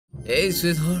Hey,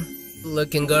 sweetheart.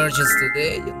 Looking gorgeous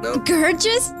today, you know?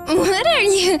 Gorgeous? What are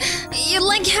you? You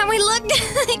like how I look?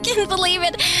 I can't believe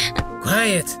it.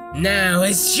 Quiet. Now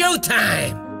it's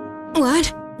showtime.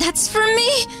 What? That's for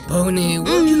me? Pony,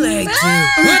 would you like to?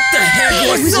 What the heck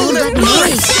was all that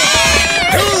noise?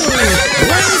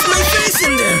 Why is my face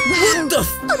in there? What the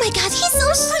f— Oh my god, he's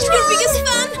so strong! I'm your biggest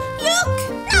fan! Look!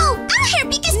 No, I'm her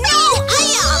biggest fan! No,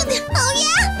 I am! Oh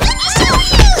yeah? Let me show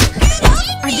you!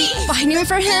 Are they fighting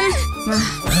for him?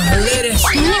 Ladies.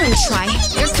 Don't even try.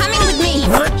 You're coming with me.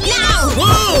 What? Now!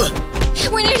 Whoa!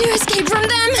 We need to escape from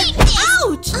them.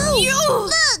 Ouch! Oh, you!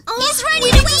 Look! He's running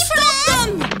away from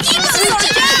them! Get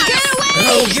away!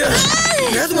 Oh god!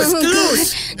 That was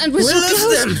close! That was We so lost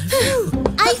close.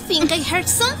 them! I think I heard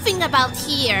something about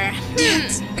here. Be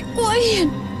quiet.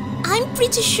 I'm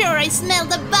pretty sure I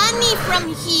smelled a bunny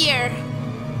from here.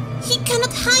 He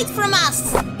cannot hide from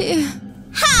us. Yeah.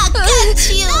 Ha! Got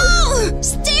you! No!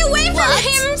 Stay away from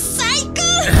him, psycho!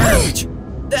 Ouch!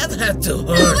 That had to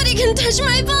hurt. Nobody can touch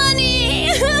my bunny!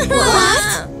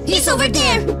 What? He's over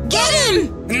there! Get him!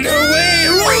 No way!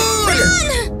 Run!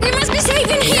 Run! He must be safe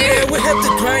in here! Yeah, we have to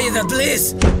try it at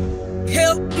least.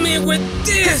 Help me with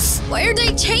this! Why are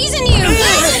they chasing you?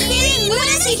 We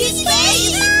wanna see his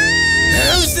face!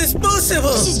 How is this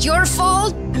possible? This is your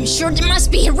fault? I'm sure there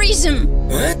must be a reason.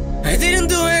 What? I didn't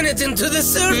do anything to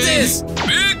deserve this!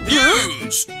 Big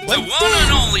news! The one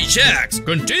and only Jax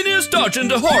continues touching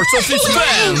the hearts of his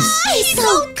fans! He's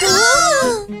so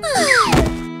cool!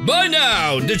 By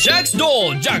now, the Jax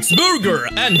doll, Jax Burger,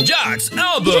 and Jax You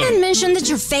album! didn't mention that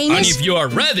you're And famous. if you are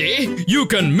ready, you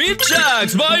can meet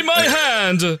Jax by my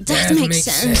hand! That makes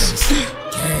sense.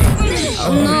 Okay.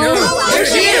 Oh no! They're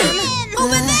here!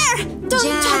 Over there!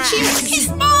 Don't touch him! He's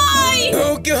mine!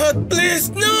 Oh god, please,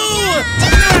 no!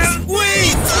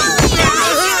 Wait!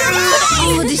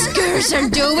 Oh, these girls are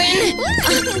doing.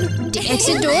 The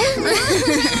exit door?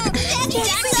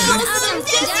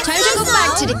 Time to go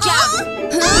back to the cab.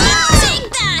 Take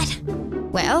that!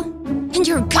 Well, and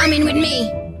you're coming with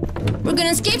me. We're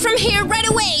gonna escape from here right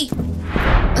away.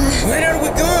 Where are we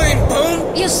going,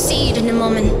 Pom? You'll see it in a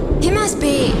moment. He must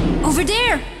be over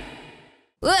there.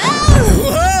 Whoa!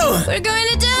 Whoa! We're going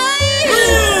to die!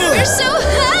 We're so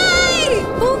high!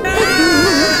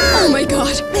 Oh my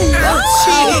god!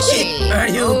 Ouchie! Are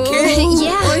you okay?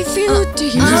 Yeah, I feel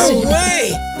dizzy. No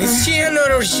way! Is she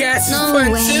another Jazz's No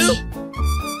fan way. too?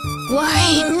 Why,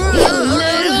 you little...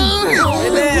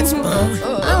 Relax, Pom.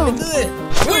 Let me do it.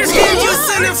 Where's him, you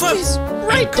son of a...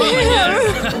 Right there!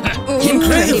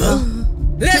 Incredible!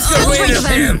 Let's go rid of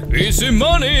him! Easy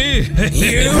money!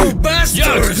 You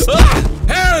bastards! Jax! Ah!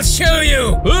 I'll show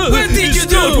you! What did you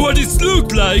It's not do? what it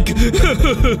looked like!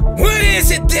 What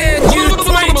is it then, you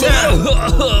traitor?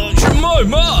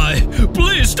 My!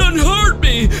 Please don't hurt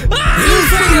me! You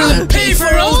finally pay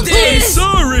for all I'm this!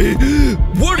 sorry!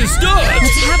 What is that?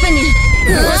 What's happening?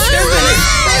 What's happening?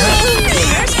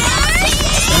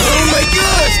 Oh my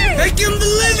gosh! I can't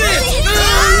believe it! Oh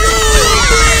no!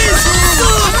 Please!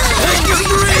 Stop! I can't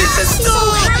breathe!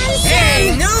 Stop!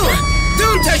 Hey, no!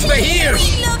 Don't touch my ear!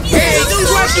 Hey, don't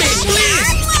watch me,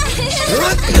 please!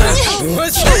 What the?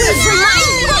 What's that? From my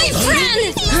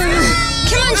boyfriend!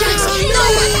 Come on, Jax! No!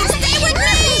 Stay with me!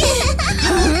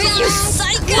 You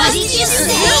psycho! What did you say?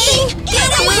 Nothing!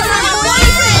 Get away from my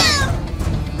boyfriend!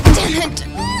 Damn it!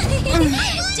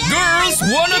 Girls,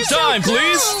 one at a time,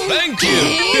 please! Thank you!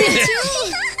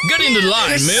 Get in the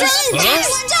line, miss! Huh?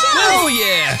 Oh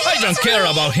yeah, I don't care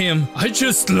about him. I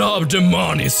just love the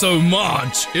money so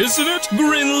much, isn't it,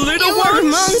 green little You are a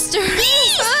one? monster!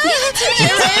 Please!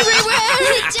 You're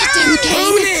everywhere! Damn, Caine!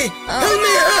 Pony! Help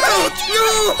me out! No!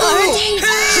 Are they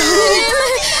drowning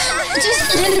him? Just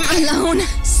let him alone!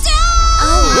 Stop!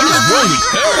 What is wrong with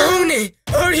her? Pony!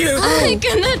 Are you? I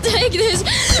cannot take this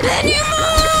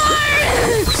anymore!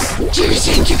 Do you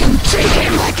think you can treat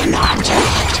him like an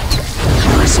object? I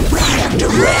was brought him to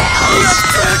rest.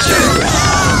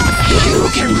 You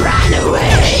can run away.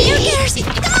 You girls! Come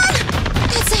on!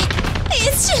 That's it!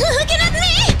 He's still looking at me!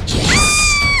 Yes.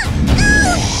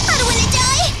 No! I don't wanna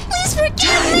die! Please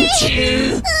forgive me! Don't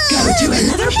you go to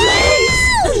another place.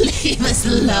 Leave us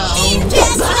alone.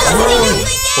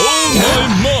 Oh, my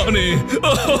money!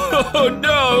 Oh,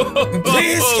 no!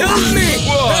 Please help me!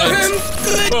 What? I'm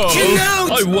glitching out!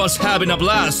 I was having a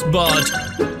blast, but...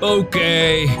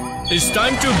 Okay. It's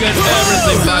time to get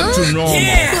everything back to normal.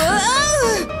 Yeah!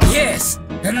 Whoa! Yes!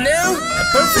 And now, a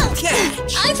perfect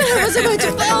catch! I thought I was about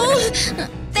to fall!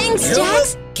 Thanks,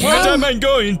 Jax! What am I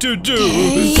going to do?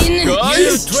 Caine, Guys?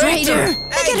 you traitor!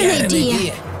 I got an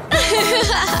idea!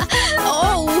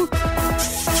 Oh!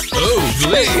 Oh,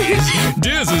 please.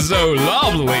 This is so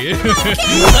lovely.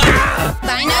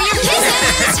 Bye now, your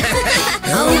kisses.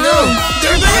 Oh no!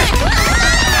 They're back!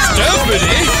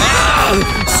 Stephanie! Ah!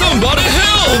 Somebody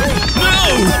help! No!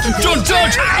 Don't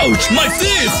touch! Ouch! My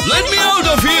teeth! Let me out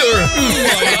of here!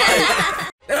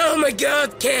 Oh my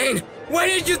god, Caine! Why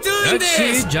did you do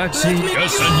this? Jaxie, Jaxie,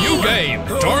 just a new game.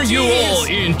 Turn you all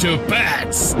into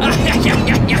pets. Are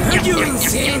you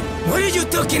insane? What are you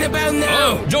talking about now?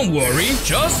 Oh, don't worry.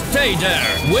 Just stay there.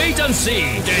 Wait and see.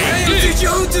 I am too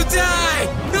young to die!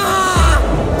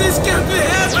 Ah! This can't be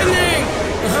happening!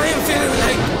 I am feeling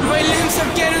like my limbs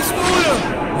are getting smaller.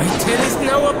 My tail is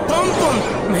now a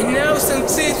pom-pom. My nose and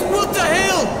teeth. What the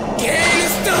hell? Caine,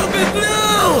 stop it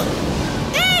now!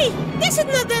 Hey, this is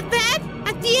not that bad.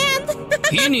 At the end.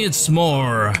 He needs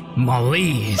more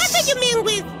malice. What do you mean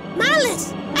with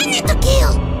malice? I need to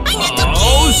kill. I need to kill.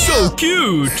 Oh, so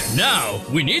cute. Now,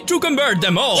 we need to convert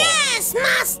them all. Yes,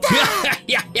 master.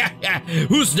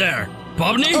 Who's there?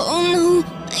 Pomni? Oh no,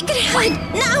 I gotta hide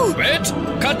now.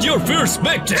 Wait, cut your first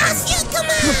victim. You come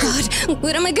on. Oh god,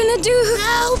 what am I gonna do?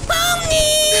 No,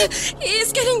 Pomni.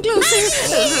 He's getting closer.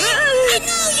 I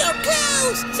know you're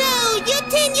close. So you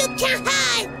think you can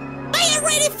hide? I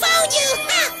already found you.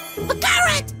 Ha! A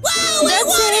carrot. Wow, I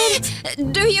want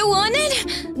it. Do you want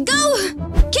it? Go,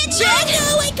 catch it. I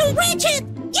know I can reach it.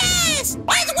 Yes,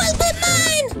 it will be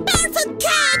mine. Perfect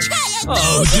catch.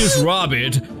 Oh, this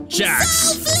rabbit. So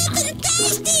Jax. flippin'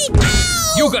 tasty.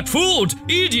 Ow! You got fooled,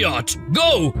 idiot.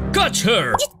 Go, catch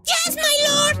her. Yes, my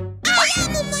lord. I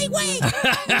am on my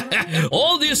way.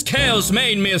 All this chaos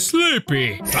made me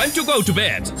sleepy. Time to go to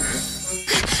bed.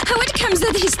 How it comes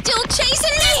that he's still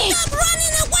chasing me? Stop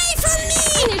running away from I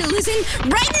me. need to listen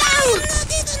right now. I'm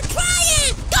not even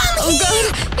trying. Come Oh here.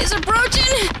 god, he's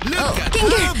approaching. Oh,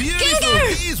 Gangle,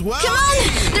 Gangle. Come on,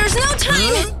 there's no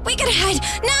time. We gotta hide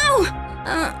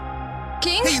now.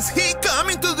 King? Is he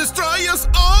coming to destroy us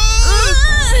all?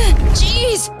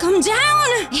 Jeez, calm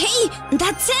down. Hey,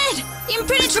 that's it.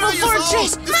 Impenetrable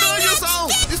fortress. Destroy us all!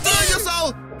 Destroy us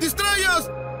all! Destroy us!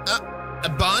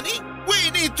 Bunny?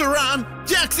 We need to run!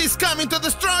 Jax is coming to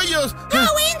destroy us!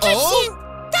 How interesting.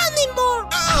 Tell me more.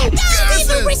 Oh, Don't even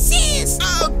curses! resist.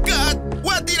 Oh God!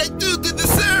 What did I do to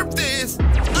deserve this?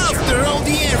 After all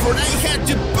the effort I had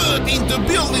to put into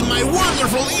building my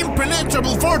wonderful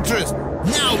impenetrable fortress,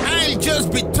 now I'll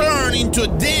just be turned into a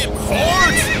damn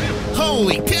horse?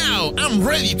 Holy cow! I'm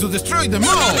ready to destroy them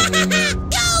all!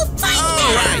 Go fight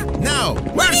her. Alright, now,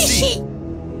 where's she?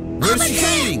 Where's Over she there,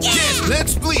 hiding? yeah. Yes,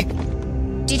 let's split!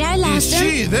 Did I Is last him?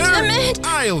 she there? Damn it.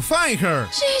 I'll find her!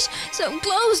 Jeez, so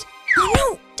close. Oh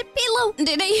no, the pillow.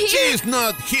 Did I hear? She's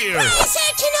not here! I'm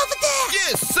searching over there.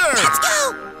 Yes, sir! Let's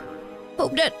go.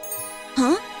 Hope that...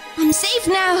 Huh? I'm safe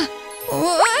now.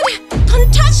 What?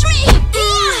 Don't touch me!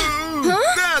 Huh?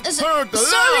 That hurt a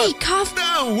Sorry, lot! Kaufmo.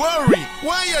 Don't worry!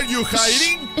 Why are you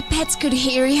hiding? The pets could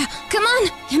hear you. Come on,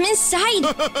 I'm inside.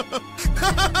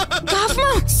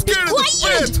 Kaufmo, be Scared of the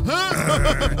quiet. pet,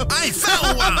 huh? I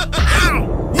found one!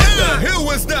 Ow! What the hell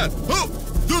was that? Oh!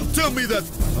 Don't tell me that!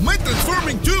 Am I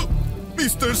transforming too?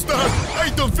 Mr. Star, I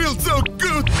don't feel so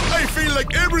good! I feel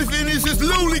like everything is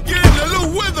slowly getting a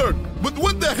low weather! But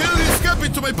what the hell is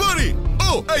happening to my body?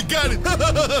 Oh, I got it!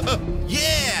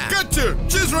 Yeah! Got her!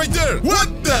 She's right there!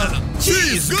 What the?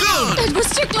 She's gone! That was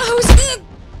too close.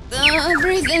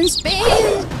 Everything's pain.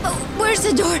 Oh, where's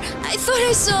the door? I thought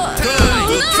I saw... Time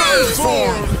to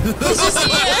transform! This is the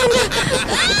end.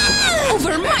 Ah!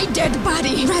 Over my dead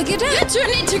body. Ragatha, you two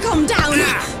need to calm down.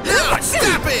 No,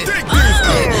 stop it! Take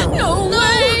this! No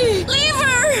way! Leave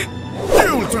her!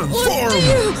 You What transform! do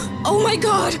you... Oh my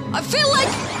god, I feel like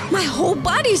my whole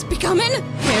body's becoming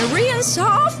hairy and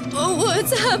soft. Oh,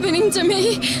 what's happening to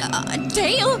me?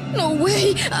 Tail? No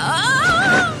way.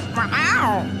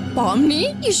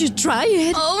 Pomni, you should try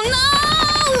it. Oh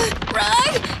no!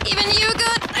 Rag, even you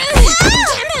got...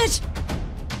 Damn it!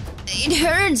 It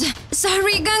hurts.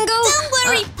 Sorry, Gangle. Don't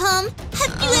worry, Pom.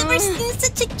 Have you ever seen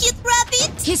such a cute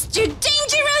rabbit? He's too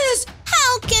dangerous.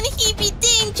 How can he be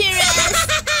dangerous?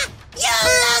 You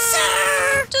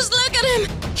loser! Just look at him.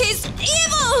 He's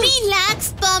evil.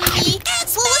 Relax, Pomni.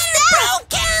 It's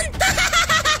broken!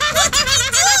 What did you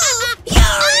do?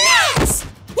 You're nuts!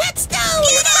 Let's go!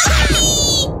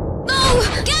 No,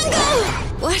 Gangle.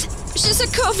 What? She's a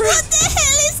cover. What the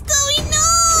hell is going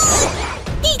on?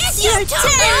 It's your turn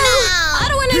I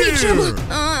don't want any Here. trouble.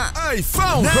 I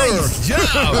found Nice her!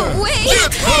 job! Wait.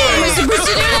 Get What am I her! supposed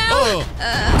to do now?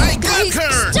 I got Guys,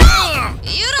 her! stop!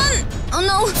 You don't... Oh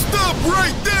no. Stop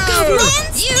right there!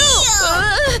 You!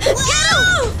 Get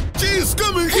off! She's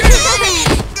coming here!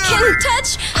 Can't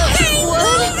touch!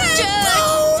 What? Just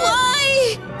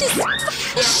fly! This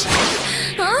fish!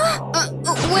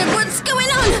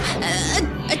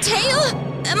 tail?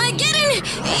 Am I getting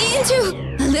into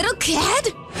a little cat?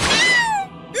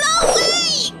 No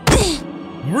way!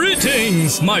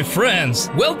 Greetings, my friends.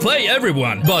 Well played,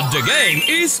 everyone. But the game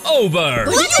is over.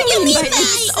 What do you mean by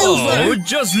it's over? Oh,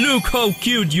 just look how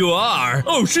cute you are.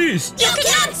 Oh, jeez. You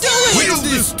can't do it! We'll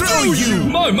destroy you!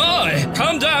 My.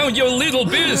 Calm down, you little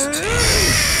beast.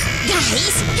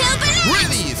 Guys, help an hand!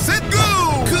 Ready, set,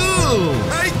 go! Cool!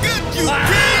 I got you,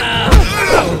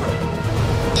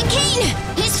 The Caine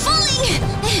is falling!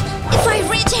 If I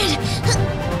reach it...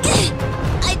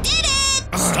 I did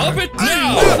it! Stop it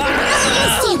now.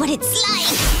 Let's see what it's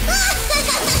like.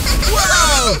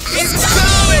 Wow! It's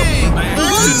coming!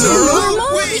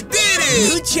 We did it!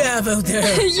 Good job out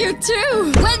there. You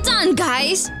too! Well done,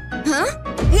 guys! Huh?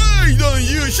 Why don't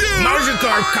you shoot? Oh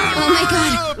my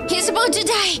god, he's about to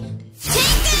die!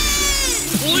 Take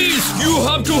this! Please, you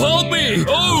have to help me.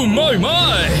 Oh,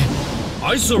 my.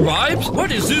 I survived?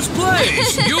 What is this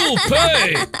place? You'll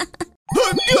pay.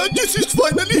 I'm glad this is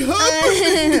finally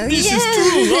happening! This is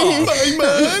true love, my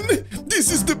man!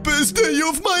 This is the best day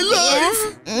of my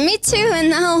life! Yeah, me too, and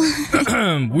now...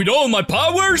 With all my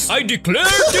powers, I declare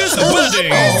this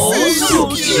wedding. Oh, so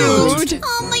cute!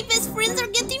 Oh, my best friends are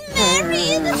getting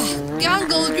married!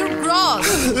 Gangle, you're gross!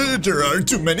 There are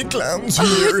too many clowns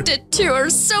here! The two are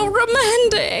so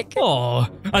romantic! Oh,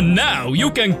 and now you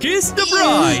can kiss the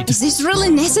bride. Is this really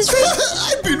necessary?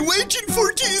 I've been waiting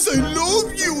for this! I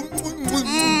love you!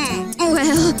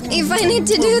 Well, if I need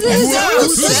to do this, I will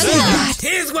send that.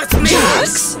 Here's what's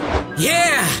next.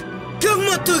 Yeah!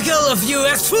 Kaufmo took all of you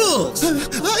as fools!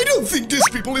 I don't think these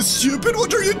people is stupid!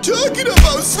 What are you talking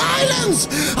about? Silence!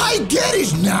 I get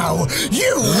it now!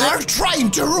 You are trying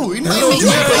to ruin my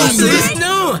life!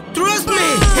 No! Trust me!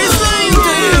 He's lying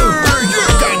to you! You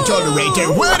can't tolerate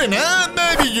a wedding, huh?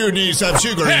 Maybe you need some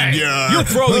sugar in your... You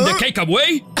throwing the cake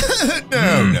away?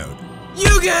 No.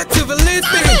 You got to believe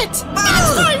me! That's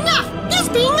far enough! He's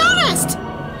being honest!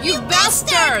 You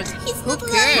bastard! Who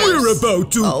cares? We're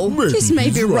about to... Oh, this may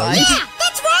be right. Yeah,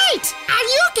 that's right! Are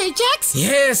you okay, Jax?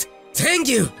 Yes, thank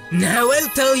you! Now I'll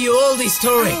tell you all the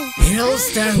story. It all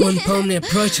started when Pomni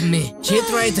approached me. She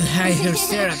tried to hide her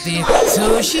therapy,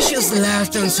 so she just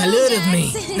laughed and saluted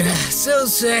me. So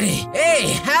sweaty.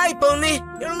 Hey, hi Pomni!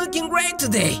 You're looking great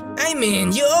today. I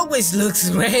mean, you always look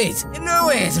great. You know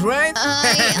it, right?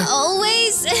 I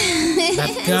always... But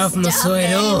Kaufmo saw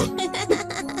it all.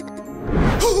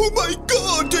 Oh my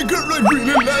god, the girl I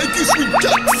really like is with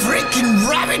that freaking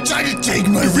rabbit! I'll take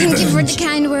my revenge! Thank you for the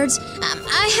kind words.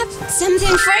 I have something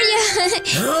for you.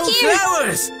 Oh, Here.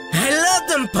 flowers! I love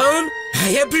them, Pone!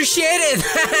 I appreciate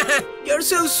it! You're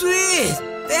so sweet!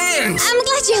 Thanks! I'm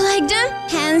glad you like them.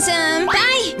 Handsome.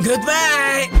 Bye.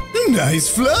 Goodbye! Nice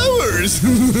flowers!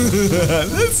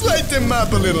 Let's light them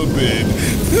up a little bit.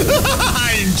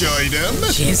 I enjoy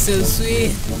them. She's so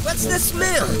sweet. What's the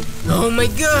smell? Oh my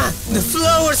god! The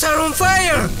flowers are on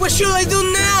fire! What should I do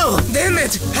now? Damn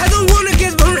it! I don't want to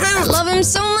get burned I out! love him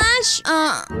so much.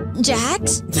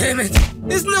 Jax? Damn it!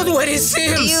 It's not what it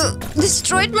seems! You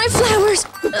destroyed my flowers.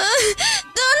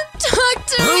 Don't talk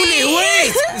to Pony, me.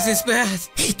 wait! This is bad.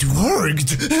 It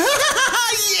worked!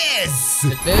 Yes!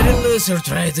 The little loser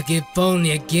tried to give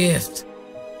Pony a gift,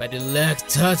 but it looked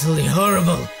totally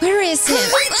horrible. Where is him?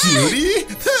 Cutie!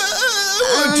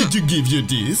 I wanted to give you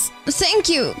this. Thank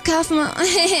you, Kaufmo.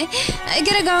 I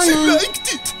gotta go She now.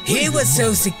 liked it. He was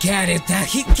so psychotic that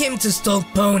he came to stalk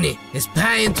Pony,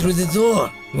 spying through the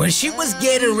door, where she was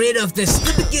getting rid of the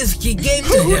stupid gift he gave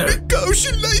to Oh her. my gosh,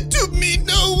 she lied to me!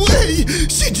 No way!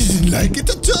 She didn't like it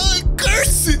at all!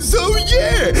 Curses! Oh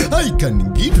yeah! I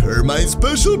can give her my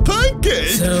special pancake!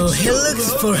 So he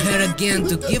looks for her again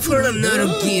to give her another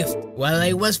gift, while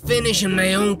I was finishing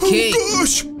my own cake. Oh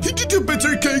gosh! He did a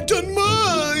better cake than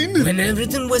mine! When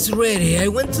everything was ready, I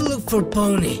went to look for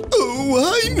Pony.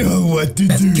 Oh, I know what to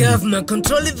But do! Kaufmo,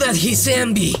 controlling that he's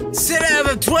envy, set up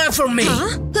a trap for me.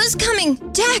 Huh? Who's coming?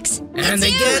 Jax! And it's I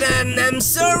you. got an I'm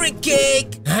sorry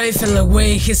cake. I fell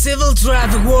away, his evil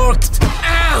trap worked.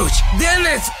 Ouch! Damn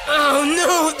it! Oh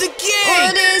no, the Oh,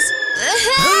 cake! it is.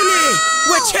 Pony,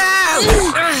 watch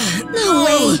out! No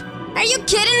way. Are you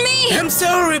kidding me? I'm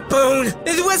sorry, Pone.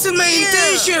 It wasn't my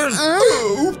intention.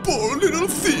 Oh, poor little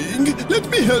thing! Let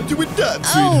me help you with that,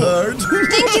 Oh,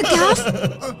 sweetheart! thank you,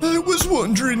 Kauf. I was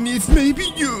wondering if maybe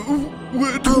you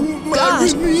would marry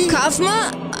Gosh, me? Kaufmo?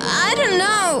 I don't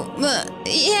know, but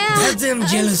yeah. That damn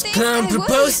jealous I think clown I would.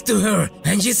 proposed to her,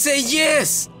 and she said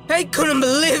yes. I couldn't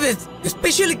believe it,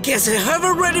 especially because I have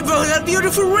already bought that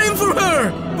beautiful ring for her.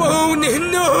 Pony,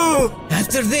 no!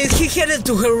 After this, he headed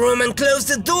to her room and closed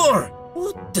the door.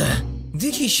 What the?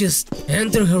 Did he just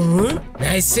enter her room?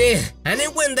 I see, and I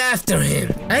went after him.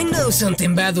 I know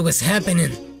something bad was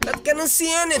happening, but cannot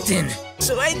see anything.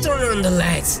 So I turned on the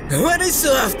lights. And what I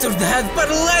saw after that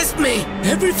paralyzed me.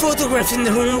 Every photograph in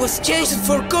the room was changed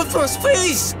for Kaufmo's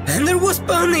face. And there was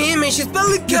Pomni images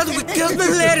badly cut with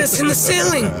Kaufman letters in the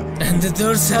ceiling. And the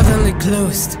door suddenly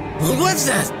closed. What was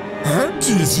that? Huh?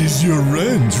 This is your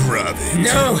rent, Rabbit.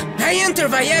 No, I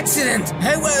entered by accident.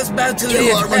 I was about to leave.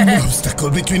 You are an obstacle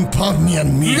between Pomni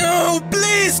and me. No,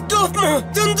 please, Kaufmo,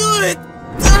 don't do it.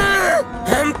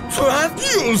 I'm trapped.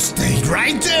 You'll stay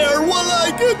right there while I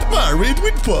get married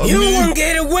with Pomni. You won't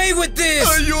get away with this.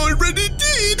 I already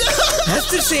did.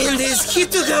 After saying this, he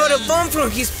took out a bomb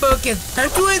from his pocket and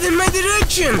threw it in my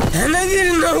direction. And I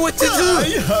didn't know what to do.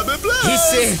 I have a plan. He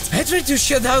said, I tried to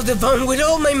shut out the bomb with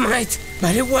all my might,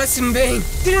 but it was in vain.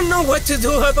 Didn't know what to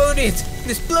do about it.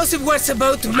 The explosive was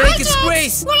about to make its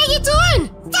race. What are you doing?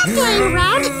 Stop playing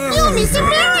around. You'll miss the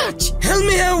marriage. Help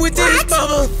me out with this,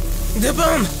 Bubble. The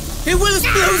bomb. It will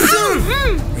explode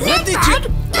soon. What did you...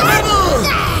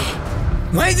 Bubble!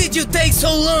 Why did you take so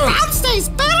long? Bombs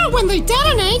taste better when they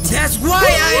detonate. That's why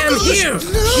I am here.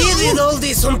 He did all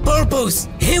this on purpose.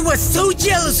 He was so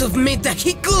jealous of me that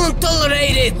he couldn't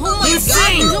tolerate it.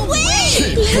 Insane. God, no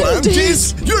way.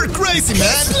 Gladys, you're crazy, man.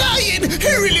 He's lying.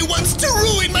 He really wants to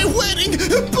ruin my wedding.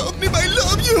 Pomni, my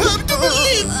love, you have to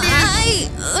believe me.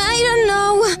 I don't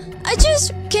know. I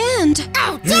just can't.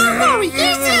 Oh, don't worry.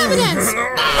 Here's the evidence.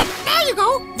 There you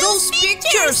go. Those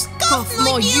pictures,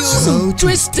 Kaufmo, you So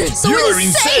Twisted. So You're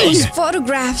insane. insane.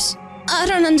 Photographs. I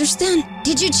don't understand.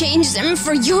 Did you change them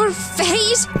for your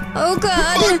face? Oh God.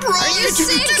 I'm right. Are you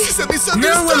sick? This is a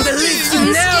No one misunderstanding. believes you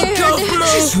I'm now, scared. Kaufmo.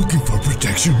 She's looking for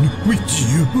protection with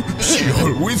you. She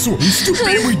always wants to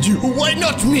be with you. Why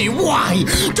not me? Why?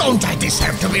 Don't I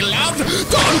deserve to be loved?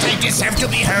 Don't I deserve to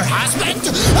be her husband?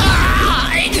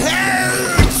 Ah, it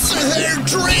hurts! Her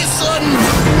treason!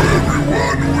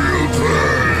 Everyone will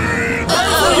pay! Oh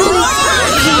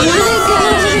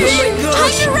my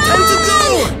gosh! Time to go!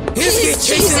 He's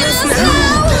chasing us now!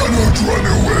 Cannot run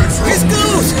away from He's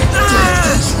close!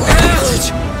 Ouch!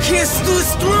 He's too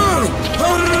strong!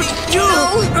 Only you!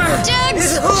 Jax,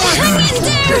 It's hard! hang in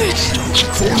there!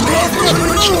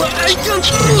 No, I can't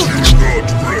move! not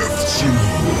breath soon.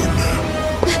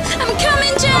 I'm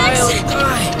coming, Jax! I'll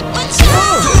die! Watch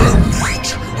out!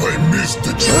 I missed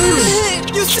the chance.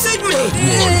 You saved me!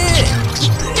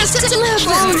 Just a little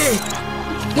Pomni!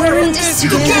 We're in this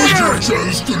together!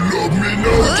 Chance to love me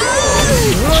now.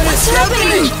 What's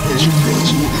happening?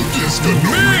 This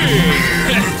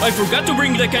cannot I forgot to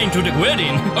bring the Caine to the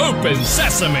wedding. Open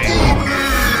sesame.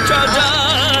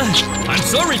 Ta-da! I'm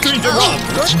sorry to interrupt,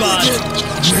 but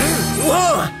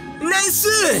Whoa! Nice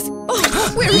suit!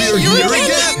 We're You're here here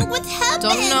again! again. What happened?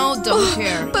 don't know, don't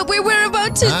care. But we were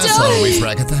about to As die! always,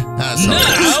 Ragatha. As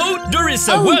always. now there is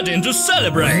a wedding to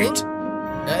celebrate.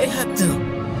 I have to.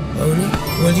 Pomni,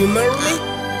 will you marry me?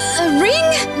 A ring?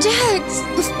 Jax!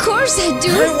 Of course I do!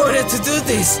 I wanted to do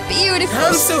this! Beautiful!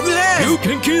 I'm so glad! You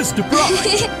can kiss the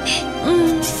bride.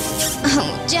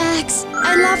 Oh, Jax,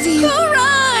 I love you!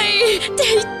 Alright!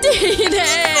 They did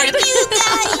it!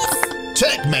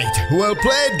 Checkmate. Well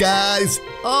played, guys.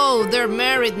 Oh, they're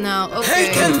married now. I Okay.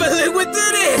 can't believe we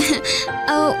did it!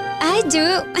 Oh, I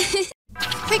do!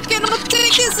 I cannot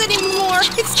take this anymore.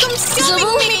 It's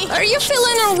consuming me. Zooble, are you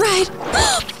feeling alright?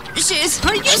 She's...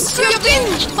 Are you stupid?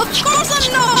 Of course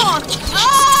I'm not.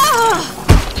 Ah!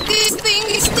 This thing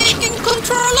is taking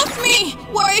control of me.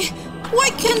 Why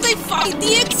can't I find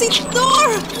the exit door?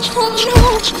 Oh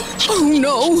no! Oh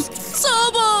no!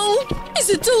 Zooble! Is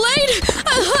it too late?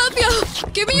 I'll help you!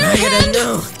 Give me your I don't hand!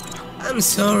 know. I'm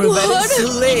sorry, but What? it's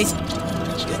too late.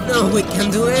 You know we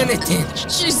can do anything.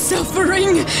 She's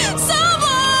suffering!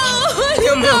 Zooble!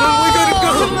 Come on, we gotta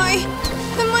go!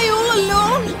 Am I all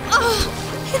alone?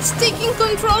 It's taking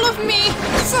control of me.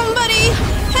 Somebody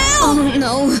help! Oh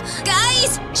no!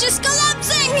 Guys! She's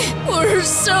collapsing! Poor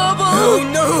Zooble! Oh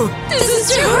no! This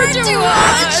is too hard to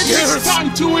watch! Yes.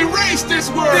 Time to erase this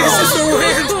world! This is the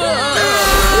wind!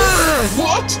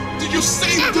 What? Did you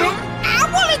save them? I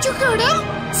wanted to hurt him.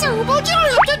 Zooble, you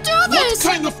have to do What this.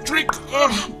 kind of trick?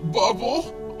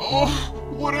 Bubble? Oh,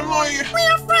 what am I?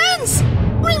 We're friends.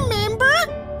 Remember?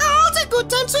 All the good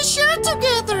times we shared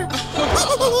together.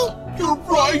 You're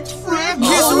right, friend!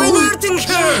 He's rewarding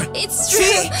her! It's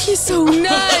true! He's so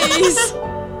nice!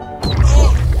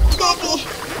 Bubble!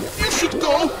 You should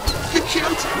go! You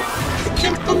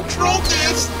can't control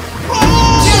this!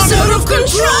 Oh! He's out of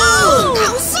control!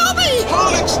 Now, Zooble.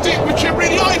 I'll extinguish every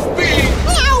life being!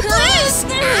 Now, please.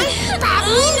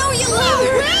 I know you love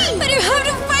her, but you have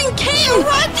to find Caine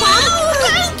right now!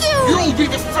 Thank you. You'll be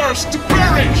the first to pay!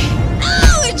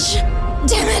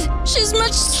 She's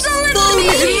much stronger than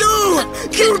me! No!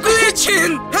 You're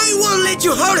glitching! I won't let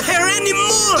you hurt her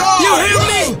anymore! Oh, You hear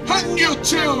me? And you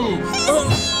too!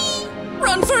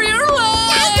 Run for your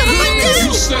life!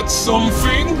 You said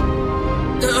something?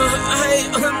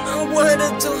 I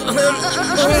wanted to...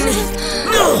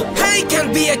 No! I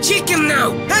can't be a chicken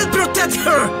now! I'll protect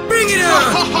her! Bring it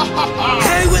on!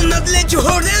 I will not let you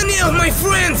hurt any of my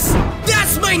friends!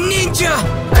 That's my ninja!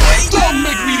 Don't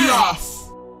make me laugh!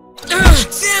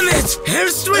 Damn it! Her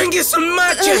strength is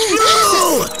unmatched!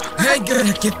 No! I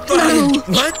gotta get fighting. No.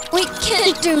 What? We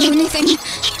can't do anything.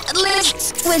 At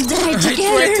least we'll die I tried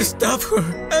together. to stop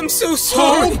her. I'm so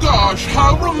sorry. Oh gosh,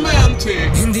 how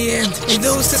romantic! In the end, it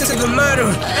doesn't matter.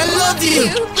 I love you!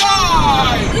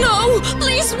 Die! No!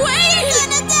 Please wait!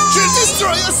 She'll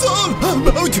destroy us all!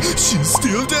 She's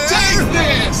still there! Take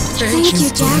this! Thank you,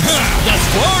 Jax. That's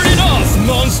far enough,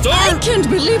 monster! I can't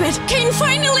believe it! Caine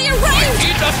finally arrived!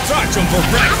 Eat abstraction for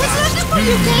breakfast! For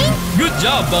you, Caine? Good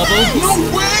job, Bubble! No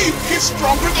way! He's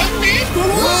stronger than me!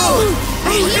 Whoa!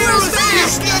 Our hero's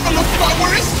This back! level of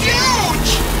power is huge!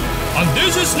 And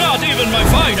this is not even my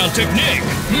final technique!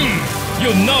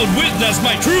 You'll not witness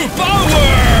my true power!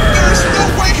 There's no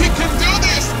way he can do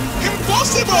this!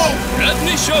 Impossible! Let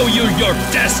me show you your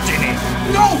destiny!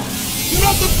 No!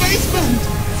 Not the basement!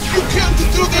 You can't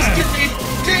do this to me!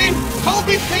 Caine, I'll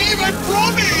behave, I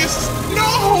promise!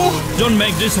 No! Don't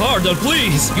make this harder,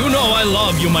 please! You know I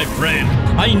love you, my friend.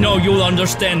 I know you'll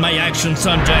understand my actions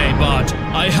someday, but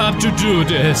I have to do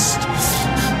this.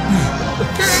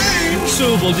 Caine!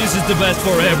 Zooble, this is the best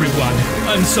for everyone.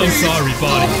 I'm so sorry,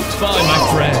 buddy. Bye, my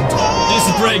friend.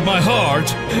 This break my heart.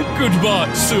 Goodbye,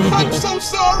 I'm Zooble. so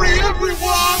sorry,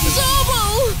 everyone!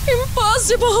 Zooble!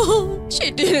 Impossible!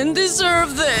 She didn't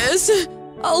deserve this.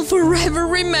 I'll forever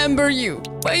remember you,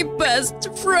 my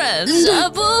best friend.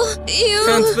 Zooble,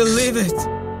 Can't you... believe it.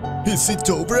 Is it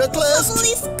over at last?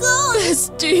 Please go!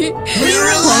 Bestie!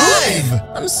 We're alive!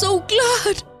 I'm so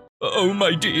glad! Oh,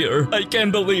 my dear, I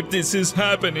can't believe this is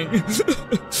happening.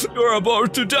 You're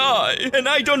about to die, and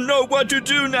I don't know what to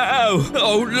do now.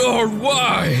 Oh, Lord,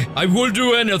 why? I will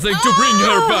do anything to bring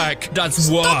her back. That's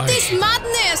why. Stop this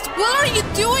madness! What are you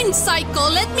doing, Psycho?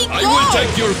 Let me go! I will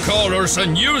take your colors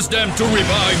and use them to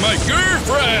revive my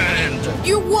girlfriend.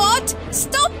 You what?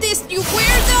 Stop this, you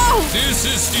weirdo! This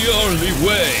is the only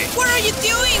way. What are you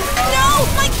doing? No!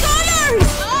 My colors!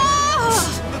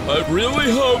 Ah! I really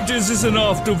hope this is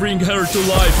enough to bring her to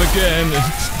life again.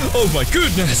 Oh my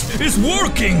goodness, it's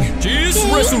working! She's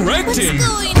resurrecting! What's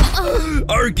going on?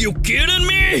 Are you kidding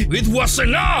me? It was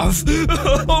enough!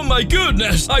 Oh my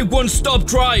goodness, I won't stop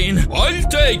trying. I'll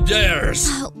take theirs.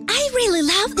 Oh, I really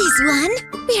love this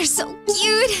one. We're so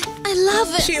cute. I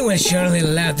love it. She will surely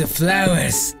love the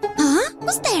flowers. Huh?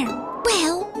 Who's there?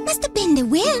 Well, must have been the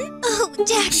wind. Oh,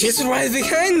 Jax. She's right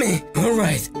behind me. All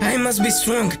right, I must be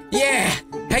strong. Yeah,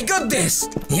 I got this.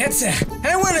 Yatsa,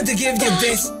 I wanted to give you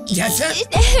this. Yatsa?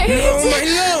 It hurts. No, my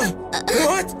love.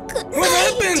 What? Goodbye, What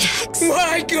happened? Jax.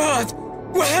 My God,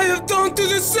 what have you done to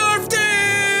deserve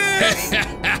this?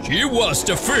 She was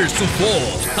the first to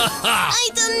fall. I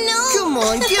don't know. Come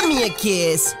on, give me a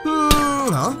kiss.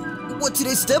 Huh? What did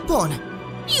I step on?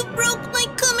 You broke my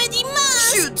comedy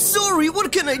mask. Shoot, sorry,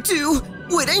 what can I do?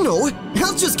 Wait, I know.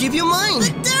 I'll just give you mine.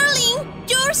 But darling,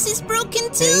 yours is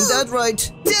broken too. Ain't that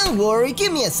right? Don't worry,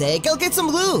 give me a sec. I'll get some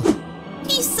glue.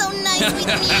 He's so nice with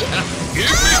me.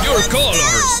 Give me your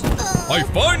colors. I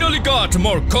finally got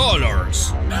more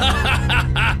colors.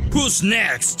 Who's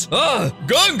next?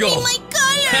 Gangle. My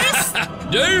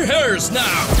colors. They're hers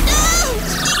now. No,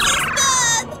 this is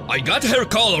bad. I got her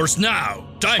colors now.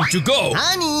 Time to go.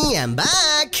 Honey, I'm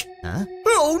back. Huh?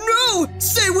 Oh no!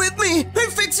 Stay with me! I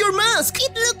fix your mask!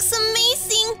 It looks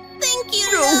amazing. Thank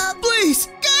you, No, love. please!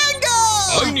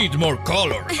 Gangle! I need more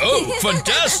color. Oh,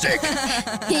 fantastic.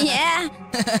 Yeah.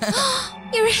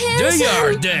 You're handsome. They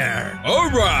are there. All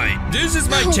right, this is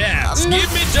my chance. Give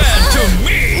me that to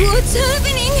me. What's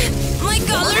happening? My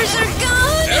colors are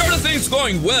gone. Everything's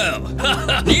going well.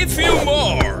 Need few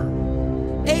more.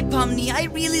 Hey, Pomni, I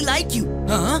really like you.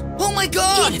 Huh? Oh my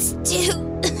god! It's too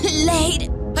late.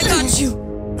 I got you!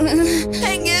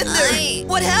 Hang in there!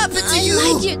 What happened to you?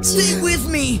 I like you too. Stay with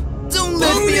me! Don't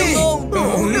let me alone!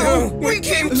 Oh no, we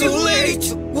came too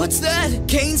late. What's that?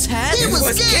 Caine's hat? It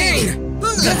was Caine.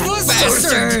 That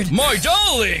bastard. My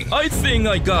darling! I think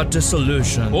I got the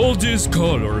solution. All these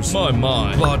colors, my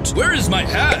mind. But where is my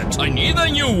hat? I need a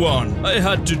new one. I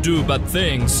had to do bad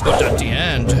things, but at the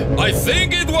end, I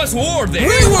think it was worth it.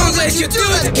 We won't let you do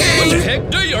it, What the Caine.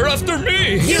 heck? They are after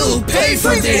me. You'll pay for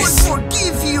I this. won't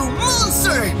forgive you,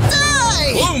 monster! Die!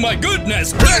 away! Oh my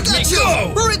goodness! Let me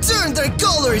go! Return their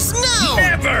colors now!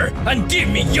 Never! And give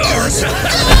me yours!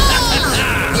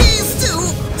 He's too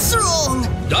strong!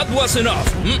 That was enough!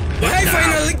 I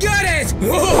finally got it!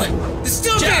 Whoa!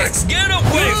 Stop Jax, it! get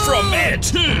away from it!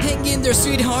 Hang in there,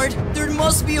 sweetheart. There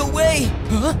must be a way.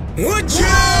 Huh? Watch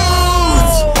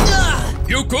out!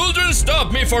 You couldn't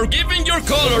stop me for giving your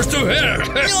colors to her!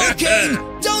 No, Caine!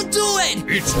 Don't do it!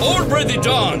 It's already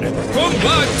done! Come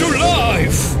back to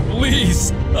life!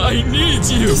 Please, I need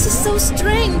you! This is so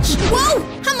strange. Whoa!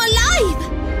 I'm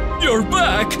alive! You're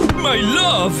back, my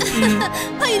love!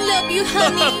 I love you,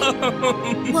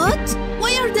 honey. What?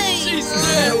 Why are they?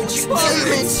 She's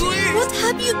dead! What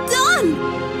have you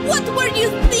done? What were you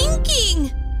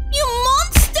thinking? You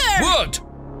monster! What?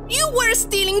 You were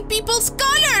stealing people's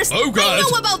colors! Oh God! I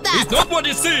know about that! It's not what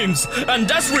it seems! And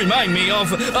that's remind me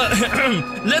of...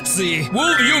 let's see.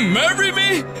 Will you marry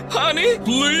me? Honey,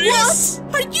 please?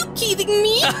 What? Are you kidding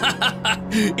me?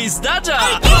 Is that a...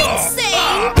 Are you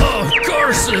insane? Oh,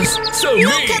 curses! So Look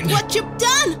mean! at what you've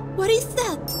done! What is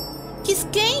that? He's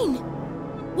Caine.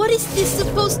 What is this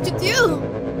supposed to do?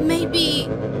 Maybe...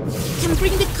 can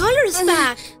bring the colors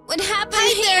back. What happened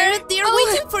Hi here? there! They're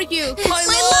waiting for you! My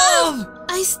love!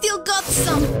 I still got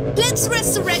some! Let's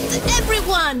resurrect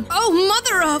everyone! Oh,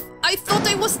 mother of! I thought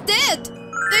I was dead!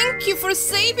 Thank you for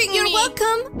saving me! You're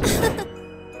welcome!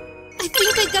 I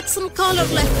think I got some color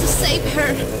left to save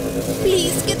her.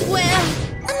 Please get well!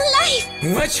 I'm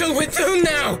alive! What shall we do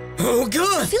now? Oh I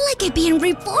God! feel like I'm being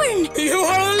reborn. You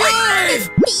are alive!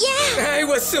 Yeah! I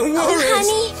was so worried! Oh,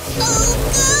 honey.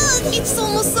 Oh, God! It's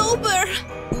almost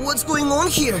over! What's going on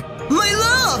here? My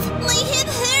love! My head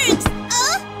hurts!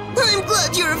 I'm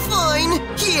glad you're fine!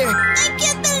 Here! I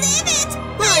can't believe it!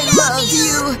 I love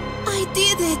you! I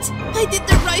did it! I did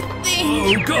the right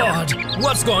thing! Oh God!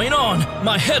 What's going on?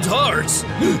 My head hurts!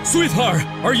 Sweetheart,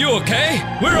 are you okay?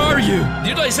 Where are you?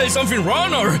 Did I say something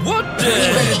wrong or what?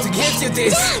 I wanted to get you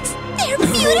this! Jax, they're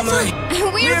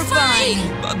beautiful. We're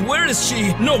fine. But where is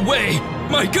she? No way!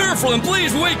 My girlfriend,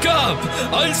 please wake up!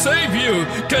 I'll save you!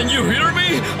 Can you hear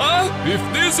me? Huh? If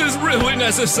this is really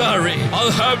necessary,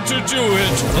 I'll have to do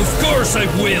it! Of course I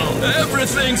will!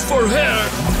 Everything's for her!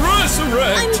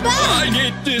 Resurrect! I'm back! I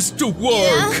need this to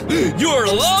work! You're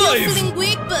I'm still alive! feeling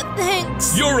weak, but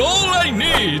thanks! You're all I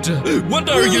need! What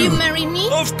are Will you marry me?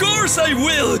 Of course I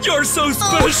will! You're so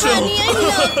special! Oh, honey, I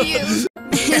love you!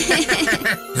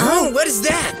 Oh, what is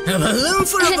that? A balloon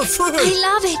full of fun! I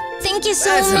love it. Thank you so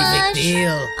That's much. a big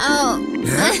deal. Oh.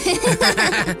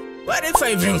 What if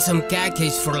I bring some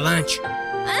cupcakes for lunch?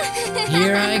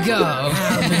 Here I go.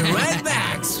 I'll be right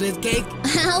back, sweet cake.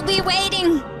 I'll be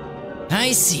waiting.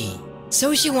 I see.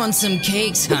 So she wants some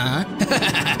cakes, huh?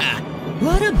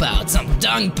 What about some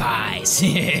dung pies?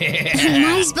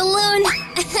 Nice balloon.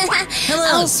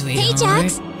 Hello, Oh, sweetheart. hey,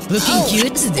 Jax. Looking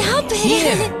cute today. Stop it.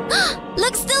 Here.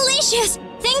 Looks delicious.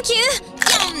 Thank you.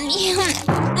 Yum,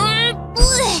 yum.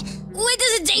 Why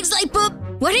does it taste like poop?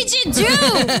 What did you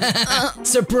do?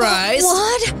 Surprise!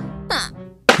 What?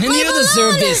 And My you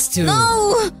deserve balloon! this too.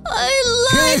 No, I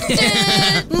liked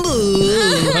it.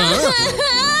 Boo! Huh?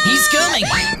 He's coming.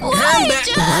 Why, What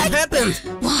Jax? happened?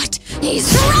 What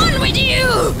is wrong with you?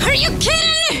 Are you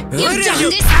kidding? What You've are done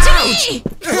you- this to me.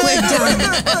 We're done.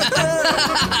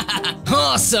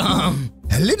 Awesome.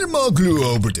 A little more glue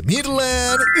over the middle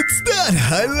and it's done.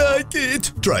 I like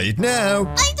it. Try it now.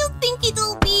 I don't think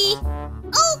it'll be...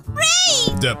 Oh,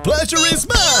 great! The pleasure is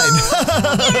mine.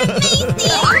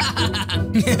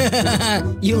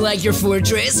 You like your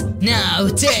fortress? Now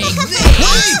take this.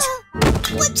 Wait!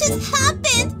 What just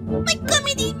happened? My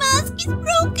comedy mask is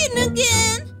broken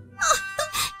again.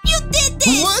 You did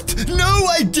this! What? No,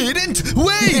 I didn't.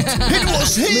 Wait, it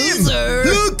was him. Loser.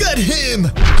 Look at him.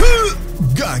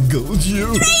 Gangle,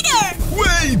 you. Traitor!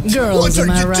 Wait. Girls, what are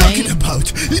am I you right? talking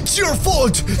about? It's your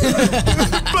fault.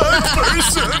 Bad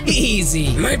person.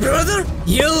 Easy. My brother?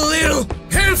 You little...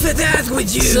 Half of that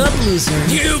with you! Sup, loser?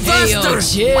 You Hey, yo, bastard!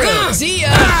 chill. Ah! See ya.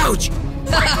 Ouch!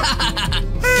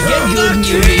 Get good,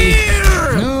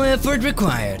 newbie. No effort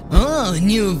required. Oh,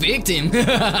 new victim.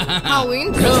 How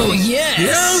interesting. Oh, yes.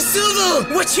 No,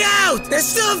 Zooble! Watch out!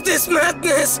 Stop this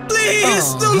madness! Please,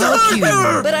 Oh, don't how hurt cute.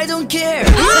 her! But I don't care.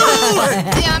 No!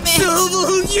 Damn it!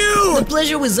 Zooble, you! The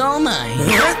pleasure was all mine.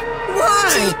 What?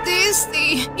 Why? Too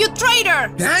tasty! You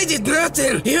traitor! I did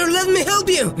nothing! Here, let me help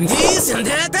you! This and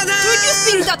that, ta-da! Do you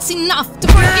think that's enough to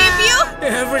forgive you?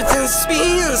 Everything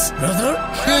spins. Brother,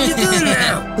 what are you doing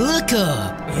now? Look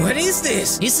up. What is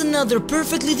this? It's another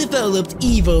perfectly developed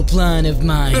evil plan of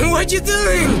mine. What you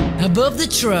doing? Above the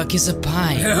truck is a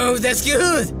pie. Oh, that's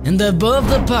good. And above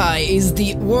the pie is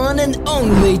the one and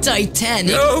only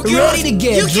Titanic, Oh, God. ready to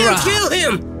get You dropped. can't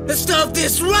kill him. Let's stop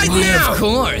this right Why, now. of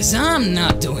course, I'm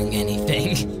not doing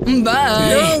anything. Bye.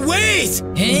 No, wait.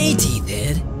 Hey,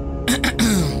 Teethhead.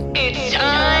 It's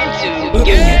time to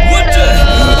What the?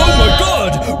 Oh my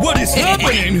God! What is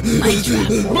happening?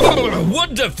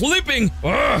 What the flipping?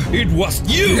 It was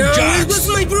you, No, Jax. it was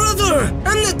my brother.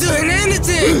 I'm not doing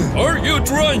anything. Are you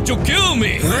trying to kill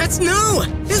me? What? No,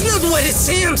 it's not what it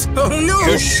seems. Oh no.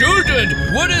 You shouldn't.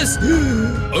 What is?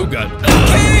 Oh God.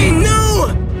 Hey,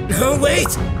 no. No, wait.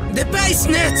 The base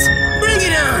nets. Bring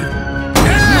it on.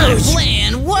 My Ouch.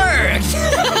 plan worked!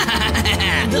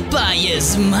 The pie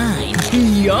is mine.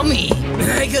 Yummy.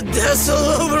 I got dust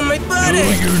all over my Do body.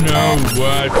 you know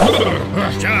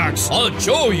what? Jax, I'll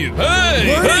show you. Hey,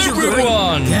 Where are you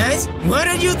everyone! going? Guys, what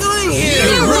are you doing here?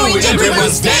 You ruined ruined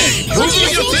everyone's everyone's day! day. Who do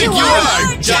you think you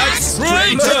are, Jax? But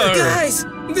Traitor! guys,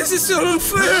 this is so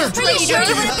unfair. Are you sure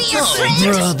you want to be your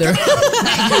friend? Brother.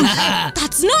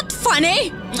 That's not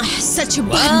funny. Such a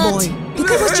bad boy. Look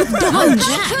at what you've done,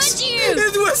 Jax. Could you?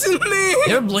 It wasn't me.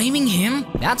 You're blaming him?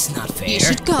 That's not fair. You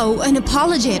should go and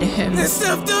apologize to him.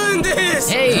 Stop doing this.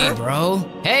 Hey, bro.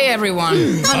 Hey, everyone.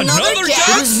 Another It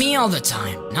Jax? was me all the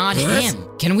time, not him.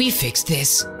 Can we fix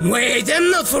this? Wait,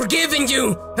 I'm not forgiving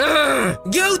you.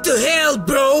 Go to hell,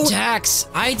 bro. Jax,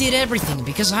 I did everything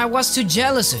because I was too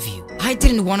jealous of you. I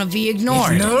didn't want to be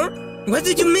ignored. No? What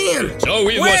did you mean? So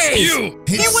it was Wait. you!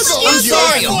 It was I'm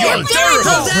sorry, You're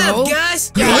terrible! Hold bro. up,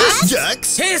 guys. Yes,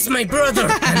 Jax. He's my brother,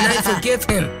 and I forgive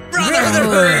him.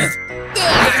 Brotherhood.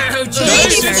 Ouch.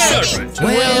 This is serpent!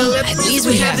 Well, at least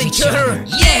we have each other.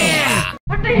 Yeah!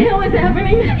 What the hell is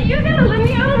happening? You gotta let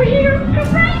me out of here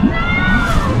right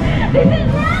now! This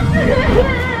is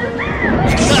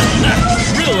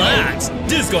Relax!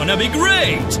 This is gonna be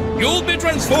great! You'll be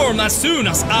transformed as soon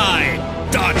as I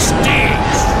touch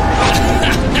things!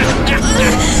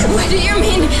 What do you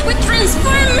mean? We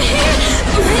transform here?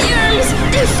 My arms,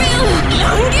 they feel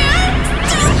longer?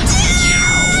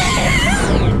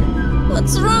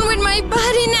 What's wrong with my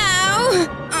body now?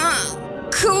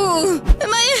 Cool.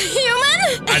 Am I a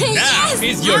human? And now Yes.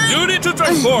 it's your duty to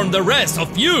transform the rest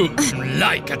of you,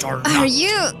 like it or Are not.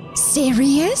 you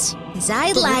serious? 'Cause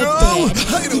I like No,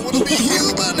 that. I don't want to be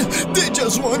human. They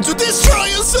just want to destroy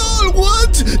us all.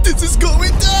 What? This is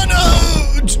going down.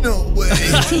 Ouch. No way.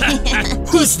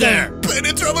 Who's there?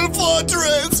 Penetrable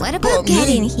fortress. What about Pomni?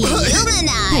 getting What?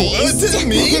 humanized?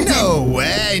 Me? No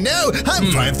way. No,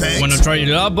 I'm fine, thanks. Wanna try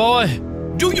it out, boy?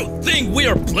 Do you think we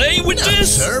are playing with No,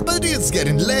 this? sir, but it's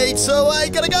getting late, so I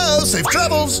gotta go. Safe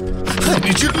travels. I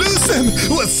need you to loosen.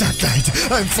 What's that light?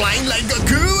 I'm flying like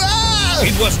Goku. Ah!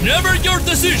 It was never your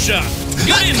decision!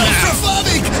 Get in now!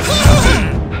 Claustrophobic.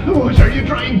 What are you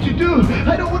trying to do?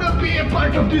 I don't want to be a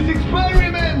part of this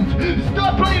experiment!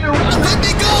 Stop playing around! Let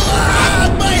me go.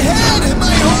 Ah, my head,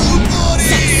 my whole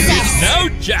body. Now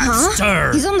Jack's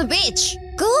turn! He's on the beach.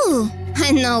 Cool.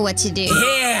 I know what to do.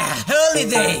 Yeah,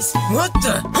 holidays. What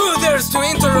the? Who dares to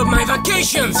interrupt my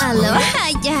vacations?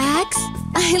 Aloha, Jax.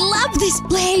 I love this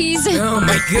place. Oh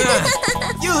my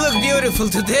god. You look beautiful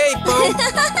today, Pom.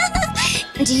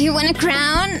 Do you want a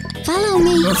crown? Follow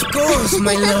me. Of course,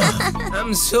 my love.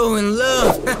 I'm so in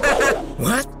love.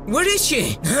 What? Where is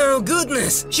she? Oh,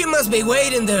 goodness. She must be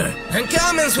waiting there. I'm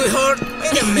coming, sweetheart.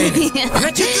 Wait a minute.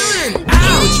 What you doing?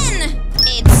 Ouch! In.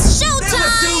 It's That was so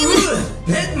showtime. rude.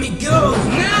 Let me go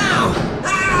now.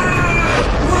 Ah!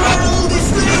 Where are all these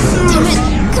lasers?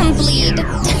 Complete.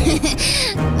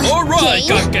 Alright,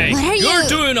 Okay, Cupcake! what are You're you?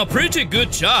 doing a pretty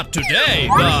good job today,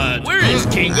 but where is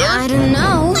Kinger? I don't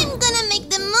know. I'm gonna make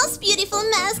the most beautiful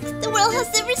mask the world has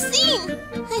ever seen.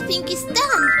 I think it's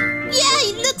done. Yeah,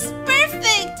 it looks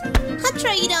perfect. I'll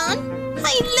try it on.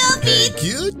 I love it.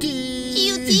 Cutie.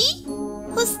 Cutie?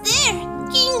 Who's there?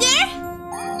 Kinger?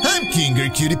 I'm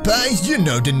Kinger Cutie Pie. You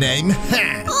know the name.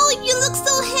 Ha! Oh, you look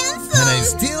so handsome. And I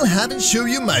still haven't shown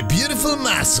you my beautiful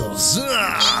muscles.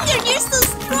 Ah! Kinger, you're so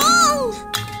strong.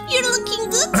 You're looking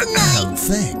good Oh, tonight.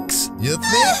 thanks. You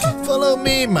think? Follow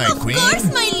me, my Of queen. course,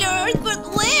 my lord, but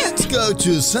where? Let's go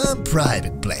to some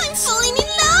private I'm place. falling in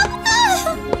love.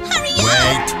 Hurry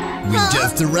Wait, up. we Huh?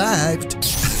 just arrived.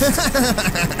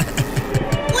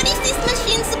 What is this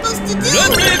machine supposed to do?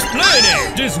 Let me explain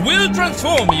it! This will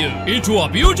transform you into a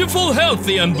beautiful,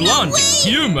 healthy, and blonde way.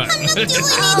 human. I'm not doing it.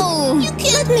 Oh, You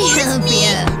can't let me force help me.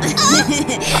 you.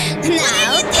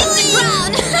 Now, you take the doing?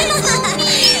 crown.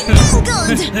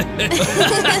 Good.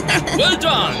 Well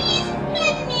done!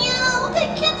 Let me out.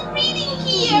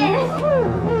 here!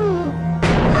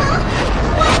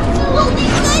 What do all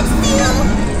these lights do?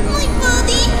 My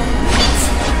body,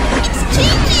 it's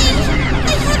changing!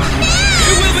 I have hair!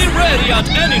 You will be ready at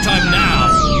any time now!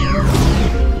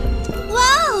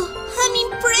 Wow, I'm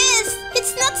impressed!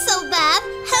 It's not so bad!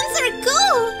 Hands are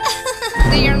cool!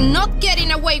 They are not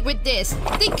getting away with this.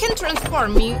 They can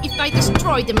transform me if I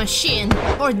destroy the machine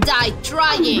or die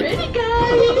trying. Ready,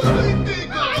 guys?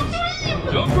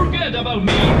 Don't forget about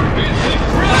me! It's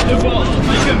incredible! I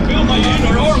can feel my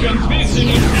inner organs beating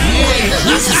in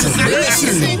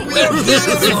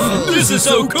This is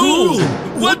so cool!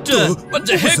 What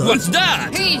the heck was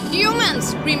that? Hey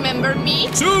humans, remember me?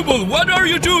 Zooble, what are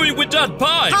you doing with that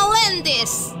pipe? I'll end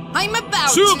this. I'm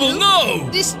about Zooble, to no!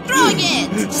 destroy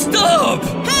it. Stop!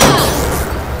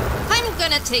 Ha! I'm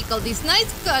gonna take all these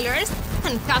nice colors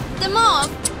and cut them off.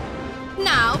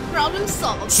 Now, problem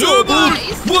solved. Zooble,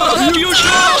 what have you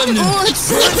done?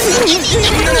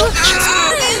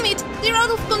 Damn it! They're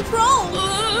out of control!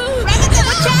 Ragatha,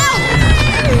 watch out!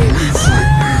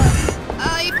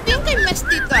 I think I messed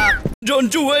it up. Don't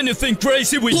do anything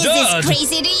crazy with Is that! this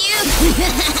crazy to you?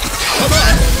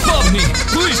 Pomni,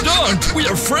 please don't! We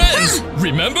are friends!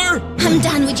 Remember? I'm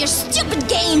done with your stupid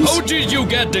games. How did you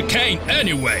get the cane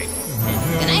anyway?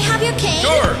 Can I have your cane?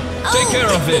 Sure! Take care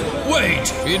of it!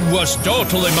 Wait! It was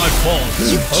totally my fault!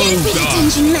 You can't be the God!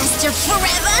 dungeon master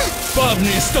forever!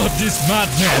 Pomni, stop this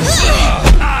madness!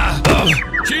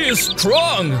 She is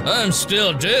strong! I'm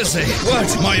still dizzy! What?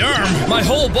 My arm? My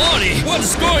whole body?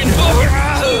 What's going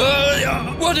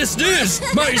on? What is this?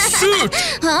 My suit!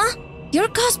 Huh? You're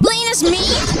cosplaying as me?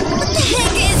 What the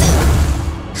heck is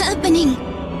happening?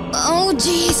 Oh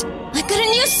jeez, I got a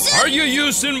new suit! Are you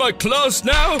using my clothes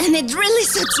now? And it really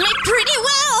suits me pretty well!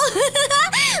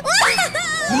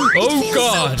 Oh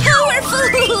God! So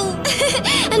powerful!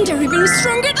 And they're even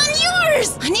stronger than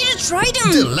yours! I need to try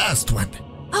them! The last one.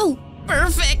 Oh,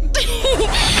 perfect!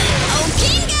 Oh,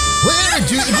 Kinga! Where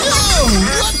did you go?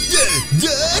 What the?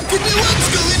 What's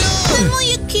going on? Mama,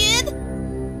 you kid?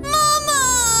 Mama!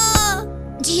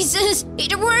 Jesus,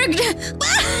 it worked!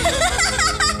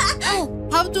 Oh,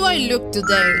 how do I look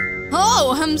today?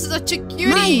 Oh, I'm such a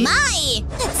cutie. My!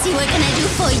 Let's see what can I do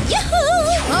for you!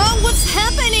 Oh, what's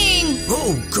happening?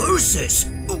 Oh, curses!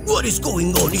 What is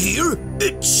going on here?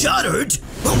 It shattered!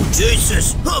 Oh,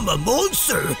 Jesus! I'm a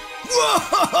monster! He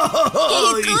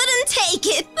couldn't take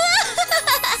it!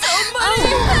 Oh,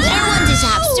 you don't want this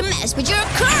house to mess with your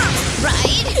curve,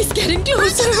 right? It's getting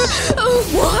closer! Oh,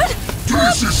 what?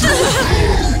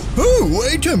 Oh,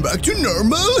 wait, I'm back to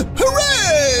normal!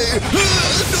 Hooray!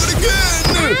 Not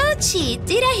again! Ouchie,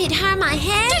 did I hit her my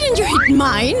head? Didn't you hit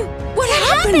mine? What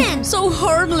happened? So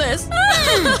harmless.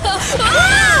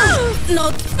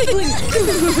 Not feeling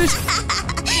good.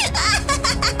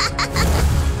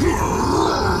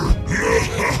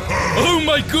 Oh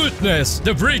my goodness!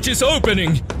 The breach is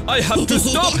opening! I have to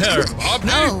stop her!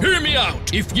 Pomni, hear me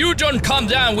out! If you don't come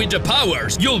down with the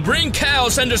powers, you'll bring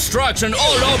chaos and destruction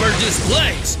all over this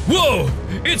place! Whoa!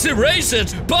 It's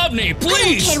erased! Pomni, I don't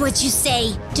please! care what you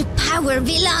say. The power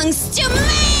belongs to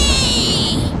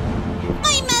me!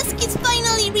 My mask is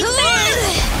finally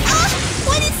repaired!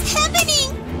 What is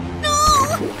happening? No!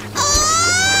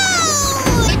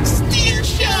 Oh!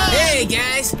 Extinction! Hey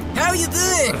guys, how you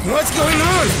doing? What's going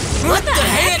on? What the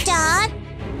heck? Dad?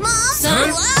 Mom?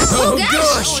 Son? Oh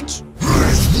gosh!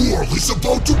 This world is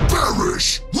about to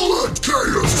perish! Let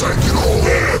chaos take it all!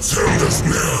 Let's end this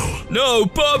now! No,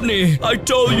 Pomni! I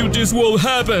told you this will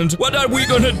happen! What are we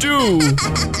gonna do?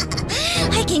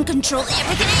 I can control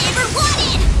everything I ever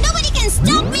wanted! Nobody can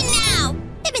stop me now!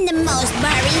 Even the most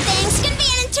boring things can be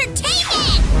an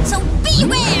entertainment! So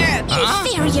beware,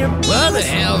 inferior beings! Where the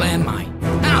hell am I?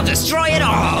 I'll destroy it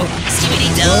all! Skibbity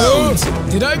don't!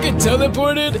 Did I get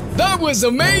teleported? That was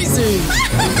amazing!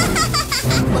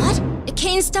 What? It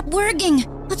can't stop working.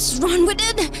 What's wrong with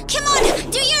it? Come on,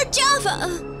 do your job!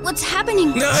 What's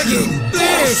happening? Where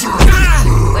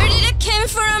did it come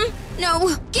from?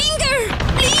 No, Ginger!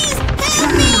 Please,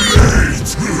 help me!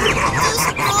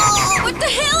 What the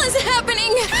hell is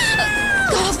happening?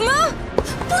 Kaufmo?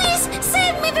 Please,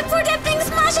 save me before that thing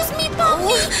smashes me,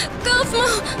 Pomni! Kaufmo,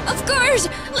 of course!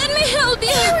 Let me help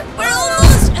you! We're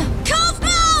almost...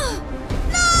 Kaufmo!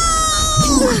 No!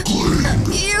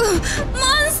 You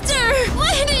monster!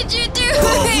 Why did you do it?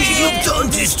 You've done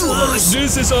this to us!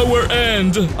 This is our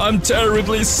end! I'm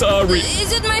terribly sorry!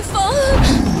 Is it my fault?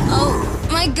 Oh,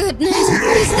 my goodness!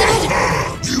 What is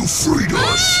that? You freed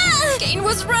us! Caine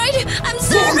was right! I'm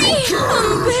sorry!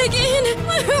 I'm begging!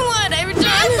 What I've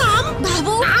done? Mom!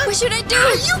 Babble, what should I do?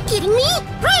 Are you kidding me?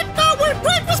 Right power,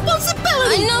 right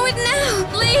responsibility! I know it now!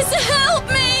 Please help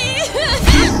me!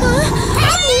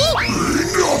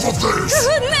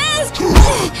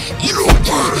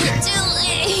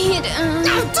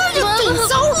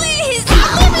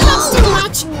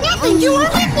 You are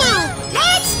weak now!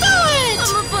 Let's do it!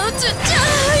 I'm about to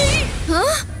die!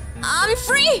 Huh? I'm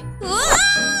free!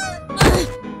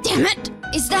 Damn it!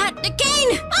 Is that the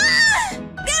Caine?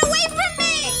 Get away from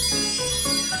me!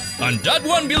 And that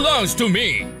one belongs to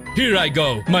me. Here I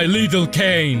go, my little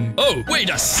Caine. Oh, wait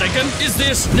a second. Is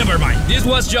this? Never mind. This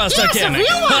was just a gimmick.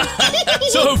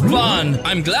 So fun.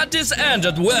 I'm glad this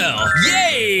ended well.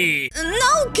 Yay!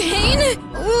 No, Caine!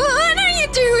 What are you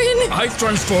doing? I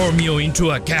transform you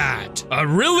into a cat. A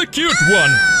really cute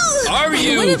one. Are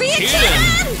you wanna be a kidding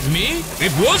cat. me?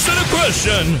 It wasn't a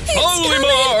question. Holy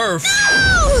morph!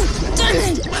 No! Damn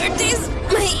it! Are these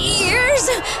my ears?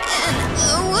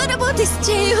 And what about this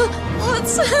tail?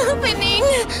 What's happening?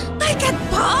 I got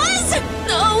paws?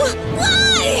 No!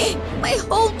 Why? My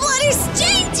whole body is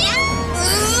changing!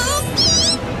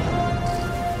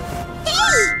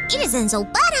 Hey! It isn't so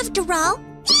bad after all.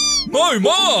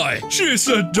 My! She's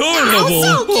adorable! Oh,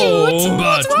 so cute.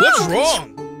 But what's wrong?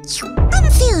 I'm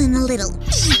feeling a little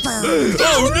evil.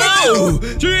 Oh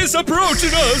no! She is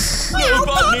approaching us! No,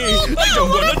 Pomni! I don't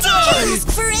wanna die! Ask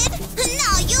for it, and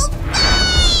now you'll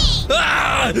pay!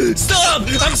 Ah! Stop!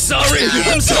 I'm sorry!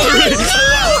 I'm sorry!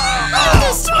 I'll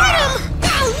destroy him!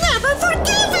 I'll never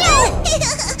forgive you!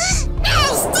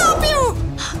 I'll stop you!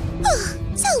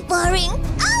 So boring.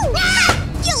 Oh!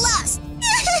 You lost!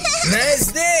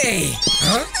 Nice day!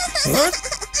 Huh? What?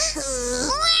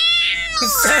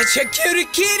 Such a cutie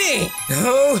kitty!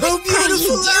 Oh, how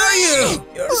beautiful are you?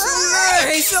 You're so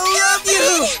nice! I love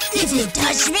you! If you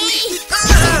touch me,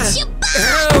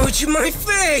 Ouch, my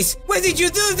face! Why did you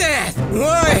do that?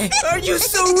 Why are you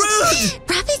so rude?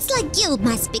 Rabbits like you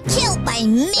must be killed by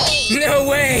me! No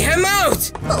way, I'm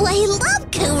out! Oh, I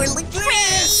love curly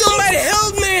friends! Somebody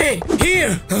help me!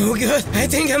 Here! Oh god, I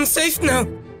think I'm safe now.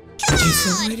 She's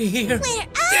already here. Where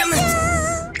Damn it!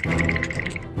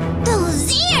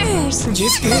 Those ears!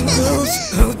 Just get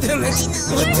close. Oh damn it!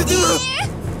 What to do?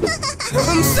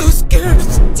 I'm so scared.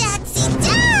 Taxi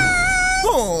down!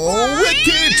 Oh, a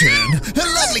kitten! A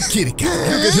lovely kitty cat.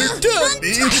 Look at her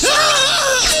tummy.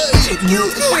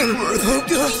 Oh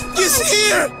god, he's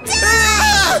here!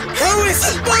 Ah! How is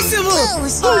it possible?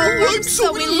 Oh, I'm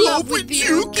so in love with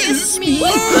you. Kiss me.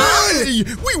 Hey,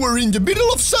 we were in the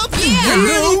middle of something.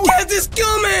 No cat is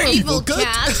coming! Evil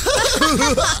cat.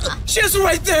 She's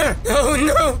right there! Oh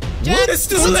no! It's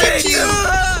too late!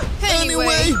 Anyway,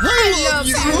 I love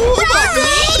you. Oh my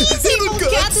god! Evil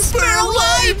cat is spare our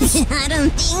lives. I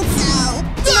don't think so.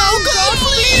 No, God,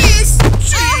 please.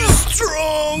 She's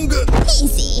strong.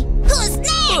 Easy. Who's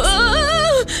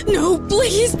next? No,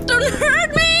 please don't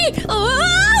hurt me!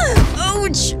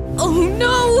 Ouch! Oh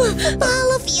no!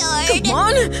 Ball of yarn. Come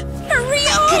on! Hurry I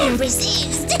up! couldn't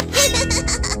resist.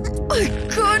 I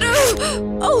could've...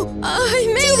 Oh, I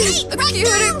made it! A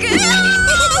cute again!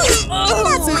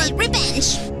 That's my revenge.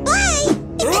 Bye.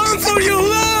 Run for your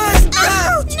life!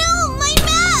 Oh no, my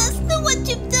mask! What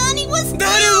you've done, it was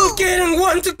That little kitten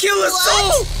want to kill us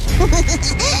all!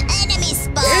 enemy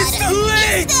spot. It's too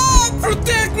late!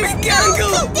 Protect me,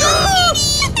 Gangle!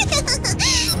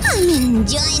 I'm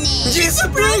enjoying it. She's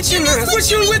approaching us! What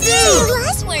should we do?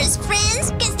 Last words,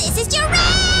 friends, because this is your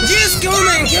round. She's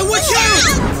coming! Watch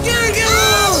out!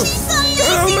 Gangle!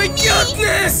 Oh my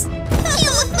goodness! You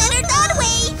look better that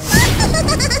way.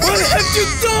 What have you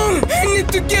done? I need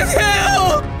to get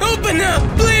help! Open up,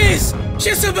 please!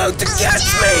 She's about to catch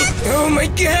me! Oh my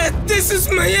god, this is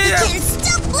my I end! can't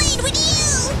stop playing with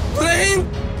you. Playing?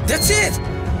 That's it!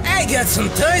 I got some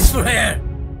toys for her!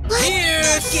 What? Here,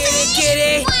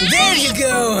 kitty! Wow. There you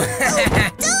go!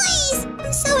 Toys!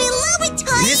 I'm so in love with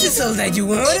toys. This is all that you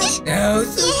wanted? Oh,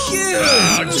 so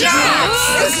cute!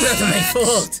 That's not my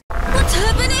fault! What's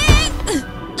happening?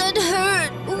 That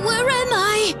hurt. Where am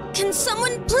I? Can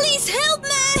someone please help me?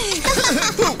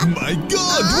 Oh my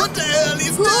god, what the hell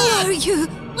is Who that? are you?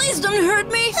 Please don't hurt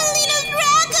me. A little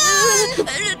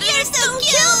dragon! You're so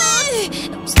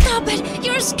cute! Stop it!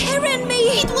 You're scaring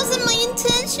me. It wasn't my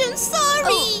intention, sorry.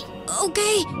 Oh,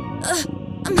 okay.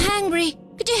 I'm hungry.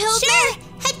 Could you help Sure, me?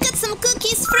 I've got some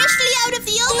cookies freshly out of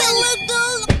the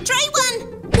oven. Try one,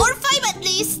 or 5 at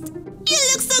least. You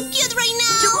look so cute right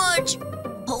now. Too much.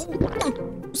 Oh,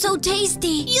 so tasty.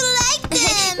 You like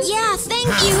them? Yeah, thank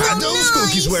you. Those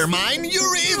cookies were mine.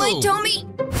 You're My evil. tummy.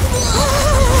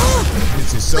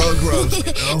 This is so gross, you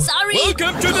know? Sorry.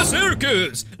 Welcome to the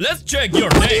circus! Let's check your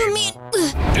What do you name. mean?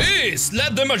 Please,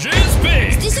 let the machine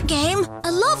speak! Is this a game? I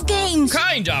love games.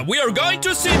 Kinda. We are going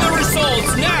to see the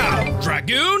results now.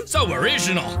 Dragoon? So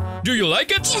original. Do you like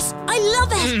it? Yes, I love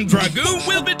it. Dragoon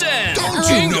will be damned. Don't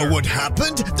you know what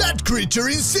happened? That creature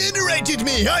incinerated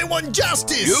me. I want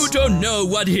justice. You don't know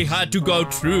what he had to go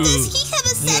through. Does he have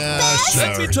a setback?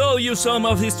 Let me tell you some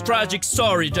of his tragic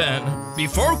story then.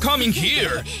 Before coming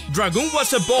here, Dragoon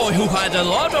was a boy who had a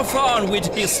lot of fun with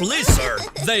his lizard.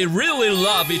 They really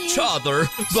love each other,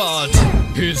 but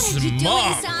his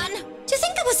mom... Son? Do you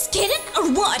think I was kidding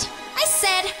or what? I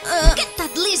said, get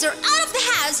that lizard out of the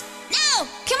house. Now,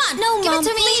 come on. No, give Mom, it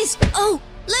to me. please. Oh,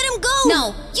 let him go.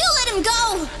 No. You let him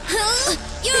go.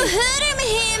 You're hurting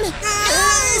him.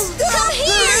 Come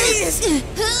here.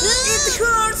 It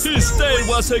hurts. His tail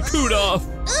was a cut off.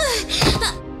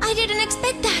 I didn't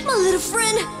expect that, my little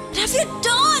friend. What have you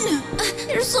done?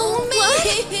 You're so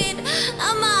mean.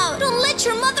 I'm out. Don't let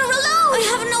your mother alone. I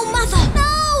have no mother.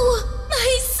 No,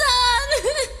 my son.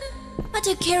 I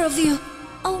took care of you.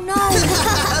 Oh no.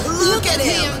 Look at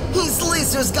him. His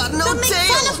lizard's got no Don't make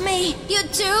tail. fun of me. You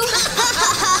too.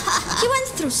 You went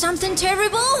through something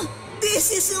terrible. This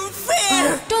is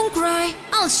unfair. Don't cry.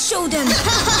 I'll show them.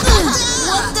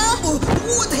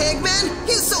 What the heck, man?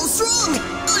 He's so strong.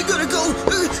 I gotta go.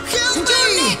 Help me.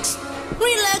 You're next.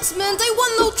 Relax, man. They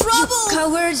want no trouble.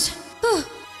 Cowards.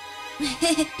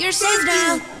 You're safe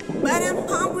now. But I'm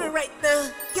hungry right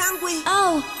now. Can't we?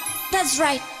 Oh, that's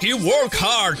right. He worked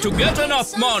hard to get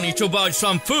enough money to buy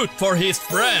some food for his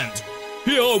friend.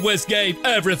 He always gave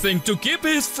everything to keep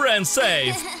his friend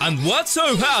safe, and was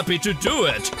so happy to do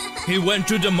it. He went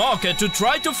to the market to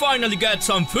try to finally get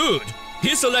some food.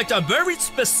 He selected a very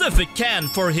specific can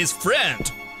for his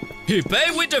friend. He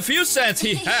paid with the few cents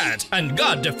he had and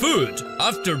got the food.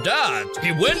 After that,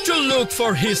 he went to look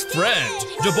for his friend.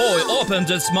 The boy opened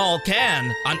the small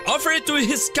can and offered it to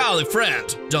his scally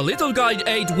friend. The little guy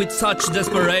ate with such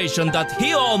desperation that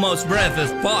he almost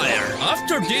breathed fire.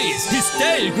 After this, his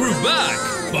tail grew back.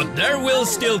 But there will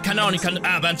still canonical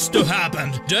events to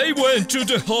happen. They went to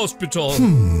the hospital.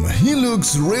 He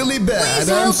looks really bad.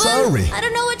 I'm sorry. I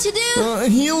don't know what to do.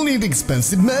 He'll need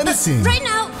expensive medicine. Right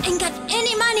now, ain't got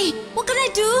any money. What can I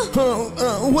do?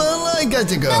 Well, I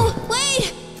gotta go. No,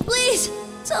 wait! Please!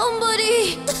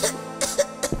 Somebody!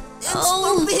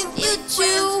 Oh, you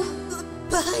too!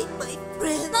 Goodbye, my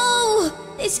friend. No!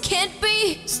 This can't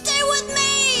be! Stay with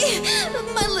me!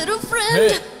 My little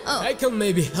friend! Hey, I can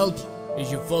maybe help you if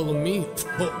you follow me.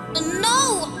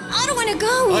 No! I don't wanna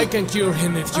go! I can cure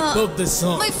him if you put this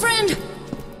on. My friend!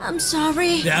 I'm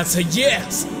sorry. That's a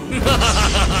yes!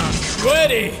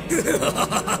 Ready!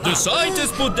 The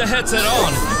scientists put the headset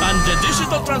on and the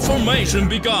digital transformation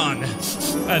began.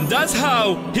 And that's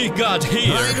how he got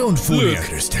here. I don't fully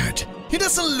understand. He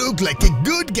doesn't look like a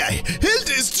good guy. He'll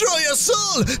destroy us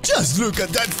all. Just look at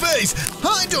that face.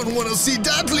 I don't want to see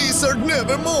that lizard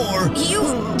nevermore. You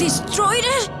destroyed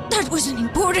it? That was an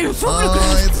important photograph.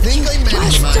 I think I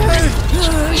meant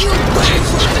You pay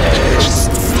for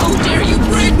this! How dare you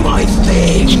break my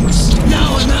things!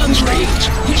 Now I'm angry!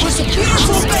 It was a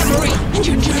beautiful memory, and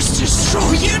you just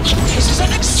destroy it? This is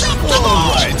unacceptable!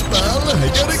 Alright, pal,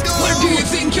 I gotta go! Where do you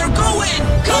think you're going?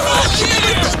 Come on, kid!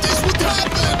 I thought this would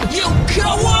happen! You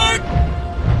coward!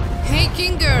 Hey,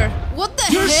 Ginger, what the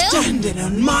You're hell? standing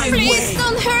on my way! Please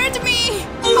don't hurt me!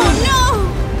 Oh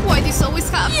no! Why this always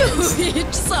happens? You hit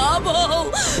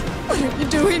Zooble! What are you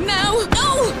doing now?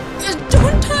 No!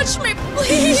 Don't touch me,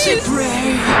 please! Easy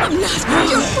prey! I'm not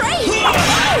your prey!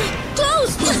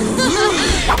 Close!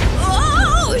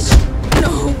 Oh!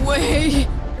 No way!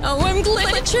 Oh, I'm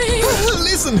glitching!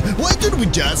 Listen, why don't we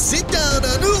just sit down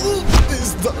and...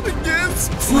 Is that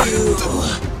against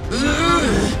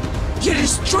You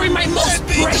destroyed my most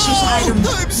precious item!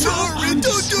 I'm sorry,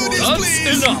 don't do this,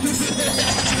 please! That's enough!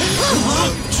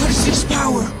 What is this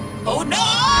power? Oh no!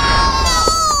 No!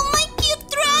 My cute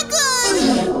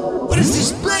dragon! What is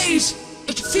this place?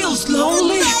 It feels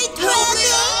lonely! Help me!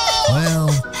 Well,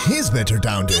 he's better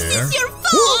down there. This is your fault!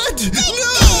 What? No!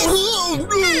 Oh,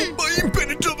 no! My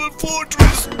impenetrable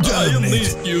fortress! I Damn it.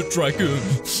 missed you, Dragoon.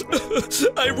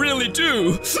 I really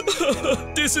do.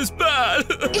 This is bad.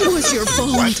 It was your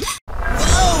fault. What?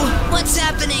 Oh, what's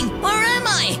happening? Where am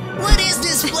I? What is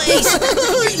this place?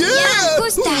 Yeah!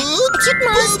 Who's that? A cute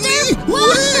monster?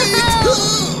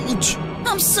 Wait! Ouch!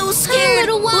 I'm so Hey, scared.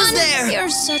 little one! Who's there? You're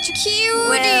such a cutie!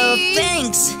 Well,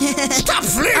 thanks. Stop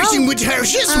flirting with her!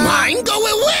 She's mine! Go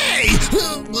away!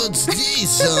 What's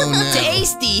this? Oh, no.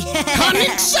 Tasty.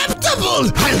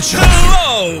 Unacceptable! I'll show you!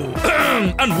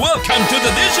 Hello! And welcome to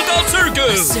the Digital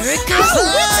Circus! Circus? It's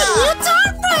a new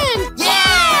dog friend!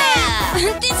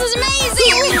 Yeah! This is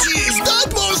amazing! Jeez,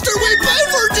 that monster will pay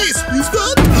for this! Is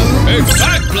that?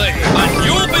 Exactly! And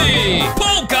you'll be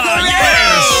Polka!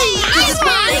 Yes!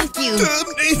 Thank you.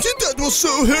 was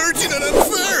so hurting and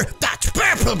unfair. That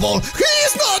purple ball,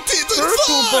 he's not even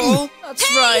fun.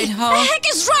 That's right, huh? What the heck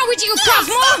is wrong with you,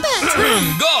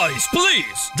 Kaufmo? Guys,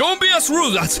 please, don't be as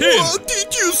rude as him. What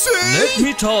did you say? Let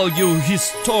me tell you his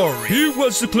story. He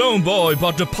was a clown boy,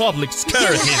 but the public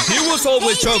scared him. He was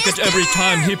always choked every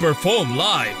time he performed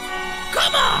live.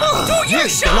 Come on, do your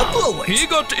show! He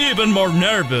got even more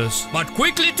nervous, but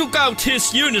quickly took out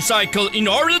his unicycle in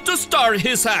order to start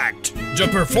his act. The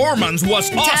performance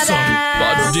was awesome,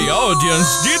 but the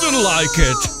audience didn't like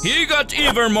it. He got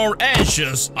even more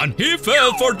anxious, and he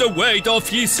fell for the weight of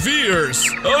his fears.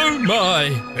 Oh my,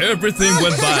 everything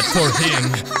went bad for him.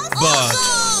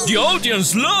 But the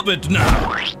audience love it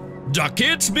now. The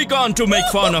kids began to make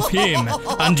fun of him,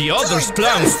 and the other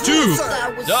clowns too.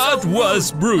 That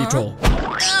was brutal.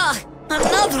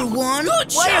 Another one?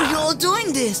 Why are you all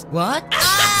doing this? What?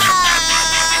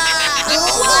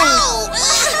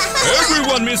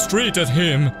 Everyone mistreated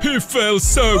him. He felt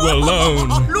so alone.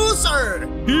 Loser!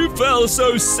 He felt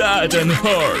so sad and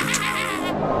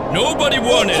hurt. Nobody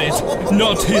wanted it.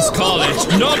 Not his college,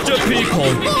 not the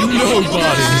people.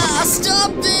 Nobody.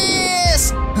 Stop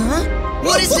this! Huh?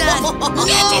 What is that?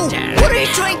 No! What are you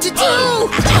trying to do?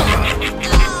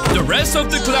 The rest of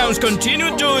the clowns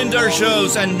continued doing their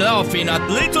shows and laughing at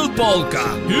little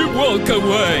Polka. He walked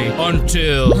away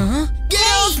until... Get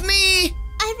off me!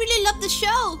 I really love the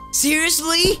show.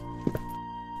 Seriously?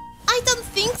 I don't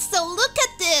think so. Look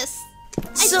at this.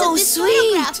 So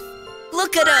sweet.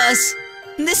 Look at us.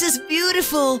 This is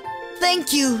beautiful.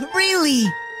 Thank you, really.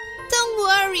 Don't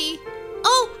worry.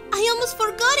 Oh, I almost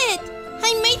forgot it.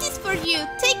 I made this for you.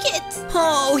 Take it.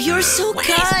 Oh, you're so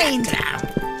kind.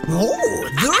 Oh,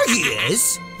 there he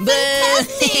is.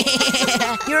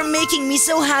 You're making me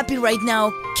so happy right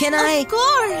now. Can I? Of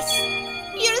course.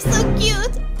 You're so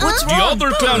cute. What's The wrong?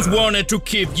 other clowns wanted to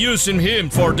keep using him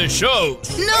for the show.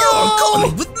 No!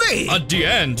 Come with me. At the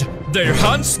end, their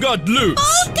hands got loose.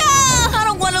 Polka! I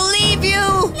don't want to leave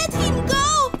you. Let him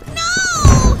go.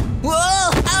 No!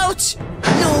 Whoa! Ouch!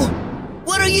 No!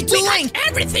 What are you doing?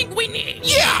 Everything we need.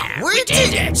 Yeah, we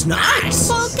did it. Nice.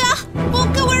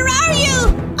 Polka, where are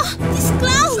you? This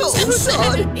clown. So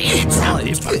sorry. It's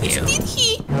only for you. Did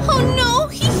he? Oh no,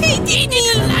 he hated me. He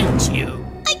didn't like you.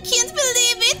 I can't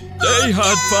believe it. They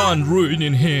had fun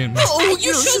ruining him. Oh,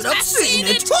 you should have seen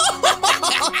it.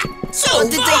 So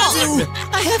What did they do?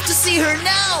 I have to see her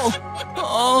now.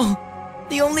 Oh,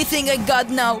 the only thing I got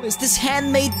now is this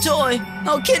handmade toy.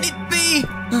 How can it be?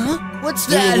 Huh? What's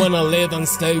Do that? you wanna live and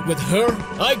stay with her?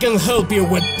 I can help you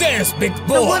with this, big I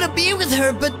boy! wanna be with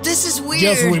her, but this is weird.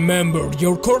 Just remember,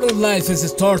 your current life is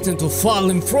starting to fall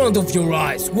in front of your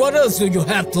eyes. What else do you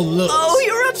have to lose? Oh,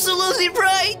 you're absolutely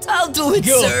right. I'll do it,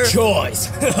 Good sir. choice!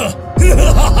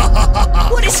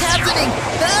 What is happening?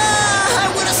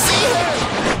 I wanna see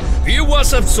her. He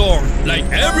was absorbed like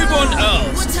everyone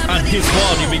else, what's and happening his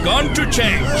body began to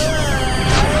change.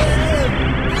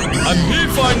 And he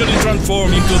finally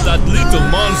transformed into that little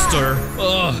monster.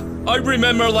 I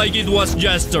remember like it was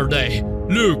yesterday.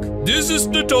 Look, this is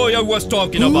the toy I was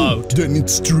talking about. Then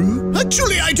it's true?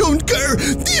 Actually, I don't care.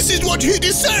 This is what he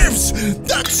deserves.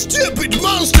 That stupid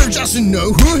monster doesn't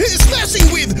know who he's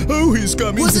messing with. Oh, he's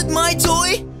coming. Was it my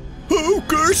toy? Oh,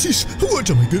 curses. What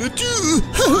am I gonna do?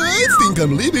 I think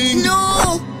I'm leaving.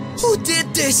 No! Who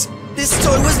did this? This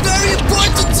toy was very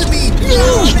important to me.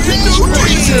 No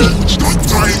danger. Don't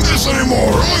play this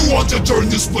anymore! I want to turn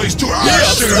this place to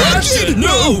ashes!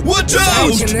 No, watch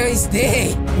out! Such a nice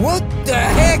day! What the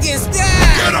heck is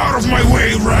that? Get out of my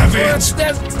way, rabbit! What's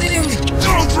that thing?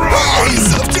 Don't run!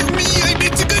 He's after me. I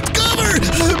need to get cover.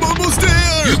 I'm almost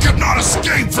there. You cannot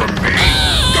escape from me!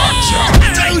 Gotcha!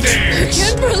 Take this!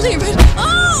 Can't believe it.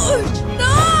 Oh,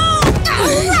 no!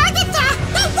 Ragatha!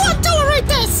 I won't tolerate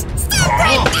this! Stop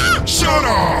right now! Shut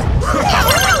up!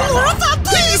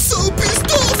 He's so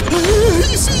pissed off.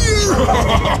 He's here.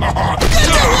 Get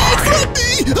away from me.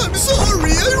 I'm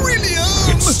sorry. I really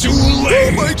am. It's too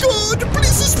late! Oh my god.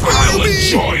 Please spare I'll me.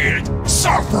 enjoy it!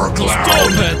 Suffer, clown!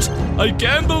 Stop it! I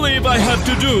can't believe I had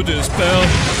to do this, pal.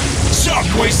 Stop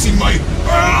wasting my...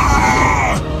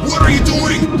 Ah! What are you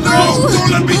doing? No!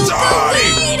 Don't let me die!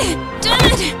 Wait!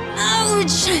 Dad!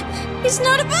 Ouch! He's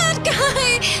not a bad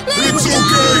guy! Let him It's go!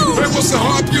 okay! I was the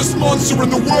happiest monster in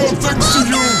the world thanks to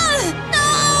you! No!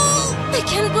 I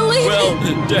can't believe Well,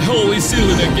 it! the hole is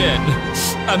sealed again.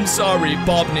 I'm sorry,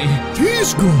 Pomni.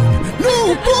 He's gone.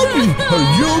 No, Pomni. Are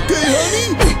you okay,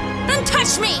 honey? Don't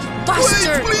touch me, Wait,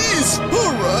 bastard! please.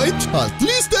 All right. At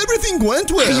least everything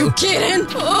went well. Are you kidding?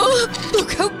 Oh,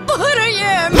 look how bad I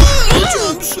am!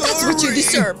 I'm sorry. That's what you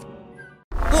deserve.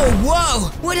 Oh, wow!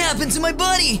 What happened to my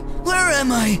body? Where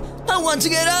am I? I want to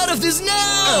get out of this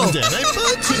now! And then I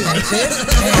punch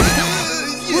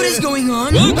it. What is going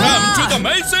on? Welcome to the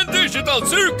Amazing Digital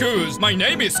Circus! My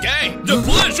name is Caine. The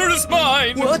pleasure is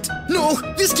mine! What? No,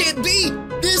 this can't be!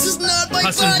 This is not my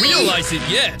Hasn't body! realized it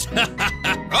yet.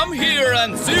 Come here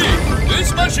and see.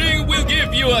 This machine will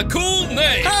give you a cool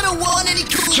name. I don't want any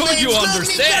cool Don't names. you Let me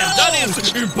understand? go. That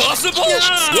is impossible!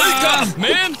 Yeah. Wake up,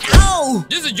 man! Ow!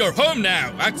 This is your home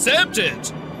now. Accept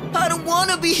it. I don't want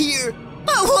to be here!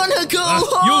 I want to go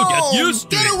home! You'll get used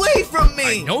to Get it. away from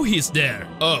me! I know he's there.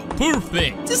 Oh, poor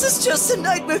thing. This is just a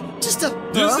nightmare. Just a...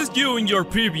 This is you in your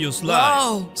previous life.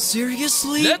 Oh,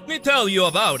 seriously? Let me tell you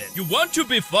about it. You want to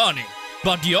be funny,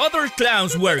 but the other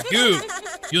clowns were good.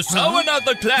 You saw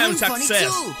another clown's I'm funny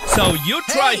success, too. so you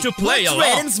try Hey, to play what's along.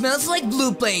 red and smells like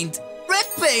blue paint? Red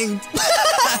paint!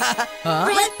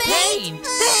 Red paint!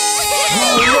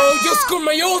 Oh no, you screwed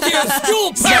my audience!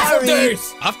 You'll pay for Sorry.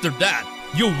 this! After that,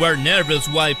 you were nervous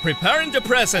while preparing to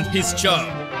present his show.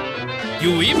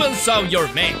 You even saw your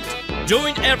mate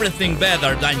doing everything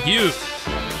better than you.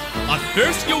 At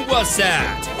first you were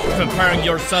sad, comparing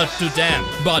yourself to them,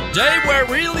 but they were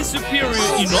really superior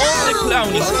in all the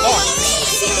clowning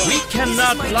arts. We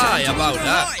cannot lie about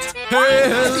that.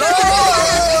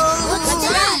 What's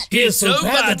that? He's so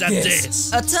bad at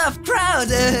this. A tough crowd,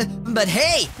 but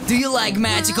hey, do you like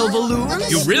magical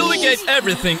balloons? You really gave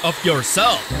everything of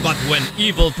yourself, but when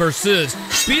evil pursues,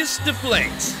 piece the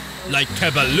flakes like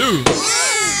a balloon.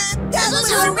 That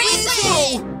was horrific!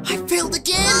 Oh, I failed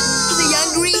again! Is he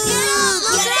angry?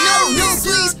 No,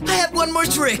 please! I have one more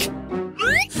trick!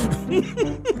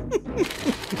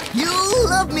 You'll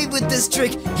love me with this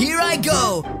trick! Here I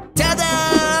go!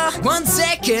 Ta-da! 1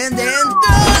 second and...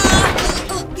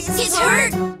 He's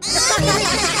hurt!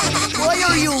 Why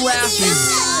are you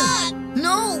laughing?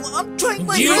 No, I'm trying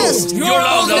my best! You're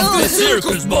out of the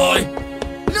circus, boy!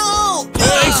 No!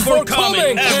 Thanks for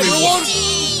coming, everyone!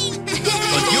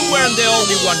 But you weren't the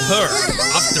only one hurt.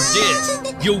 After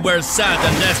this, you were sad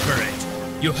and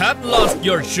desperate. You had lost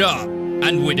your job,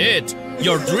 and with it,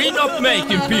 your dream of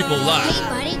making people laugh.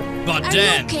 Hey, buddy. But Are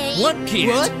then, you okay? what kid?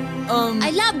 What? I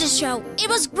love the show. It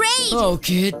was great! Oh,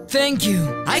 kid, thank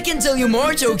you. I can tell you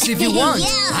more jokes if you want. Yeah.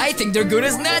 I think they're good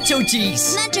as nacho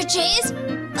cheese. Nacho cheese?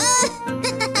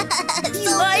 He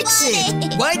likes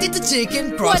it. Why did the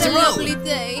chicken cross What a the road? lovely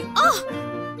day.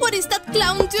 Oh, what is that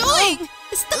clown doing?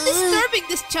 Stop disturbing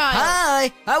this child.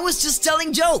 Hi, I was just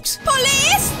telling jokes.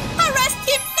 Police! Arrest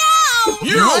him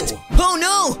now! What? Oh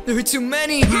no, there are too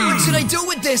many. What should I do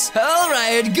with this? All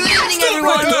right, good evening,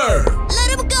 everyone.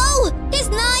 Let him go! He's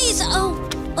nice!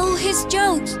 Oh, his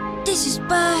jokes. This is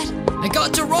bad. I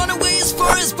got to run away as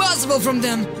far as possible from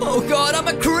them. Oh God, I'm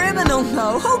a criminal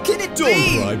now. How can it Don't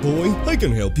be? cry, boy. I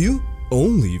can help you.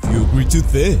 Only if you agree to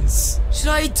this. Should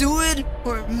I do it?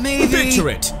 Or maybe... Picture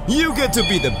it. You get to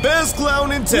be the best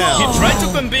clown in He town. tried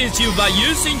to convince you by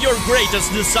using your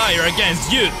greatest desire against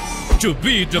you to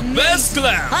be the best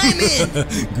clown. I'm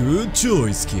in. Good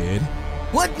choice, kid.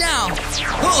 What now?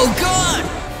 Oh God!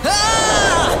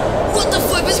 Ah! What the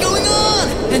flip is going on?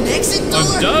 An exit door?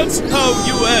 And that's how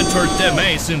you entered the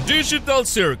Amazing Digital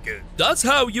Circus. That's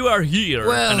how you are here.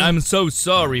 Well- and I'm so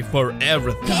sorry for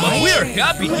everything. But we're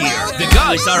happy here. The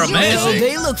guys are Oh, amazing.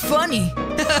 they look funny.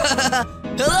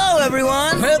 Hello,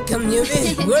 everyone. Welcome,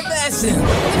 newbie. We're Basil.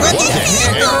 What the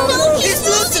heck? No, he's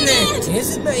losing it!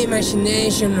 Is it my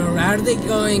imagination or are they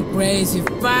going crazy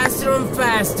faster and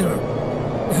faster?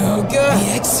 Oh The god!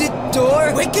 exit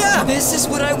door? Wake up! This is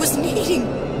what I was needing.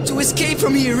 To escape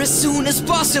from here as soon as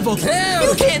possible. Hell,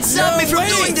 You can't stop no, me from wait.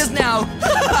 doing this now.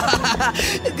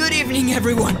 Good evening,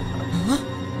 everyone. Huh?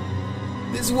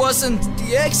 This wasn't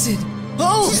the exit.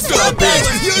 Oh, Stop it!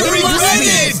 You regret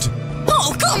it!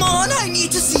 Oh, come on! I need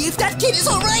to see if that kid is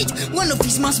alright! One of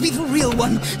these must be the real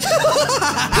one!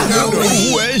 No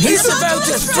way! He's about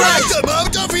to strike! Get them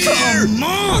out of here! Come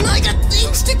on! I got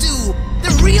things to do! The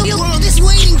real world is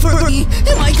waiting for me!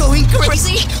 Am I going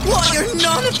crazy? Why are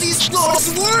none of these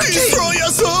floors working? Destroy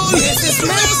us all! This is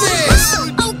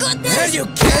madness! Oh, goodness! Are you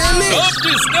kidding me? Stop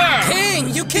this now!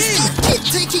 Caine, you Is can't! that kid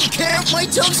taking care of my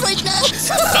jokes right now?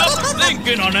 Stop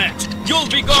thinking on it! You'll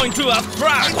be going to a I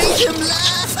frat! made him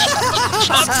laugh!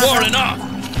 Not far enough!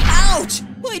 Ouch!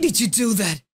 Why did you do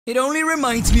that? It only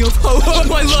reminds me of how hard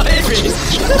my life is!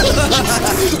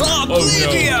 Oh no,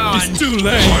 it's too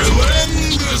late!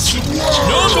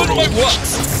 Not on my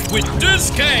watch! With this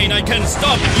cane, I can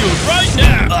stop you right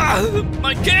now!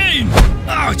 My cane!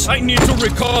 Ouch! I need to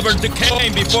recover the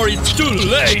cane before it's too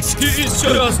late! He is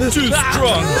just too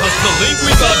strong! That's the link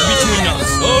we got between us!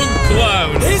 Oh,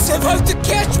 clown! He's about to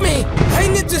catch me! I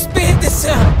need to speed this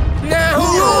up! Now!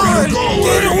 Where are you Run! going?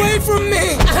 Get away from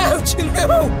me! Ouch!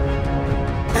 No!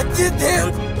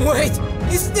 didn't! Wait,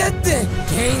 is that the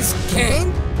Caine's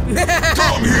Caine?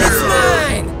 Come here! It's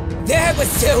mine! That was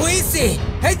so easy!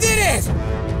 I did it!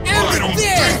 I don't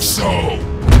think so!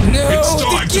 No, It's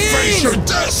time to face your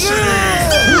destiny!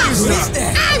 Who is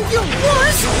that? I'm your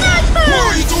worst nightmare! What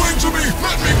are you doing to me?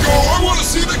 Let me go! I want to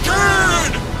see the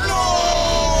kid! No!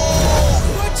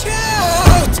 Watch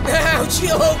out! Ouch!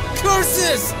 Oh,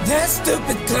 curses! That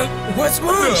stupid clown! What's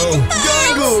wrong?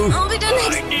 Gangle! I'll be done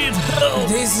next. I need help.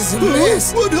 This is a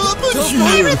mess! What happened Don't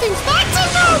here? Everything's back to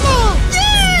normal!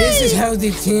 Yay! This is how the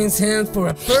things end for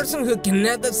a person who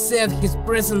cannot accept his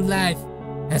present life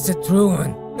as a true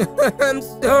one. I'm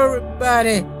sorry,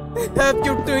 buddy. I hope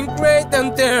you're doing great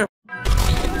down there.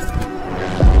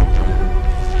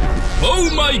 Oh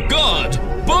my god!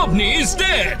 Pomni is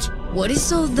dead! What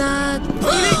is all that?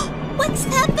 What's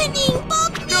happening,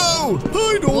 Pomni? No!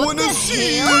 I don't want to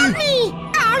see! Pomni!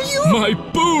 Are you? My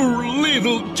poor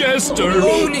little jester!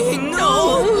 Pomni,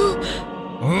 no!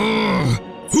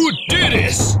 Who did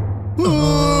this?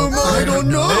 I don't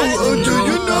know. Do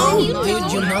you know?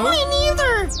 Did you know? Me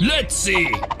neither! Let's see.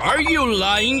 Are you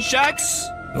lying, Jax?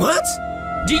 What?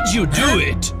 Did you do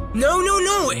it? No,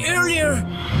 earlier.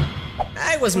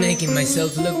 I was making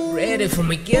myself look ready for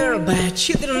my girl, but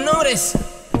she didn't notice.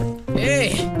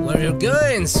 Hey, where you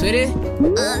going, sweetie?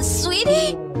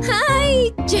 Sweetie?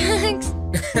 Hi, Jax.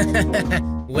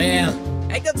 Well,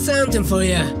 I got something for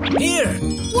you. Here.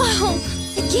 Wow,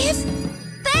 a gift?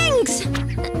 Thanks.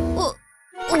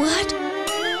 What?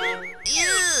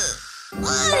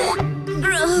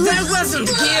 Gross. That wasn't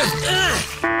a gift.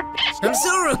 I'm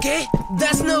sorry, okay?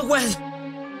 That's not what...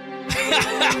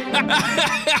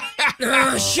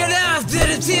 shut up, there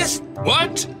it is.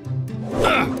 What?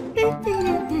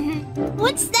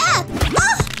 What's that?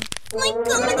 My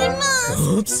comedy mask!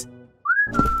 Oops.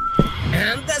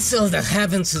 And that's all that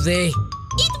happened today.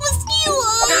 It was you!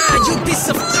 You piece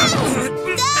of...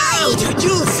 Ouch,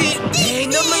 you see? Hey,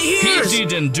 not my He ears.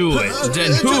 didn't do it.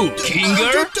 Then who?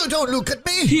 Kinger? Don't look at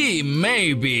me! He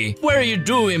maybe. What are you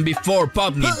doing before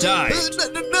Pomni died?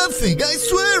 Nothing, I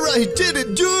swear I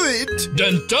didn't do it!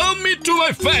 Then tell me to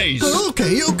my face!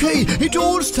 Okay. It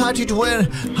all started when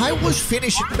I was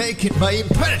finishing making my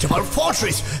impenetrable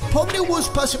fortress. Pomni was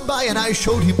passing by and I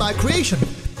showed him my creation.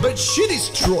 But she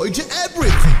destroyed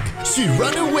everything. She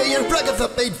ran away and Ragatha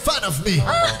made fun of me.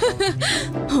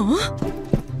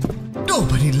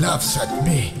 Nobody laughs at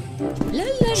me.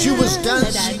 She was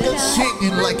dancing and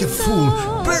singing like a fool,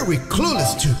 very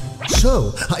clueless too.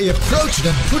 So I approached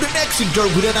and put an exit door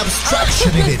with an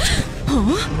abstraction in it.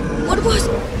 What was...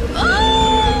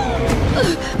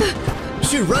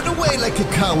 She ran away like a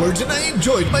coward and I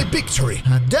enjoyed my victory.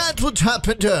 And that's what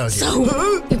happened earlier. So,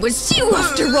 it was you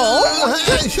after all?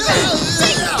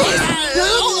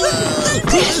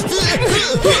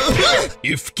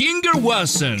 If Kinger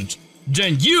wasn't,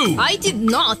 then you! I did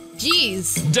not,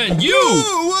 jeez. Then you!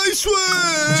 Oh, I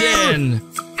swear! Then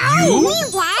you?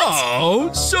 Oh,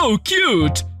 so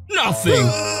cute! Nothing!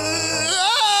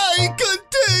 I can't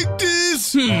take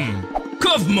this!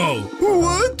 Kaufmo!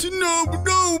 What? No,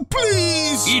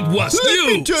 please! It was Let you!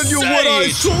 me tell you Say what I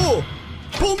it. saw!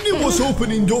 Pomni was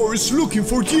opening doors looking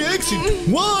for the exit,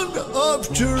 one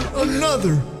after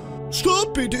another.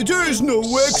 Stop it, there is no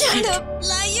exit! Shut up,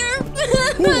 liar!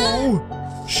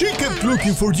 Oh, she kept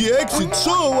looking for the exit,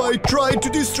 so I tried to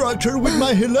distract her with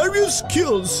my hilarious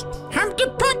skills. I'm the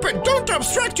puppet, don't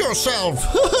obstruct yourself!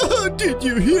 Did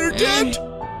you hear that?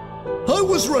 I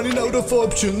was running out of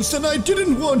options and I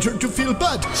didn't want her to feel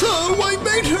bad, so I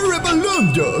made her a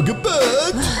balloon dog,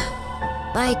 but...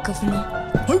 Bye,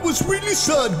 Kaufmo. I was really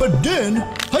sad, but then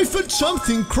I felt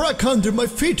something crack under my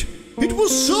feet. It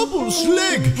was Zooble's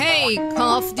leg. Hey,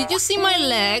 Kauf, did you see my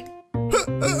leg?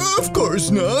 Of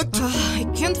course not. I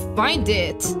can't find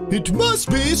it. It must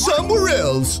be somewhere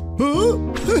else. Huh?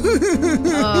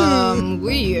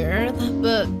 Weird,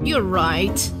 but you're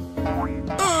right.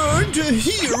 And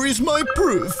here is my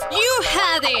proof. You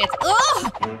had it! Oh!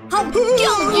 How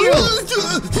dare you!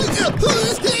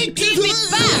 Give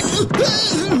it back!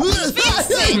 Fix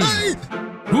it!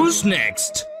 Who's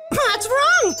next? What's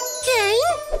wrong,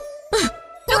 Caine?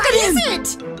 Look at him!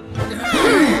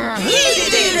 He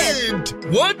did it!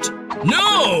 What?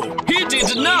 No! He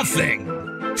did nothing!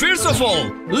 First of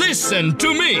all, listen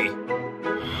to me!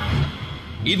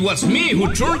 It was me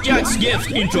who turned Jack's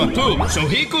gift into a poop so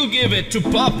he could give it to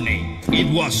Pomni. It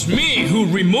was me who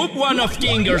removed one of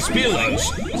Kinger's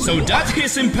pillows so that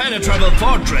his impenetrable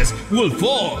fortress would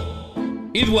fall.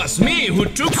 It was me who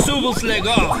took Zooble's leg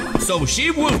off so she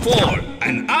would fall,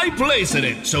 and I placed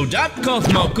it so that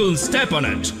Kaufmo couldn't step on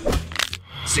it.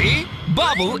 See?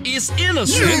 Bubble is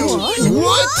innocent.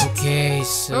 What? Okay,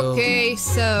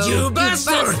 so... You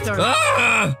bastard!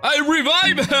 Ah, I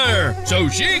revive her so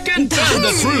she can tell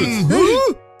the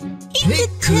truth. He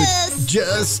could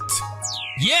just...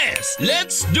 Yes,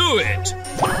 let's do it.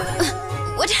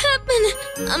 What happened?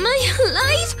 Am I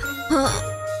alive?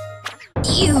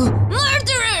 You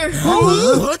murderer!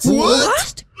 What?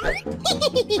 What?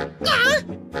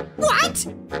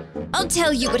 I'll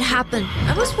tell you what happened.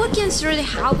 I was walking through the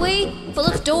hallway full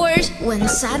of doors when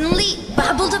suddenly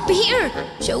Bubble appeared,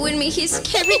 showing me his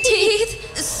scary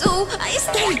teeth. So I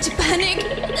started to panic.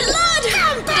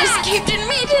 Lord! But I escaped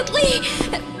immediately.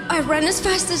 I ran as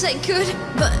fast as I could,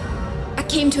 but I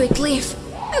came to a cliff.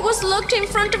 I was locked in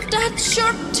front of that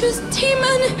sharp-toothed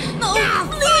demon. Oh,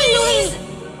 please!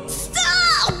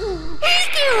 Stop!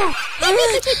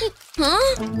 Huh?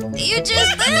 You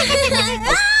just...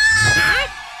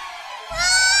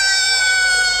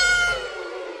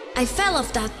 I fell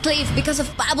off that cliff because of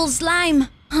Bubble's slime.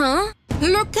 Huh?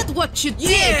 Look at what you did!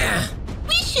 Yeah!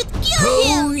 We should kill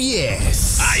him! Oh,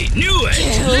 yes. I knew it.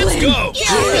 Let's go.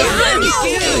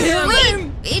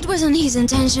 Wait, it wasn't his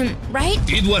intention, right?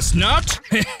 It was not.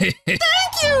 Thank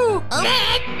you! Oh,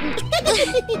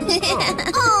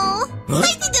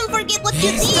 I didn't forget what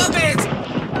you did! Stop it!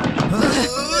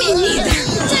 Me neither.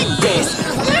 Take this.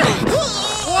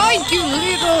 Why, you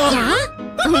little... Huh?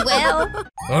 Well...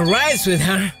 Alright,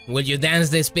 sweetheart. Will you dance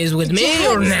this piece with me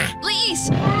or not? Please!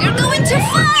 You're going too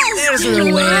fast! There's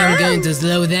no way I'm going to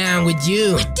slow down with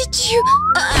you. What did you...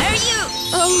 are you...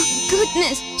 Oh,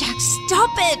 goodness. Jax, stop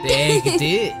it! Take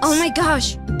this. Oh my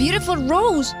gosh. Beautiful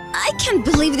rose. I can't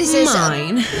believe this is...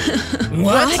 Mine.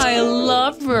 What? I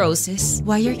love roses.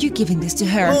 Why are you giving this to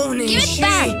her? Give it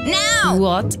back, now!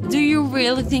 What? Do you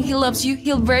really think he loves you?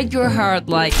 He'll break your heart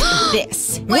like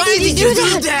this. Why did you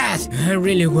do that? I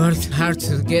really worked hard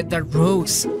to get that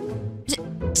rose.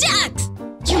 Jax!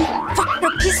 You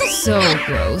fucker piece of... So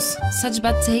gross. Such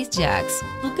bad taste, Jax.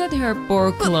 Look at her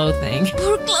poor clothing.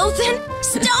 Poor clothing?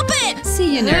 Stop it!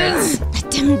 See you, nerds. That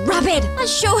damn rabbit! I'll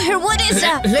show her what is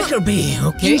up! Let her be,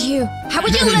 okay? And you, how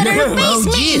would you let her face Oh,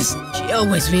 me? jeez. She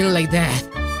always feels like that.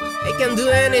 I can do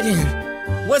anything.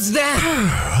 What's that?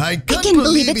 I can't can't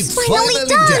believe it's finally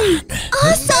done.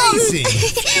 Awesome! Amazing!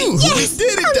 Yes, We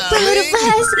did it, I'm proud of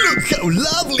darling! us. Look how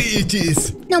lovely it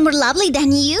is! No more lovely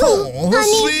than you, Oh,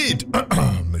 honey. sweet!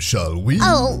 Shall we?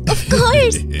 Oh, of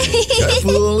course.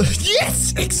 Careful!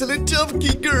 Yes! Excellent job,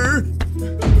 Kicker!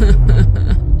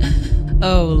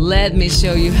 Oh, let me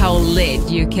show you how lit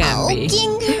you can Oh, be.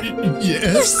 Ginger, you're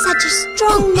Yes? such a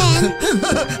strong man.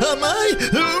 Am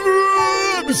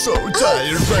I? I'm so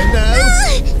tired right now!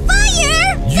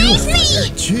 Fire! You Save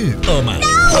me! too! Oh my! No,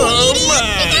 Oh idiot! You my!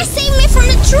 gotta save me from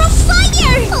the true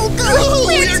fire! Oh god, Oh,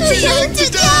 we're too young to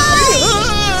die!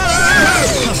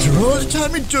 After all the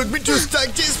time it took me to stack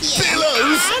these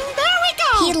pillows! And there we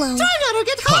go! Pillow. Try not to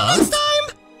get hot this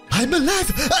time! I'm alive!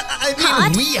 I mean,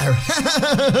 Hot? we are!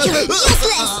 You're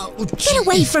useless! Get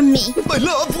away from me! My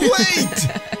love, wait!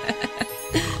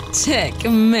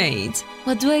 Checkmate.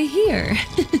 What do I hear?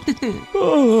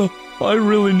 Oh, I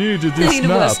really needed this It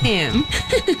was nap. him.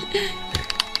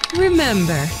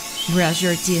 Remember, brush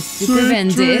your teeth to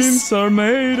prevent Sweet this. dreams are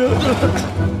made of...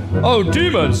 Oh,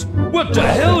 demons! What the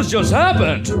hell just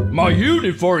happened? My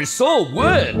uniform is so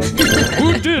wet!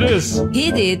 Who did this?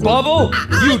 He did. Bubble?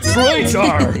 You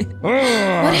traitor!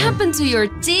 What happened to your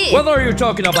teeth? What are you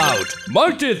talking about?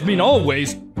 My teeth mean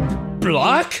always...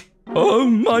 black? Oh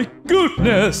my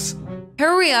goodness!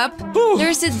 Hurry up. Oh,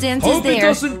 There's a dentist hope it there.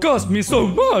 doesn't cost me so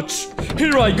much!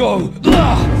 Here I go!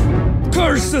 Ah!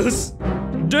 Curses!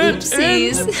 Dead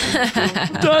Oopsies. end!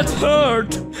 That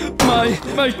hurt!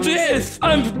 My teeth!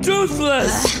 I'm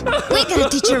toothless! We gotta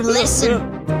teach her a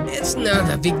lesson. It's not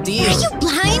a big deal. Are you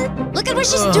blind? Look at what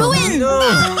she's doing!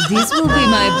 No. This will be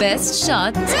my best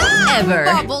shot ever.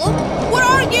 Bubble, where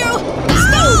are you?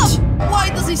 Stop! Why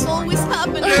does this always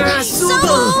happen?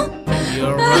 Zooble!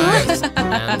 You're right.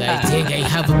 And I think I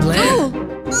have a plan.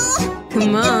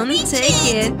 Come on,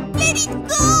 take it. Let it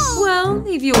go! Well,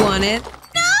 if you want it.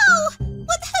 No!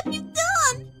 What have you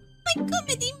done? My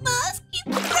comedy mask, you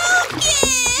broke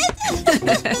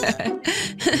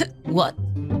it! What?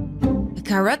 A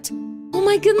carrot? Oh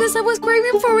my goodness, I was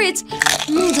craving for it.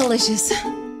 Delicious.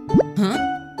 Huh?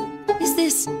 Is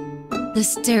this the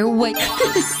stairway?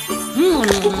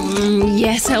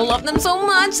 Yes, I love them so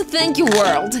much. Thank you,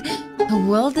 world. A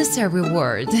well-deserved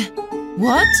reward.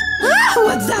 What?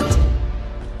 What's that?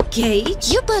 Cage?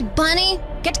 You bad bunny!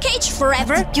 Get caged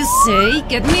forever. What did you say?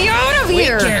 Get me out of We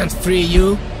here! can't free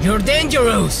you. You're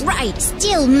dangerous. Right,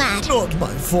 still mad. Not my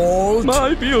fault.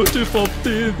 My beautiful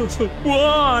teeth.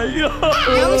 Why?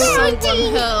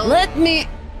 Let me...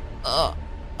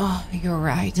 Oh, you're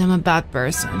right. I'm a bad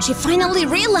person. She finally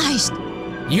realized.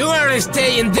 You are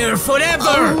staying there forever.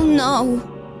 Oh no.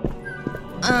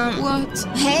 What?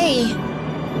 Hey,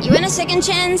 you want a second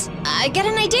chance? I got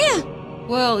an idea.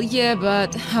 Well, yeah,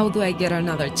 but how do I get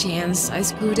another chance? I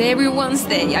screwed everyone's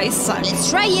day. I suck. Let's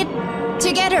try it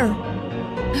together.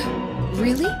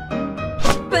 Really?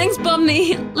 Thanks,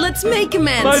 Pomni. Let's make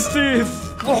amends. My teeth.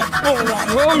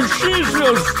 Oh,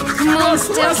 Jesus! Come on,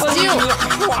 stand still.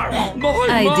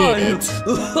 I did it.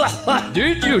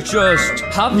 Did you just?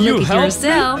 Have you Look at helped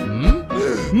yourself. me?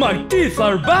 My teeth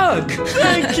are back.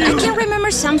 Thank you. I can remember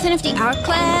something of the art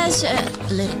class. A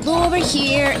little glue over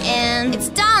here, and it's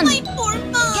done. My poor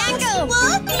mom. Gangle,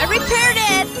 What? I repaired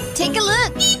it. Take a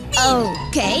look.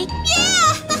 Okay.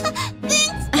 Yeah.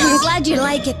 Thanks. I'm glad you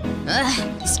like it.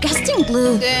 Disgusting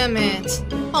glue. Damn it.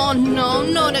 Oh no,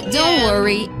 not again. Don't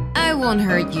worry. I won't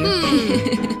hurt you.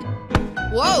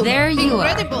 Whoa. There you are.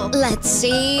 Incredible. Let's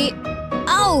see.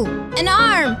 Oh, an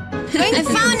arm. Thank I you,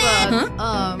 found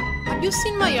but, it. Have you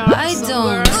seen my arm I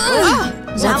somewhere? don't.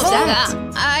 What's that?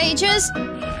 I just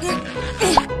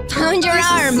found your This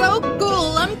is arm. so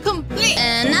cool. I'm complete.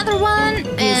 Another one,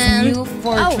 This and new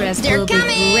fortress they're will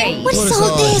coming. be great. What is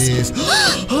all this?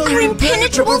 Our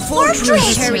impenetrable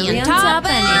fortress. Cherry on top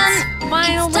and it's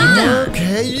finally done. done.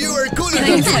 Okay, you are good at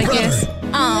Thanks, that, I brother. guess.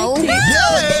 Oh,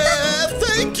 Yeah,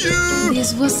 thank you.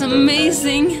 This was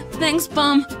amazing. Thanks,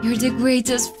 Pom. You're the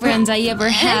greatest friend I ever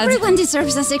had. everyone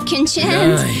deserves a second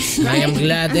chance. Nice. I am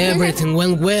glad everything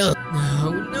went well.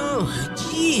 Oh no,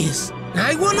 jeez.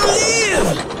 I wanna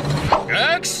live.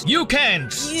 Jax, you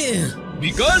can't. Yeah.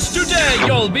 Because today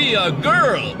you'll be a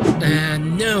girl.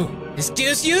 No.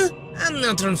 Excuse you? I'm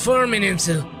not transforming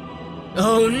into...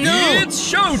 Oh no! It's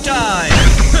showtime.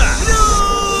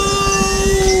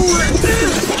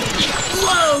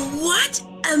 Whoa, what?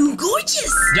 I'm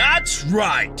gorgeous. That's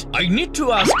right. I need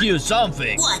to ask you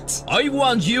something. What? I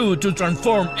want you to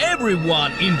transform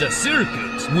everyone in the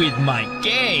circus with my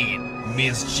cane.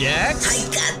 Miss Jax?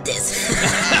 I got this.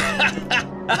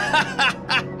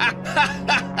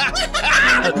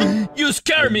 You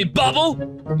scare me, Bubble.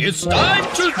 It's time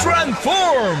to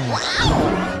transform.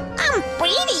 Wow, I'm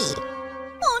pretty.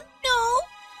 Oh no.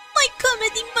 My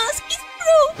comedy mask is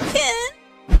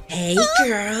broken. Hey,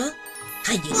 girl.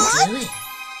 How you doing?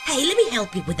 Hey, let me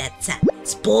help you with that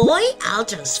sentence. Boy, I'll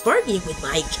transform you with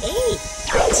my cane.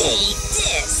 Take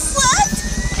this. What?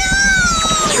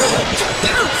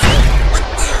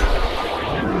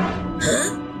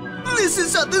 Huh? This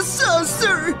is a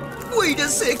disaster! Wait a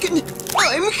second!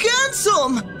 I'm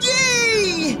handsome!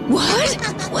 Yay! What?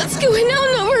 What's going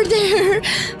on over there?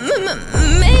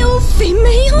 Male,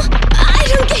 female? I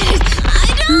don't get it.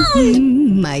 I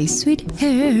don't. My sweet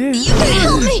hair. You can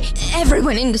help me.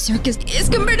 Everyone in the circus is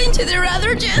converting to their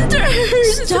other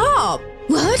genders. Stop!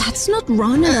 What? That's not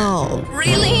wrong at all.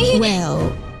 Really?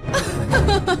 Well, No,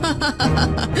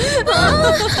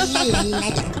 that's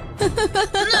madness.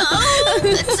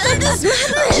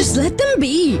 Just let them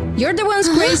be. You're the ones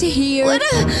crazy here. What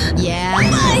a... yeah.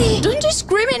 Why? Don't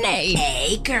discriminate.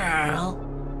 Hey, girl.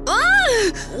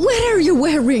 What are you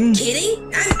wearing? Kitty,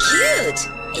 I'm cute.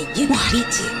 And you need me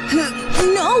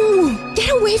too. No, get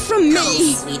away from Oh,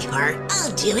 me. sweetheart,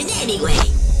 I'll do it anyway.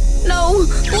 No,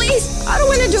 please, I don't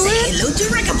want to do Say it. hello to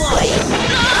Ragaboy.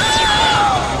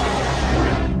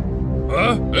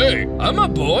 Hey, I'm a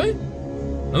boy.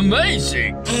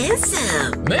 Amazing.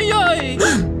 Handsome. May I?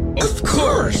 Of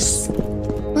course.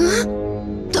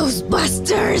 Those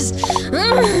bastards.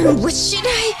 What should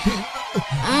I...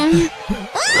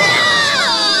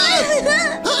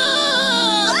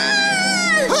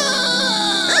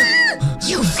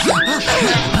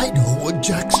 I know what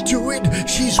Jack's doing.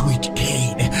 She's with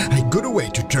Caine. I got a way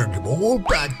to turn them all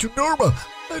back to normal.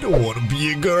 I don't want to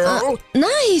be a girl.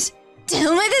 Nice.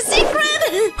 Tell me the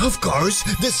secret. Of course,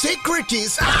 the secret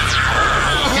is... You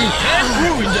can't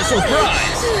ruin the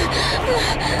surprise.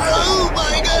 Oh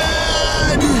my god!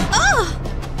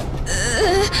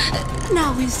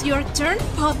 Now is your turn,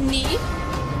 Pomni.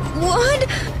 What?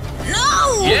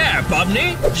 No. Yeah,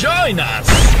 Pomni, join us.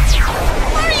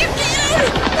 What are you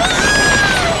doing?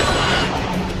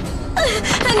 I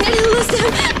need to lose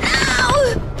them now.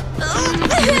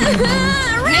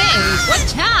 Hey,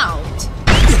 watch out!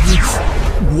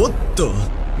 What the?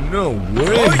 No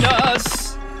way! Join us.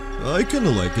 I kinda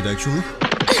like it actually.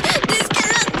 This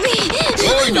cannot be.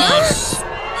 Join us.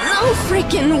 No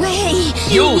freaking way.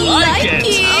 You like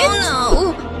it. Oh no.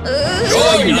 Join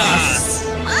join us!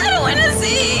 I don't wanna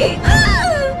see!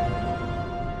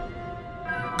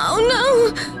 Oh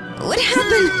no! What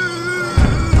happened?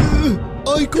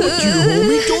 I got you,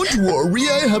 homie. Don't worry,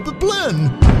 I have a plan.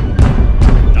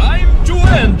 Time to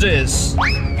end this!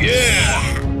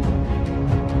 Yeah!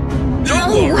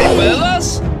 Don't worry,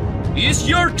 fellas! It's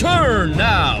your turn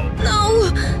now!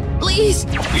 No! Please!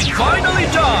 It's finally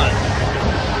done!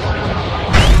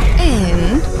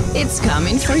 And it's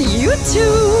coming for you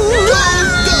too!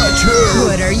 Don't touch her!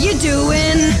 What are you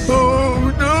doing?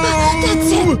 Oh no!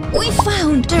 That's it! We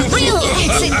found the real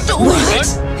exit door!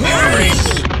 Hurry!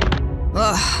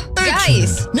 Ugh,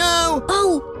 guys! Now,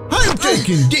 I'm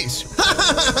taking this!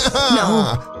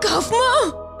 No!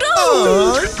 Kaufmo!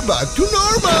 And back to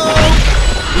normal!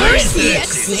 Where's the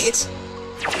exit?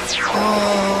 I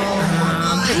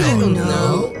don't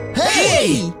know.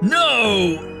 Hey!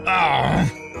 No!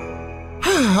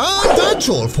 That's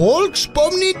all, folks.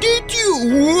 Pomni did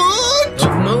you. What?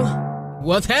 Kaufmo?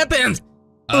 What happened?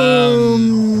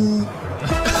 No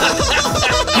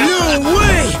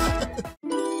way!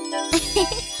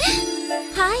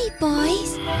 Hi,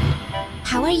 boys.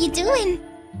 How are you doing?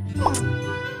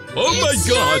 Oh my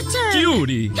god,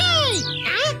 cutie!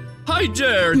 Hi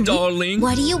there, darling.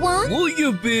 What do you want? Will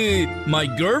you be my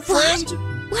girlfriend?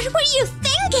 What were you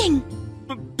thinking?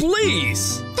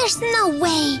 Please! There's no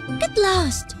way. Get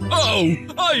lost. Oh,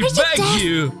 I beg deaf?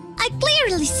 you! I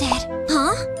clearly said,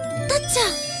 huh? That's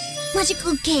a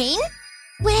magical cane?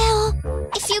 Well,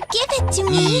 if you give it to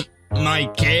me... My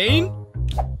cane?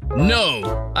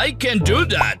 No, I can't do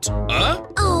that, huh?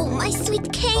 Oh, my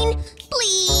sweet cane,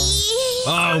 please.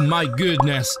 Oh my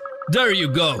goodness, there you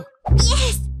go.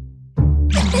 Yes.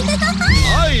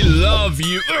 I love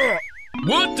you.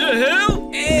 What the hell?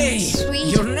 Hey,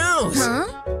 Sweet. your nose! Huh?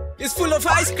 It's full of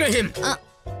ice cream!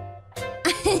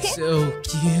 So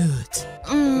cute.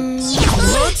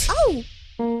 What? Oh,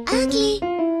 ugly.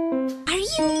 Are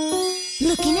you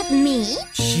looking at me?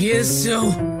 She is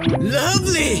so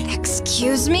lovely!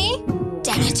 Excuse me?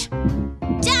 Damn it.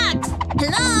 Jax!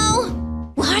 Hello?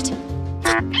 What?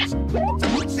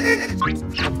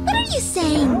 What are you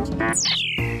saying?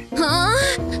 Huh?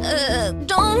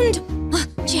 Don't.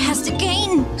 She has the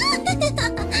cane.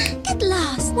 Get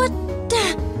lost. What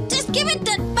the? Just give it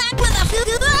that back,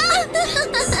 motherfucker.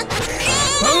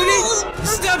 Pony,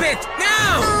 stop it!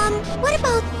 Now! What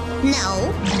about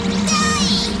no?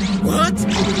 Die! What?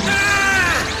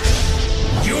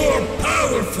 You're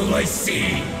powerful, I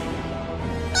see.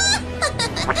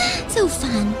 So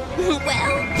fun. Well,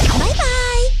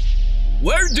 bye-bye.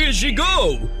 Where did she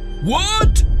go?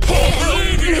 What?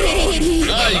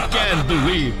 I can't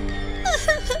believe.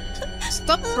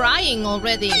 Stop crying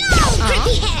already. Hello,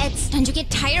 pretty heads. Don't you get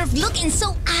tired of looking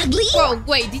so ugly? Whoa,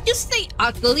 wait, did you say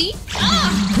ugly?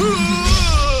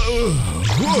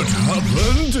 What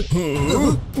happened?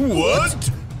 What?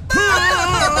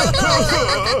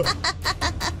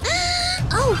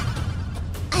 Oh,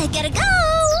 I gotta go.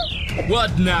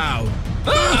 What now?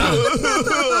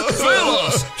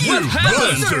 Fellas, what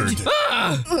happened?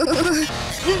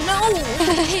 No.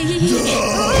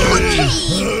 Okay,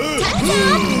 time's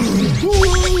up.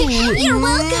 You're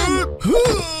welcome.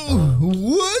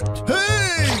 What?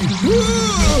 Hey!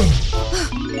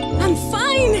 I'm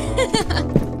fine!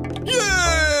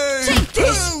 Yay! Take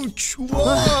this! Ouch!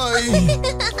 Why?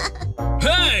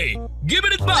 Hey, give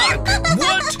it back!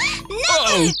 What?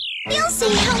 Oh! You'll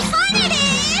see how fun it is.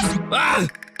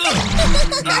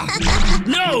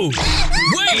 No!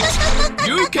 Wait!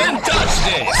 You can't touch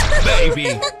this, baby!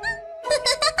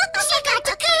 Check out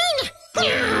the cane.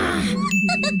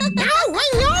 No, I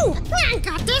know. I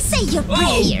got this. Say your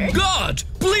prayer. Oh, God!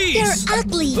 Please! You're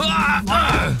ugly.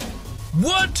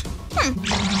 What?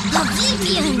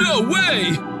 Oblivion. No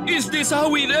way! Is this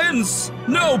how it ends?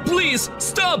 No, please,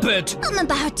 stop it! I'm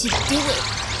about to do it.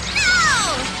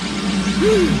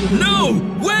 No!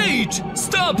 Wait!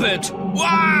 Stop it!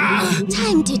 Wah!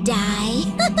 Time to die.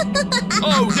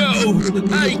 Oh no!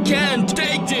 I can't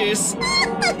take this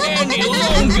any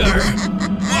longer!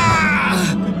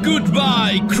 Wah!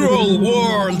 Goodbye, cruel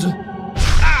world!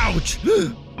 Ouch!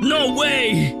 No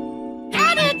way!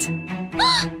 Got it!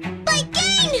 My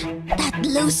cane! That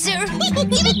loser!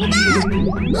 Give it back!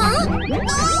 Huh?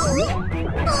 No!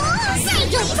 Say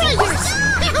your prayers!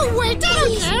 Wait, I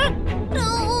don't care! No!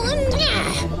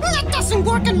 That doesn't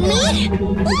work on me!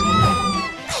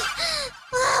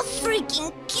 I'll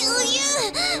freaking kill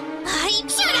you!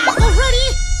 Shut up already!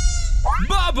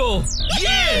 Bubble!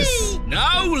 Yes!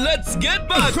 Now let's get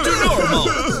back to normal!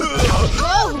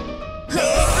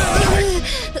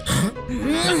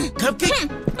 Cupcake?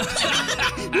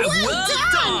 Well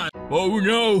done! Oh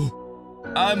no!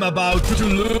 I'm about to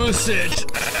lose it.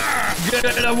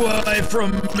 Get away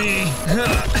from me.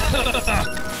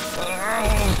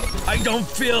 I don't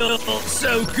feel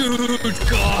so good,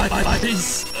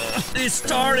 guys. It's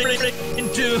starting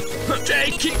to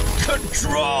taking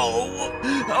control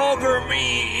over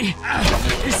me.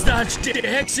 Is that the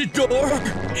exit door?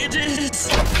 It is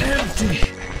empty.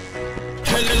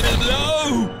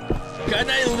 Hello? Can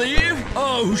I leave?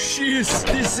 Oh, jeez,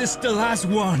 this is the last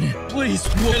one. Please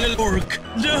work.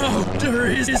 No, there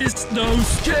is no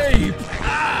escape.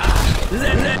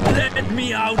 Let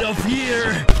me out of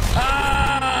here.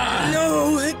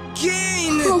 No,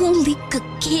 Caine! Holy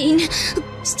Caine!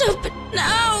 Stop it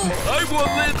now! I won't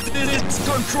let it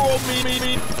control me.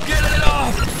 Get it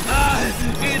off!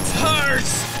 It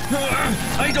hurts!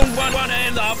 I don't want to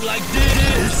end up like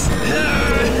this!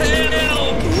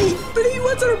 Help! But he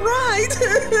was alright!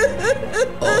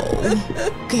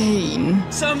 Oh, Caine.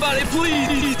 Somebody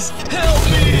please help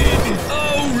me!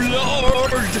 Oh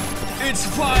Lord! It's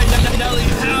finally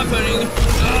happening!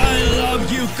 I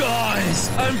love you guys!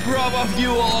 I'm proud of you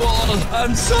all!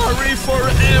 I'm sorry for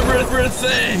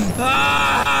everything!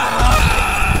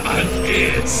 And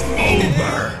it's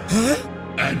over! Huh?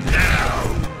 And now,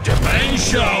 the main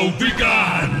show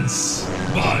begins!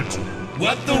 But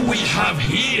what do we have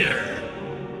here?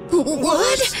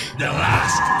 What? The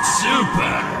last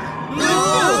super!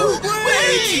 No!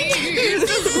 Wait!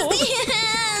 This is the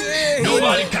end!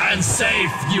 Nobody can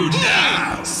save you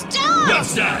now! Stop!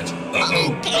 What's that?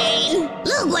 Uh-oh. Caine,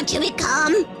 look what you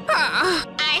become!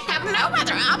 I have no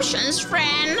other options,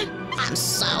 friend. I'm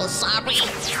so sorry. I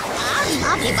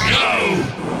love you, buddy. No!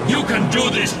 You can do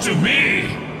this to me!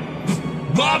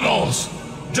 Bubbles!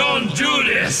 Don't do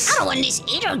this! I don't want this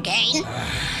either, Caine.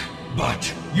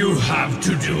 But you have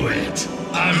to do it.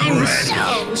 I'm ready.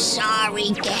 So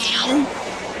sorry, Caine.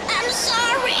 I'm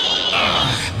sorry.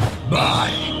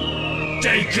 Bye.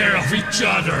 Take care of each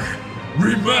other.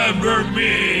 Remember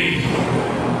me.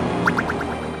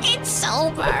 It's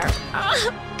over.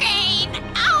 Caine,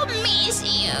 I'll miss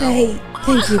you. Hey,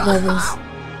 thank you, Bubbles.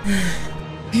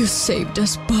 You saved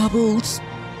us, Bubbles.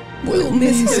 We'll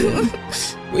miss you.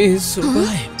 We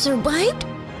survived. Survived?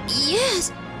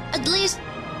 Yes. At least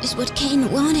is what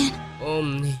Caine wanted.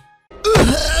 Pomni.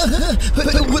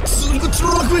 What's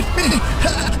wrong with me?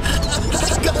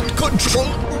 I can't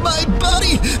control my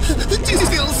body. This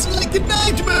feels like a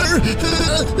nightmare.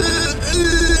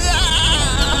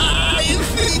 I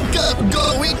think I'm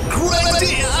going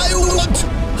crazy. I want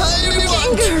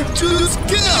to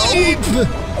escape.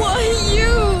 Why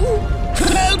you?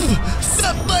 Help!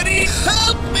 Somebody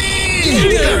help me!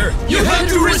 Here! You have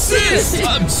to resist!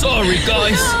 I'm sorry,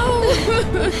 guys.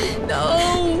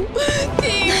 No!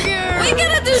 Kinger! We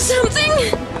gotta do something!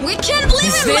 We can't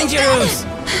leave It's him like dangerous! that!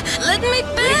 Let me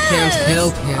pass! I can't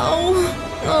help him. Oh,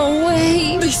 no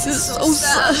way! This is so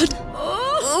sad!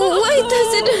 Why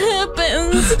does it happen?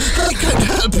 I can't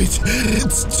help it.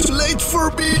 It's too late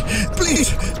for me.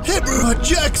 Please, everyone,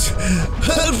 Jax,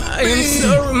 help me. I am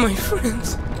sorry, my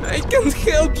friends. I can't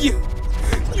help you.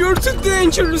 You're too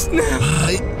dangerous now.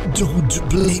 I don't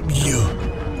blame you.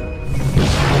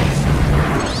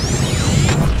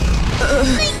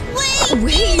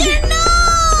 Wait! No!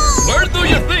 Where do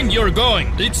you think you're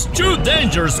going? It's too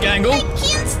dangerous, Gangle. I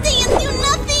can't stay and do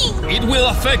nothing! It will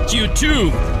affect you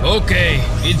too. Okay,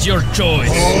 it's your choice.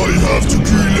 I have to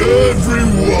kill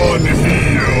everyone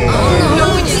here. No,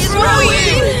 it's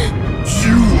growing!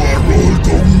 You are all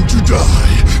going to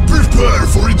die. Prepare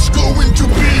for it's going to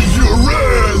be your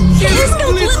end. He's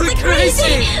completely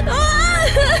crazy!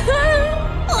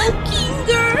 Oh,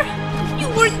 Kinger! You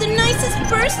were the nicest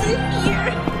person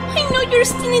here. I know you're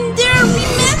still in there,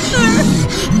 remember?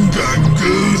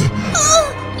 Gangle. Oh,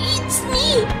 it's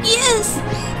me, yes.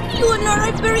 You and I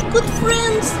are very good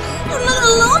friends. You're not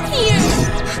alone here.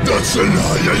 That's a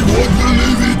lie. I won't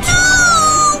believe it. No!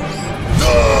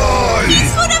 Die.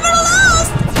 He's forever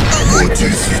lost. What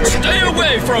is it? Stay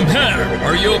away from her.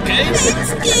 Are you okay?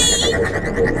 Thanks, Caine.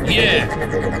 Yeah.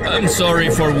 I'm sorry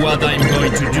for what I'm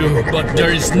going to do, but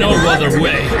there is no other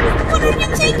way. What are you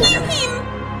taking him?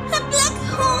 A black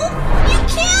hole? You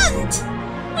can't.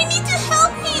 We need to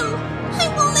help him. I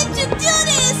won't let you do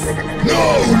this. No,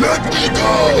 let me go.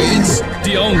 It's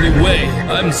the only way.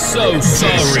 I'm so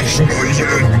sorry. This is my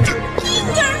end.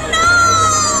 Kinger, no!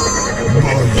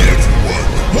 My everyone.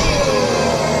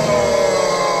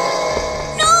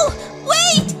 No!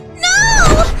 Wait! No!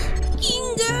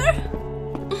 Kinger!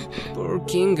 Poor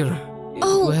Kinger. It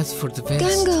Oh, was for the best.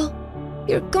 Gangle,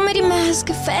 your comedy mask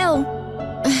fell.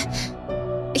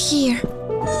 Here.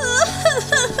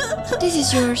 This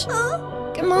is yours.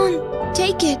 Come on,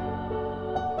 take it.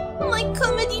 My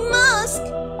comedy mask!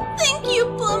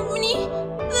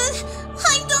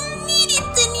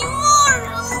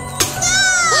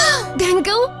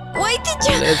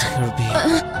 Let her be.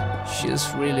 She's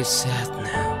really sad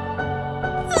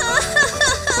now.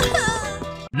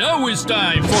 Now it's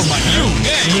time for my new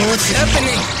game! What's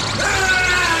happening?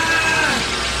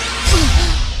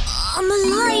 I'm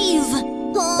alive!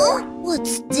 Huh?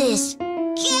 What's this?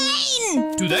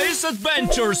 Caine! Today's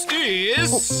adventures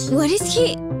is... What is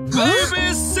he?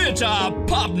 Babysitter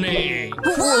Pomni!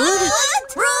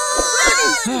 What?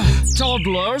 Run!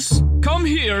 Toddlers, come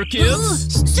here,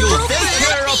 kids! You'll take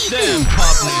care of them,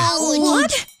 Pomni!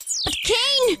 What? But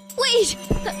Caine! Wait!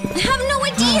 I have no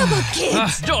idea about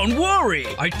kids! Don't worry!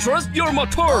 I trust your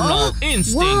maternal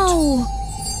instinct! Wow!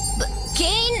 But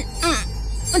Caine...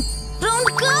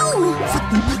 don't go!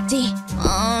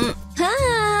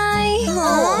 Hi!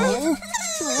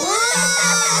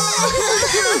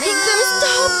 Make them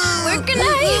stop! Where can I...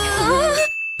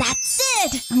 That's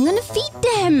it! I'm gonna feed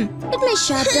them! It may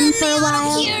shut them for a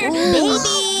while.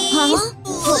 Baby! Huh?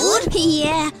 Food?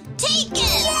 Yeah! Take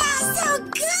it! Yeah, so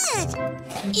good!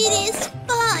 It is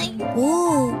fine!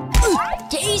 Ooh!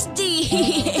 Tasty!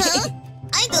 Huh?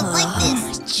 I don't like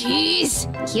this! Jeez!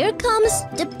 Here comes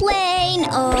the plane!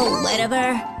 Oh,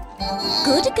 whatever.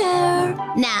 Good girl.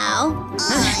 Now...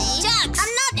 Jax!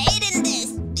 I'm not eating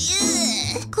this!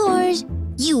 Ugh. Of course,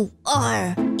 you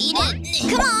are. Eat it!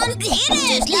 Come on, eat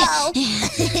it! No! Do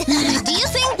you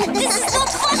think this is not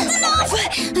fast enough?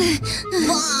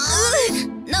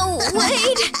 No,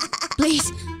 wait!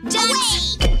 Please,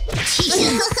 Jax!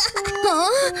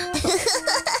 Huh?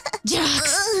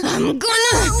 Jax, I'm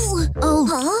gonna... Oh,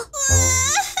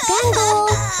 Gangle!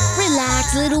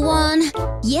 Relax, little one.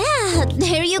 Yeah,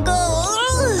 there you go.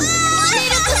 You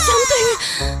need to do something.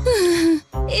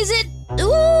 Is it...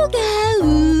 Ooga,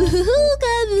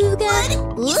 ooga, ooga.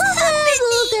 Ooga,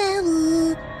 ooga,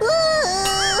 ooga.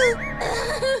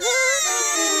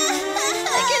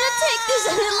 I cannot take this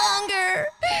any longer.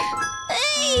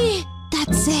 Hey,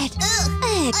 that's it.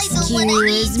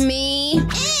 Excuse me.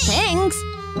 Thanks.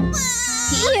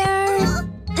 Here.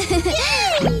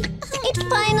 It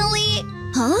finally...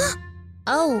 Huh?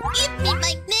 Oh. Give me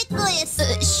my necklace!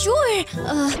 Sure.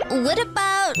 What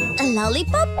about a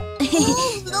lollipop?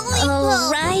 Lollipop!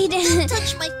 All right. Don't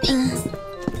touch my fingers.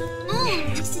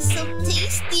 This is so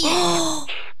tasty.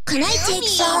 Can I take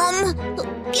some?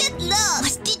 Get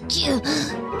lost! What did you?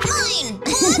 Mine!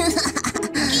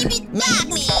 What? Give it back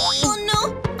me! Oh no!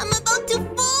 I'm about to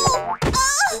fall!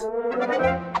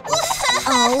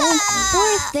 Oh,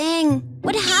 poor thing.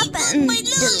 What happened? My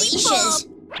Delicious.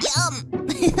 Yum!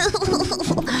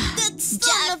 That's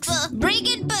Jax, Bring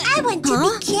it back. I want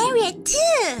to be carried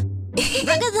too!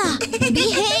 Ragatha,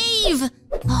 behave!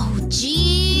 Oh,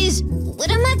 jeez.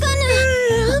 What am I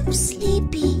gonna... I'm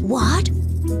sleepy. What?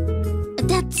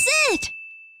 That's it!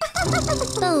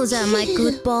 Those are my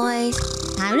good boys.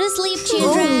 Time to sleep,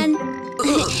 children.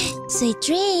 Sweet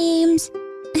dreams.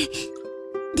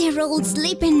 They're all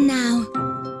sleeping now.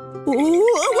 Oh, I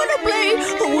wanna play! I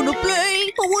wanna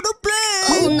play! I wanna play!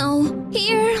 Oh no.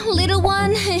 Here, little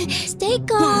one. Stay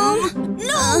calm.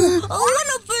 No! I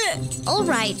wanna play! All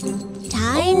right.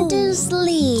 Time to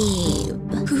sleep.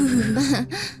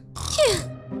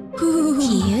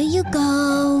 Here you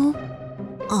go.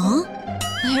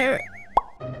 Where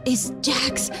is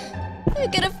Jax? I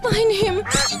gotta find him.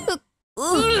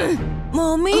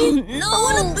 Mommy? No. I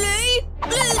wanna play!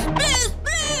 Please, please,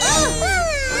 please!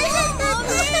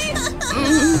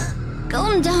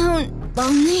 Calm down,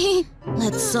 Pomni.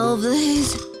 Let's solve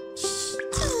this.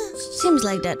 Seems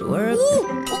like that worked.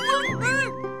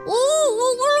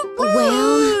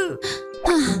 Well,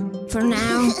 for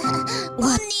now.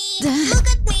 What the? Look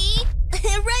at me!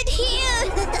 Right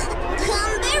here!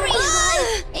 I'm very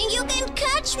high, and you can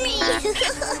catch me!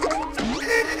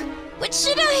 What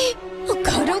should I? Oh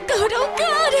god, oh god, oh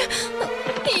god!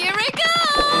 Here I go!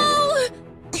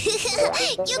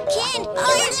 You can't!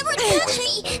 You'll never catch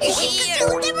me!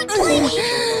 You'll never play me!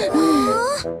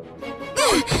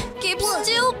 Keep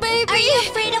still, baby! Are you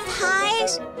afraid of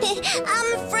heights?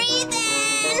 I'm free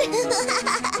then!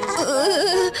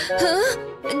 Huh?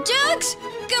 Jax,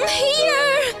 come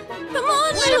here! Come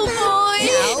on, little boy!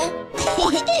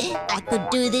 I could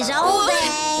do this all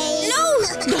day! No!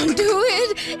 Don't do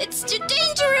it! It's too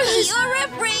dangerous! You're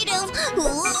afraid of...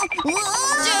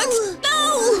 Jax,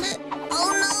 no!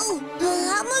 Oh no!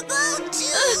 I'm about to...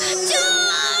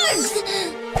 Jax!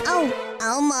 Oh,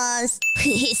 almost.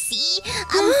 See?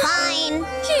 I'm fine.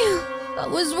 Phew, I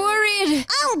was worried.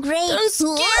 I'm great. Don't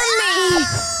scare me!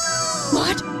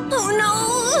 What? Oh no!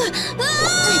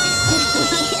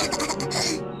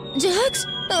 Jax?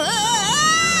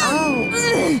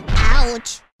 Oh.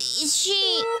 Ouch. Is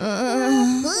she...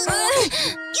 You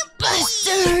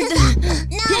bastard!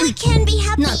 Now we can be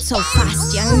happy. Not so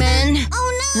fast, young man.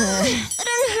 Oh no!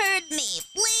 Don't hurt me,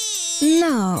 please!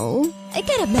 No, I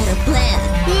got a better plan.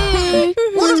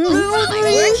 My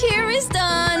work here is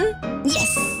done.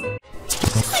 Yes!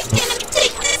 I cannot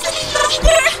take this any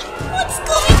longer! What's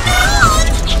going on?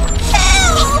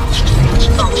 Help!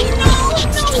 Oh no!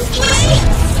 No way!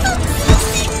 I'm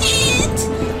losing it!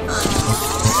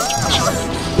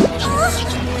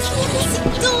 Close the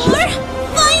door!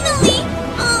 Finally!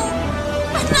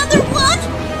 Another one?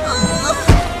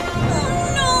 Oh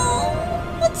no!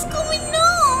 What's going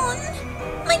on?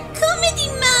 My comedy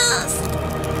mask!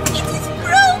 It is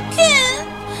broken!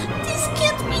 This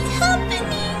can't be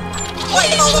happening! Why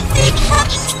all of this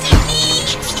happens to me?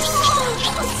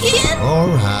 Again?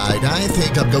 Alright, I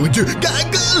think I'm going to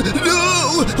Gangle!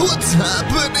 No! What's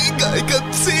happening? I can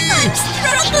see! I'm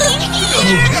struggling here!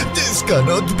 No, this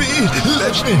cannot be!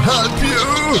 Let me help you!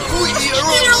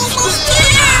 We're almost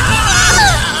there!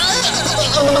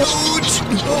 Ouch!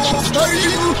 Oh, are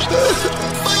you?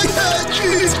 My hand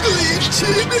is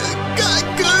glitching!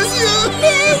 Gangle!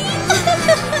 Gangle!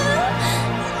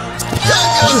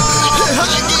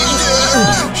 Hanging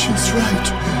there! She's right.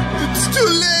 It's too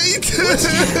late!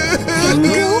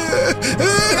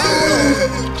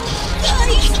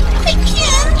 Guys, I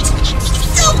can't!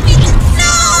 Stop it!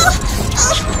 No!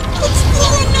 What's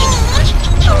going on?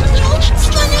 Oh no, it's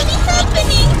finally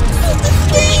happening! Oh, the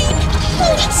pain!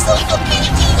 Oh, it's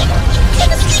suffocating! I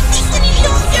cannot take this any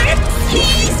longer!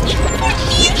 Please,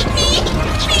 forgive me!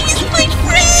 Please, my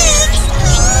friends!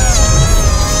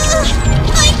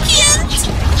 I can't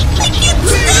stop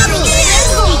this!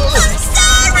 I'm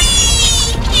sorry!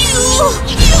 You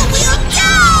will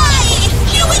die!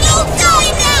 You will all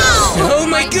die now! Oh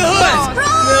my god!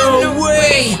 No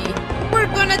way! We're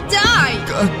gonna die!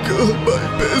 Gangle, my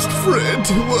best friend,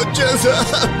 what just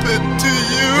happened to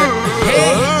you?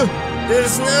 Hey!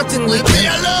 There's nothing we Leave me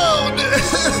alone!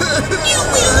 You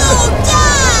will all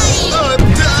die! I'm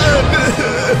done!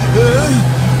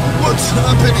 What's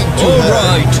happening to her?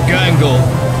 Alright, Gangle.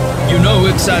 You know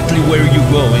exactly where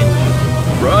you're going,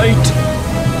 right?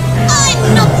 I'm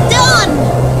not done!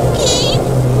 Caine?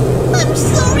 I'm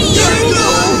sorry,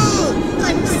 Gangle!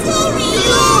 I'm sorry!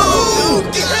 Oh,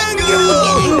 Gangle,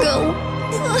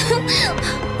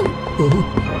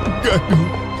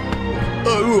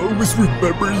 I'll always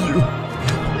remember you.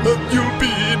 And you'll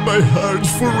be in my heart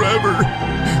forever.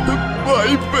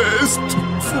 My best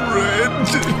friend.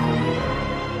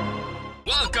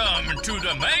 Welcome to the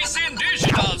Amazing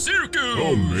Digital Circus!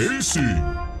 Amazing!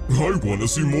 I wanna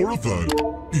see more of that.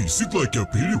 Is it like a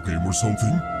video game or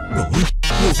something? No?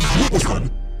 What was that?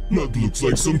 That looks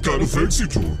like some kind of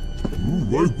exit door.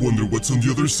 Ooh, I wonder what's on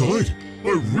the other side. I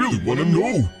really wanna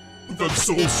know. That's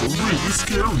also really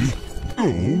scary.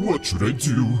 Oh, what should I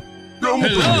do?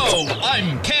 Hello,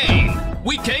 I'm Caine.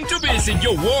 We came to visit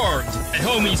your world. And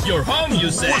home is your home, you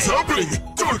say? What's happening?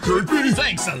 Don't hurt me!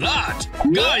 Thanks a lot.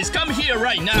 Guys, come here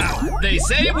right now. They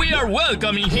say we are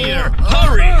welcoming here.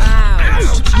 Hurry!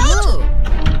 Ouch!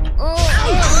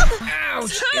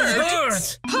 Ouch! It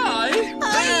hurts! Hi!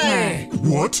 Hey!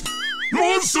 What?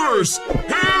 Monsters!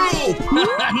 Help!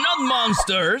 Not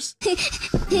monsters!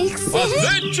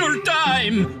 Adventure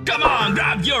time! Come on,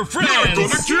 grab your friends! They're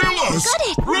gonna kill us! Got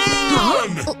it!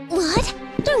 Run! What?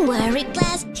 Don't worry,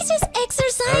 Glass. He's just Are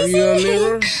exercising. you a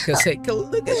mirror? Cause I can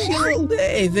look at you all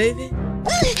day, baby. A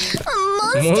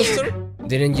monster. Monster?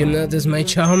 Didn't you notice my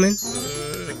charming?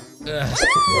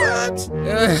 What?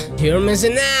 You're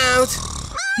missing out.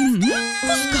 Who's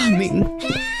coming?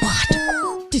 What?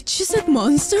 Did she say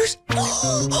monsters?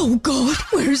 Oh god,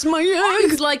 where's my egg?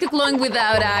 Looks like a clone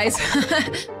without eyes.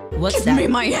 What's that? Give me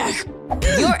my egg!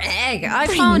 Your egg! I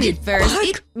found it first. back.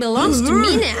 It belongs to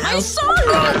me now. I saw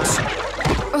it!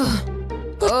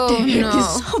 Oh the heck no!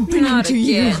 is happening Not to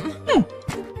again. you?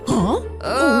 Huh?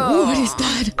 Oh, what is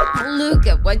that? Look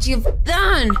at what you've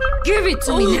done! Give it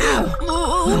to me now!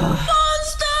 Monster!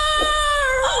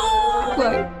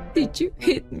 Why did you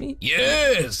hit me?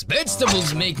 Yes,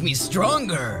 vegetables make me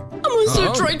stronger. A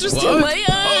monster tried to steal my egg!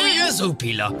 Oh yes,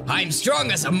 Opila. I'm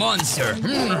strong as a monster.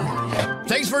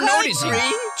 Thanks for noticing.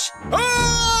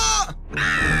 Ah!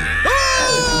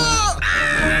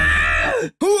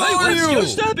 Who I are was you?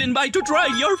 just stopping by to try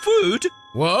your food.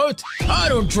 What? I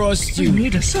don't trust You you.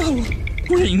 need a soul.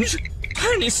 Rings.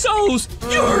 Tiny souls.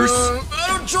 Yours. I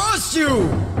don't trust you.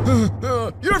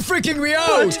 You're freaking me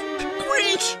out.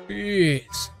 Grinch.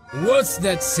 Yes. What's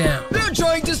that sound? They're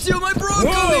trying to steal my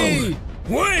broccoli.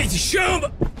 Wait,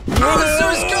 Shub!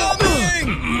 Monsters coming!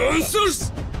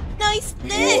 Monsters? nice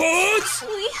legs.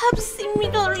 What? We have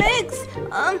similar legs.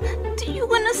 Do you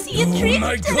wanna see a trick? Oh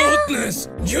my goodness!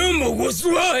 Jumbo was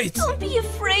right! Don't be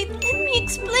afraid. Let me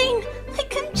explain. I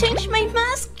can change my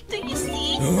mask. Do you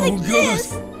see? Like God!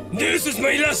 this. This is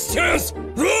my last chance!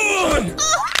 Run!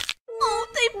 Oh,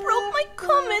 they broke my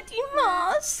comedy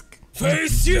mask.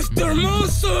 Face shifter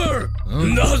monster!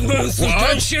 That monster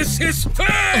touches his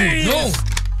face! Oh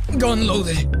no! Gun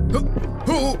loaded.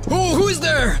 Who is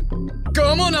there?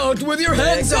 Come on out with your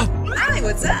hands up! Hi,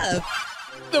 what's up?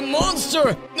 The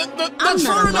monster! I'm That's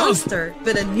not far a enough! monster,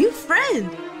 but a new friend.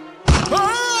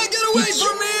 Ah! Get away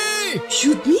from me!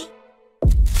 Shoot me?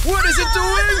 What is it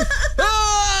doing?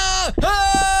 Ah!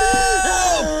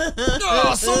 Help!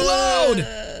 Oh, so loud!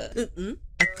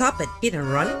 A cop at hit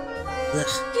and run? Ugh.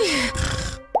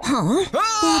 Huh?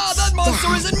 Ah! That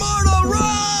monster is immortal!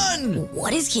 Run!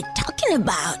 What is he talking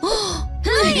about?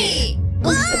 Hey!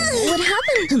 What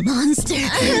happened? A monster.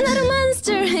 I'm not a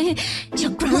monster.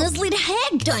 Your grandma's little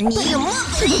head done you.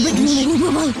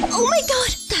 Oh my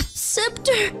god, that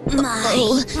scepter.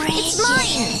 It's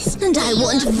mine. And I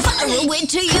won't borrow it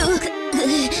to you.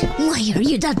 Why are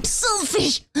you that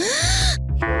selfish?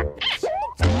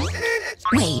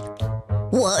 Wait,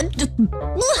 what?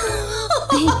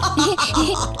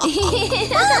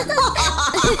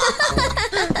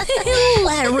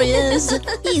 Hilarious.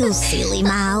 You silly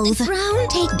mouth.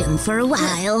 Take them for a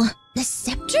while. The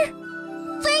scepter?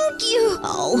 Thank you.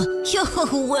 Oh,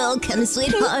 you're welcome,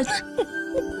 sweetheart.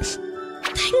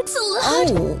 Thanks a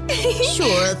lot. Oh,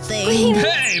 sure thing.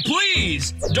 Hey,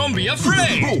 please! Don't be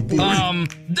afraid!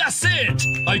 That's it!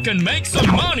 I can make some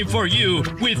money for you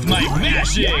with my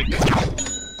magic!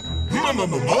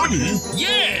 Money?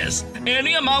 Yes!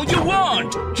 Any amount you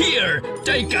want! Here,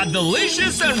 take a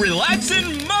delicious and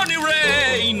relaxing money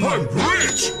rain! I'm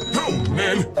rich! Oh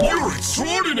man, you're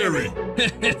extraordinary!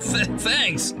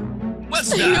 Thanks! What's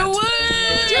Stay that?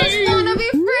 away! Just wanna be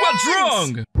friends! What's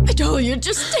wrong? I told you,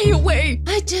 just stay away!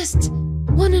 I just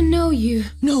wanna know you.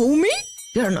 Know me?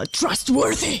 You're not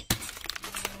trustworthy.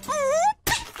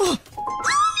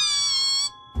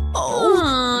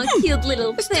 Oh, cute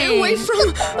little thing. Stay away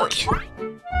from...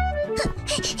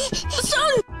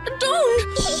 Son,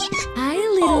 don't! Hi,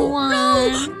 little one.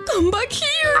 No. Come back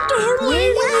here, darling! Play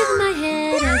with my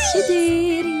head as you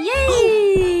did. Yay!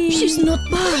 Oh, she's not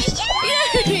bad.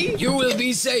 Yay! You will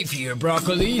be safe here,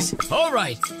 Broccolis.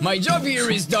 Alright, my job here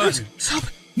is done. Stop!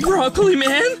 Broccoli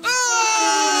man!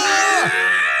 Ah!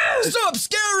 Stop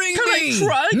scaring Can me! I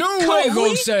try? No way,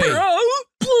 Jose! Bro,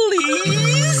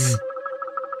 please!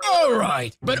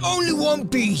 Alright, but only one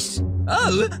piece.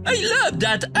 Oh, I love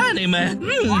that anime.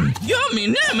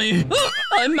 Yummy, yummy. Oh,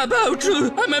 I'm about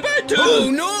to. Oh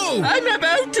no! I'm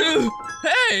about to.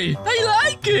 Hey, I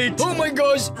like it. Oh my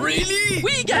gosh, really?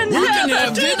 We can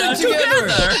have dinner together. I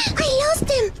lost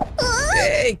him.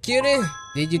 Hey, cutie.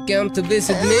 Did you come to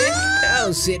visit me?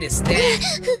 How sweet is that?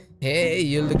 Hey,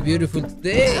 you look beautiful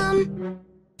today.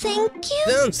 Thank you.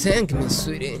 Don't thank me,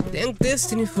 sweetie. Thank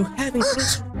Destiny for having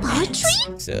us.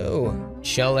 Poetry? So,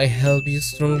 shall I help you,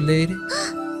 strong lady?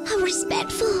 How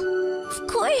respectful. Of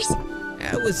course.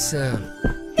 I was,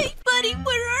 Hey, buddy,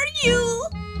 where are you?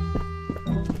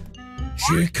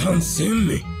 She can't see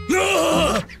me.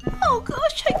 Ah! Oh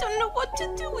gosh, I don't know what to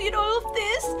do with all of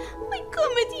this. My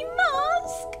comedy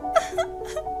mask.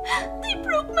 They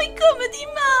broke my comedy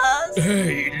mask.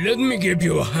 Hey, let me give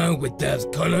you a hand with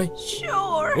that, can I?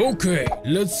 Sure. Okay,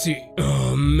 let's see.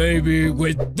 Maybe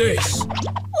with this.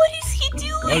 What is he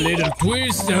doing? A little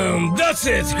twist and that's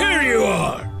it. Here you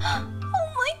are. Oh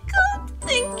my god,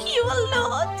 thank you a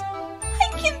lot. I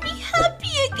can be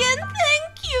happy again,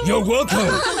 thank you. You're welcome.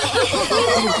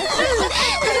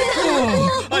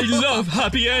 Oh, I love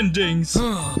happy endings.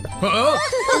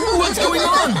 What's going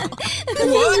on?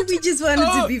 What? We just wanted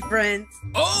to be friends.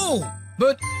 Oh,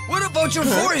 but what about your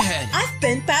forehead? I've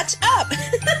been patched up.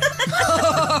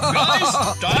 Guys,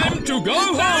 time to go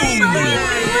home.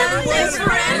 Thanks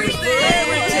for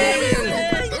everything.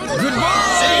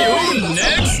 Goodbye. See you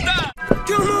next time.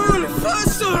 Come on,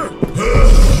 faster.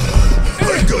 I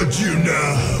got you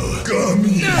now. Come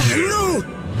here. No.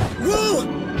 Whoa.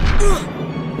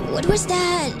 What was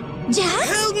that? Jax?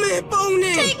 Help me,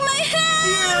 Pomni. Take my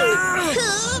hand!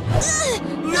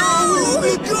 No, let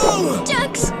me go.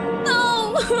 Jax,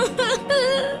 no!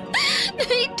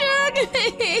 He took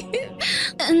me!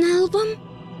 An album?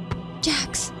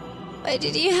 Jax, why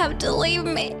did you have to leave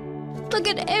me? Look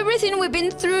at everything we've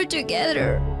been through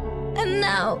together. And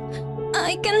now,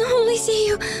 I can only see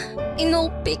you in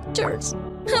old pictures.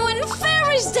 How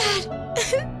unfair is that?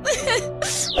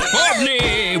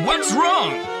 Pomni, what's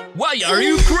wrong? Why are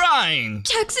you crying?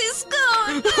 Jax is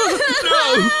gone.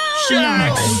 No,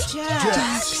 Jax.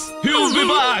 Jax. He'll be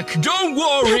back. Don't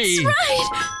worry. That's right.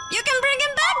 You can bring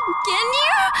him back, can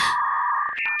you?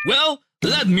 Well,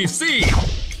 let me see.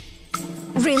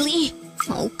 Really?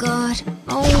 Oh God.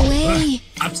 No way.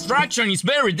 Abstraction is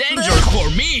very dangerous for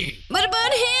me. What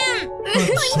about him?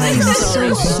 I'm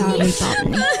so sorry,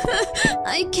 Pomni.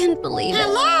 I can't believe it.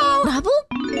 Hello? Bubble?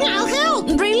 I'll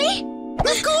help. Really?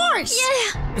 Of course.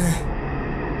 Yeah.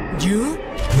 You?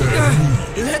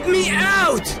 Let me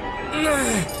out!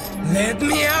 Let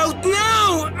me out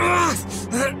now!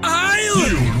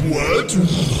 You what?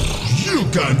 You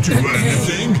can't do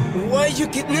anything. Why you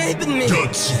kidnapping me?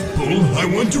 That's simple. I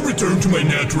want to return to my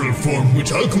natural form,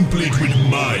 which I'll complete with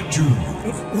my tooth.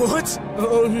 What?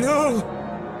 Oh no!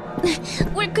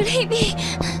 Where could he be?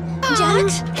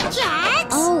 Jax?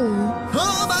 Jax? Oh.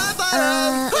 Oh, my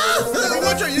bad.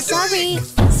 What are you Sorry. doing?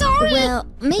 Sorry. Well,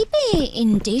 maybe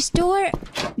in this door?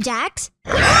 Jax?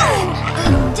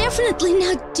 Definitely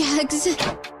not Jax.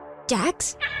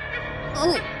 Jax?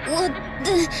 Oh, what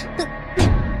the...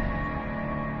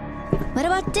 What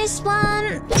about this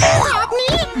one? Help me?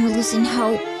 I'm losing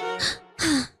hope.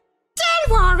 Don't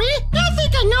worry. I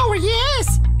think I know where he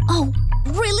is. Oh,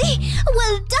 really?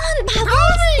 Well done, Bubbles!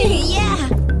 Hurry! Yeah!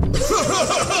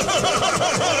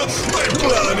 My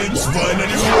plan is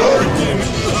finally working.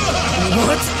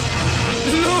 What?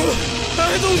 No! I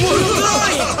don't want to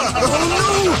die! Oh no!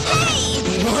 Hey!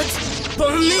 What?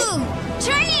 Pomni? You!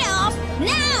 Turn it off!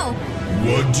 Now!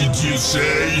 What did you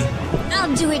say?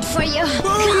 I'll do it for you.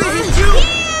 Pomni,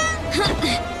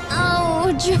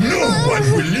 Ouch! No one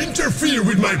will interfere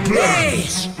with my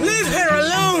plans. Hey! Leave her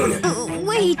alone!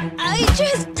 Wait, I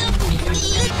just...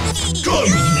 Come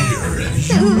here.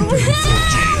 You pay for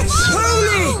this.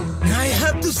 Pomni! I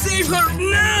have to save her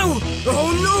now!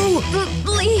 Oh no!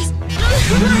 Please!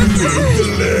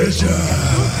 Delicious.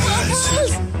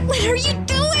 Bubbles! What are you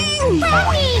doing?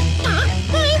 Pomni!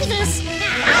 Like this.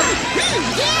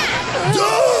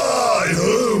 Die!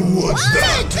 What's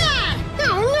that?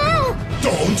 Oh no!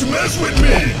 Don't mess with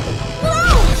me! No!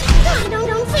 I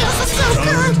don't feel so good.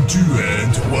 Time to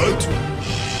end what?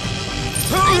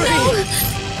 Hurry!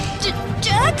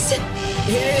 Jax?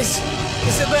 Yes,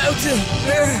 it's about to...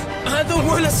 I don't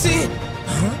want to see...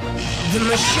 Huh? The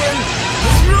machine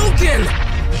is broken!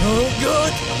 Oh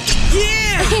God!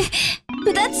 Yeah!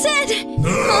 That's it!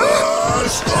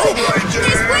 Stop right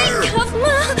This way, there!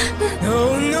 Kaufmo!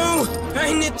 Oh no! I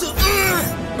need to...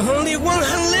 only one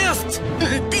hand left!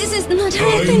 This is not I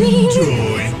happening!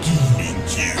 enjoy killing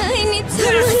you. I need That's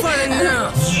someone... far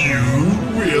enough! You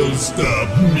will stop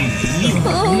me.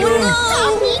 Oh no!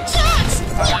 Help me, Jax!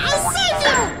 I'll save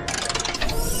you!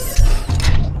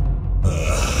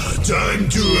 Time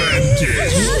to end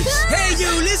this. Hey,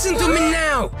 you, listen to me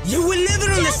now! You will never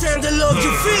understand the love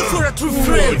you feel for a true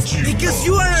friend! Because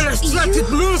you are an abstracted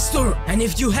monster! And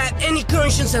if you have any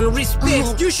conscience and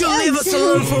respect, you should leave us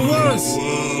alone for once!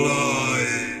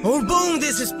 Our bond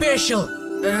is special,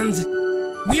 and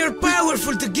we are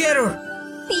powerful together!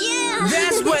 Yeah!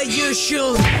 That's why you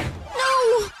should...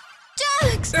 No!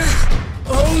 Jax!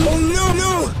 Oh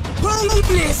no!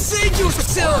 Pomni, save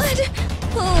yourself! What?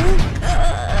 Oh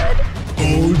God!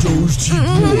 All those cheap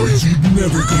words, you'd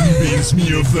never convince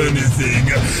me of anything.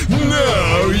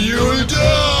 Now you'll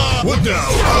die! What now?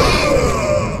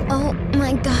 Oh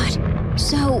my God!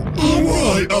 So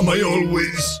Why am I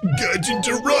always get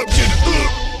interrupted?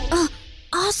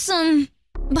 awesome!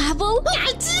 Bubble?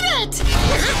 I did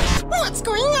it! What's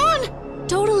going on?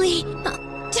 Totally!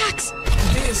 Jax!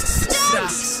 This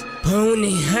sucks!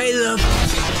 Pomni, I love...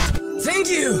 Thank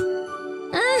you!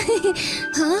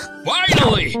 Huh?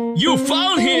 Finally! You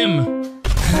found him!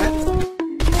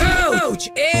 Ouch!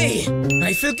 Hey!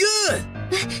 I feel good!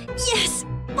 Yes!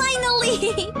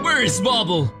 Finally! Where is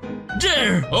Bubble?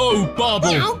 There! Oh,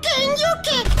 Bubble! How can you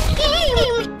get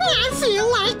him? I feel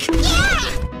like... Yeah!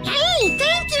 Hey,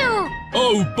 thank you!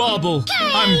 Oh, Bubble!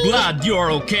 I'm glad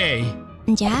you're okay.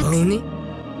 Jax? Pomni?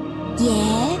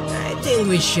 Yeah? I think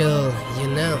we should, you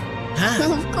know. Huh?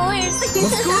 Of course!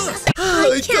 Of course!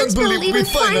 I can't believe we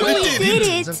finally did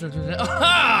it!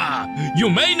 Aha! You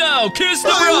may now kiss the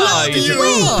I bride! love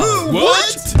you!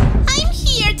 What? I'm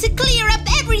here to clear up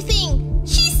everything!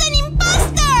 She's an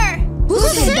imposter! Who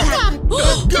said that?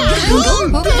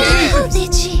 Gangle? How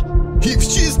did she? If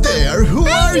she's there, who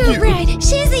are You're you? right!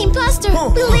 She's the imposter!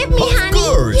 Believe me, honey! Of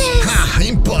course! Yes! Ha!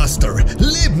 Imposter!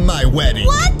 Live my wedding!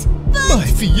 What? My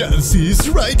fiancé is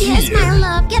right Yes, here! my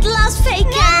love! Get lost, faker!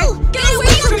 No! Get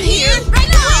away from here! Right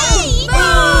away!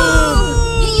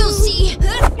 You'll see!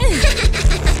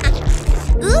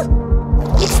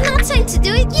 It's not time to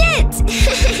do it yet!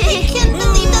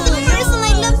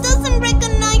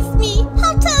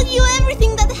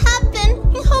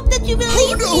 you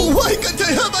believe me? Oh no, why can't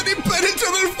I have an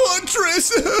impenetrable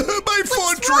fortress? My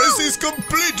fortress is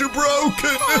completely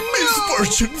broken.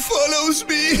 Misfortune follows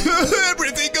me.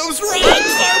 Everything goes wrong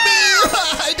for me.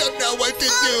 I don't know what to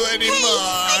do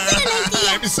anymore.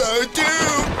 I'm so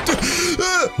doomed.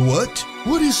 What?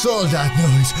 What is all that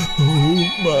noise? Oh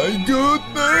my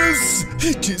goodness!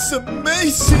 It is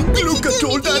amazing! Look at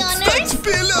all that fat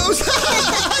pillows!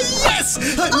 Yes!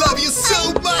 I love you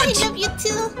so much! I love you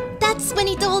too! That's when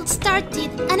it all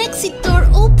started. An exit door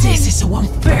opened. This is so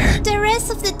unfair! The rest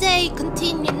of the day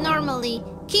continued normally.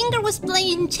 Kinger was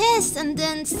playing chess and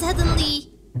then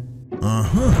suddenly...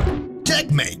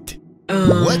 Checkmate!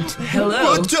 What?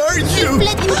 Hello? What are He you?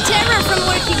 fled in terror from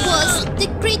where he was. The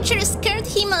creature scared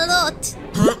him a lot.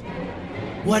 Huh?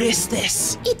 What is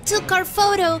this? It took our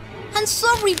photo and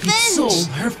sought revenge. It's all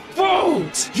her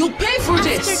fault! You'll pay for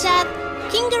this! After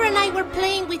that, Kinger and I were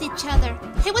playing with each other.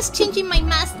 I was changing my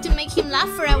mask to make him laugh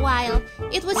for a while.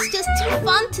 It was just too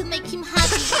fun to make him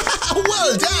happy.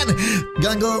 Well done!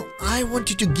 Gangle, I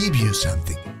wanted to give you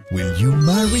something. Will you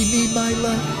marry me, my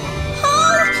love?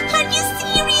 Oh, are you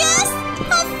serious?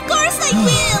 Of course I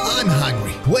will! I'm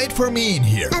hungry. Wait for me in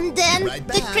here. And then Right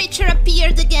the back. creature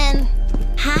appeared again.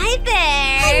 Hi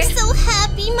there! I'm so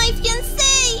happy, my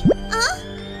fiancé! Huh?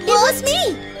 It was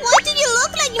me! Why do you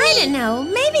look like me? I don't know,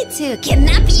 maybe to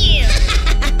kidnap you!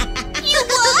 You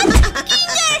what?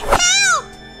 Kinger, help!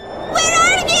 Where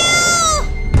are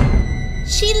you?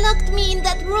 She locked me in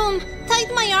that room,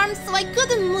 tied my arms so I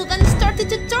couldn't move and started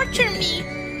to torture me.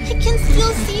 I can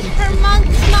still see her mug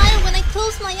smile when I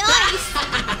close my eyes.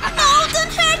 No,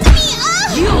 don't hurt me!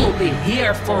 Ah! You'll be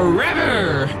here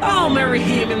forever! I'll marry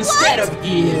him instead of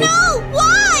you! No,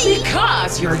 why?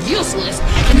 Because you're useless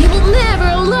and he will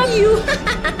never love you!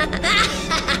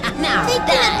 Now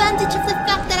Taking advantage of the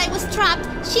fact that I was trapped,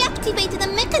 she activated a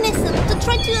mechanism to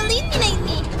try to eliminate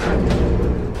me.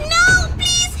 No,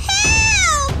 please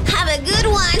help! have a good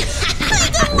one! I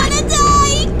don't wanna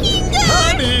die, Kinger!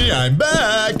 Honey, I'm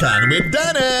back, and we're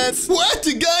done it. What,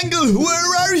 Gangle?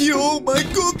 Where are you? Oh my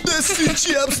goodness, is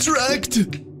she abstract?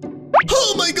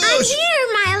 Oh my I'm gosh! here,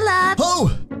 my love!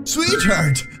 Oh,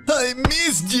 sweetheart, I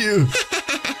missed you.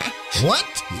 What?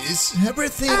 Is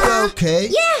everything okay?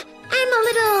 Yeah, I'm a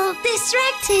little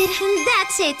distracted, and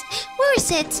that's it.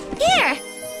 Where's it? Here!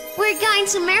 We're going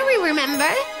to marry, remember?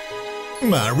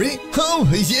 Marry? Oh,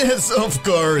 yes, of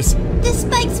course. The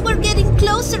spikes were getting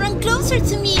closer and closer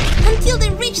to me until they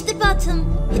reached the bottom.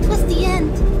 It was the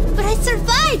end. But I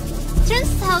survived!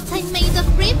 Turns out I'm made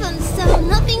of ribbons, so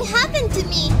nothing happened to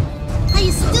me. I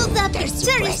stood up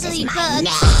seriously, but...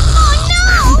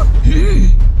 Oh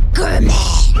no!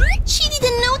 Gourmet! She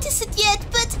didn't notice it yet,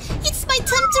 but it's my time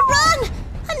to run!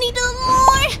 A little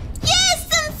more! Yes,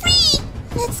 I'm free!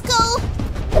 Let's go!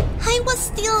 I was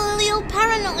still a little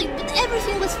paranoid, but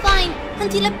everything was fine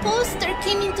until a poster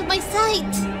came into my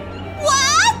sight.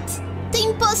 What? The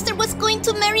imposter was going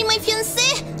to marry my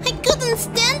fiancé? I couldn't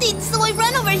stand it, so I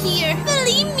ran over here.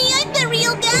 Believe me, I'm the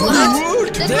real Gangle.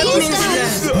 What? That means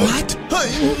that... What? I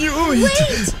knew it!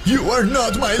 Wait! You are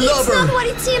not my lover! It's not what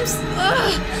it seems.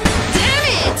 Damn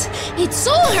it! It's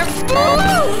all her fault!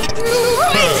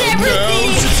 Ruined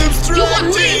everything! She's You want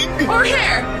abstracting! me or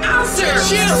her? Answer!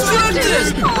 She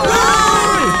abstracted!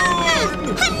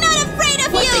 I'm not afraid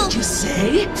of What you! did you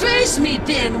say? Face me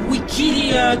then, weak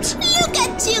idiot! Look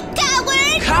at you,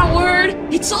 coward!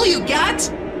 Coward! It's all you got?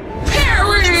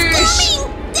 Perish!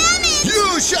 Coming! Damn it!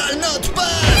 You shall not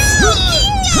pass!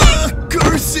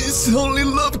 Curses! Only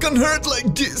love can hurt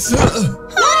like this!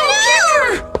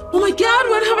 Oh my god,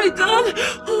 what have I done?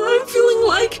 I'm feeling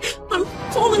like I'm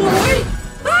falling away.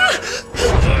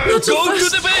 Not so Go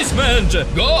fast. to the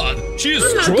basement! God, she's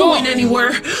I'm not strong! going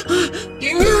anywhere.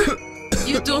 Ginger,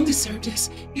 you don't deserve this.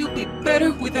 You'll be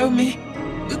better without me.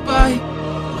 Goodbye,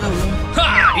 my love.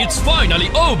 Ha! It's finally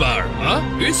over! Huh?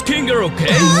 Is Kinger okay?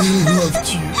 I loved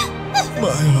you.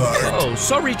 My heart. Oh,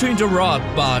 sorry to interrupt,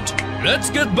 but let's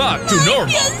get back to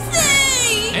normal.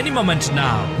 Fiancé! Any moment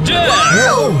now. There!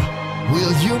 Oh!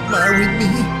 Will you marry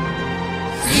me?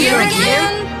 Here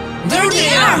again? There they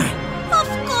are! Of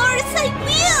course I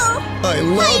will! I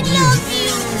love you. Love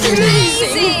you!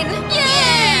 Amazing!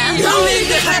 Yeah! Don't leave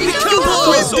the happy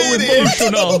couple! We So did it!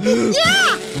 emotional!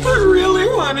 Yeah! I really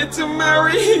wanted to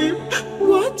marry him.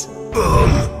 What?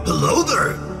 Hello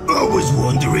there. I was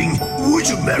wondering, would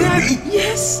you marry me?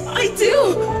 Yes, I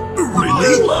do.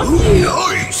 Really? I love you.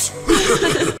 Nice!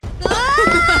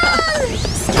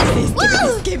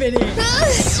 Skibbity!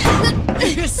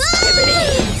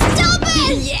 Stop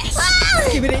it! Yes!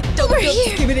 Skibbity! Over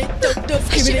here!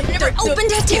 I should have never opened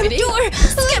that damn door!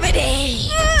 Skibbity!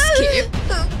 Skip!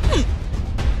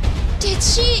 Did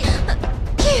she...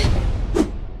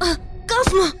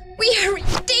 Kaufmo, we are in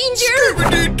danger!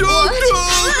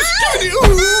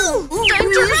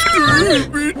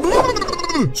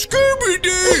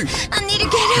 Scooby-Doo! I need to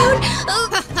get out!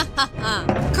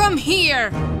 Come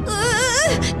here!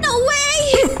 No way!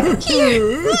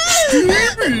 Here!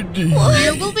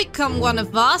 You will become one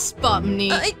of us,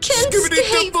 Pomni. I can't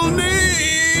escape!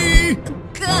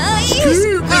 Guys!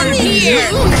 Come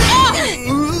here!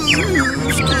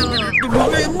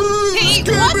 Hey,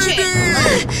 watch it!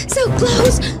 So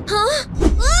close! Huh?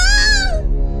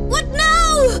 What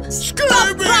now?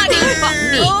 Stop running,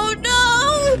 Pomni! Oh no!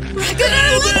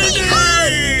 Ragatha, let me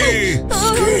out!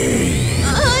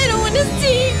 I don't want to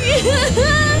sing!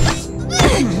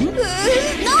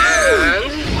 No!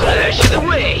 And flash it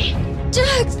away!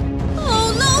 Jax! Oh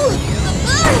no!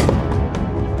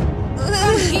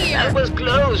 That was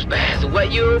close, Beth. Why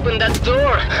you opened that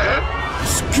door, huh?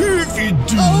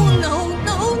 Scooby-Doo! Oh no,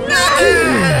 no, no!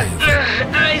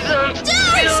 I don't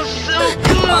feel so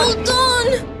good! Hold on!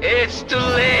 It's too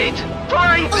late!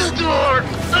 Find the door!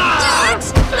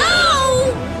 Jax!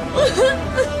 No!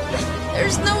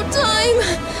 There's no time!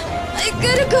 I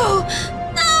gotta go!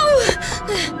 No!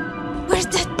 Where's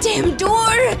that damn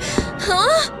door?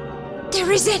 Huh?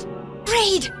 There is it!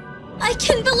 Raid! I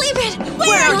can't believe it!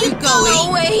 Where are you going?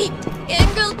 No way!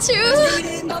 Gangle too!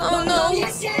 Oh no!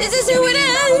 This is how it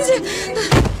ends!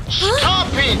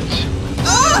 Stop it!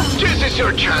 This is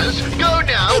your chance! Go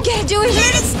now! I gotta do it!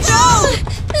 Let us go!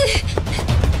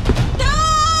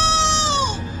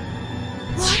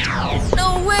 No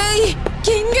way!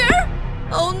 Ginger?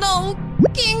 Oh no!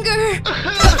 Ginger!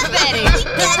 Pathetic!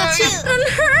 Don't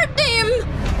hurt him!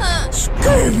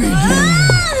 Scooby-Doo!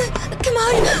 Come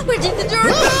on! Where did the door go?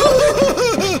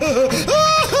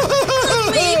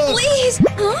 Help me, please!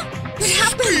 Huh? What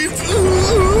happened?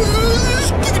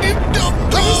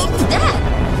 What is that?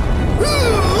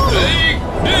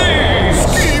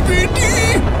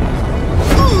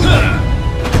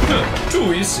 Too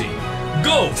easy.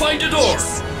 Go, find the door.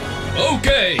 Yes.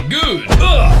 Okay, good.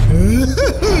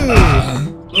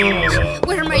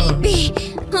 Where might it be?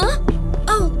 Huh?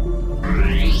 Oh.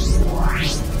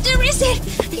 There is it!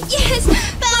 Yes!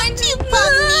 Found you,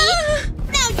 Pomni!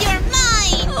 Now you're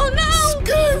mine! Oh no!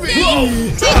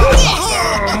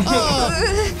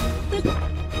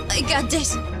 I got this.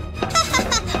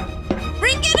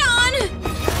 Bring it on!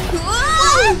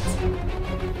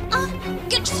 What?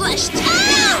 Get flushed!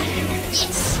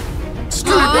 Yes!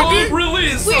 Oh,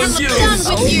 release We're on you. done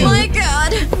with you! Oh my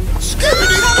god!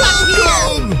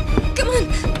 Come on!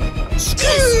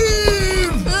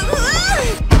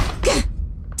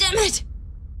 Damn it!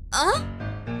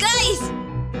 Guys!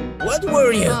 What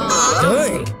were you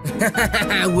doing?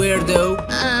 Weirdo.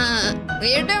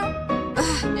 Weirdo?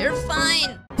 You're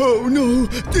fine. Oh no,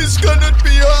 this cannot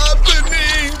be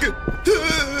happening!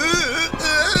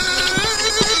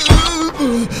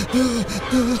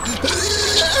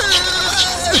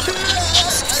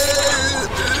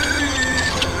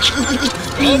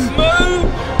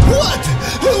 What?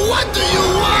 What do you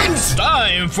want? It's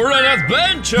time for an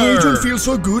adventure. I don't feel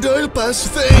so good, I'll pass,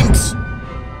 thanks.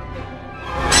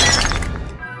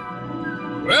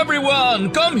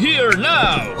 Everyone, come here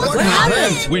now. What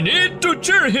happened? We need to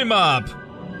cheer him up.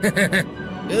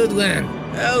 Good one.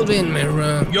 I'll be in my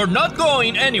room. You're not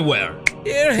going anywhere.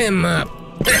 Cheer him up.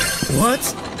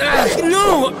 What?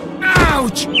 No!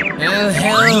 Ouch! I'll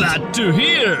help. Glad to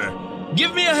hear.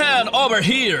 Give me a hand over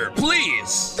here,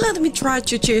 please. Let me try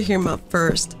to cheer him up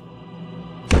first.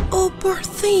 Oh, poor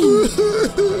thing.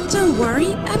 Don't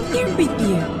worry, I'm here with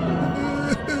you.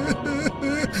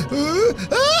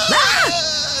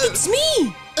 It's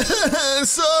me!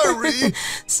 Sorry.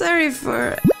 Sorry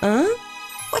for...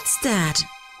 What's that?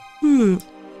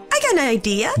 I got an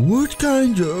idea. What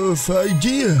kind of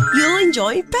idea? You'll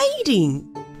enjoy painting.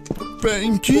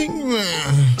 Painting?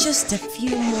 Just a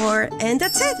few more, and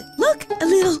that's it. Look, a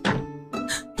little...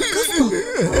 Kaufmo.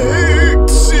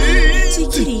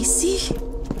 Take it easy.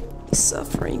 He's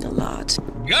suffering a lot.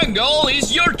 Gangle,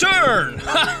 it's your turn.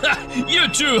 You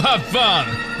two have fun.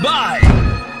 Bye.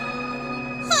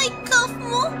 Hi,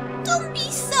 Kaufmo. Don't be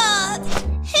sad.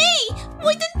 Hey,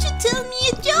 why don't you tell me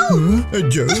a joke? A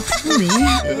joke? Me?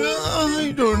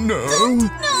 I don't know.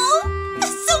 No,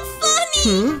 that's so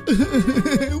funny.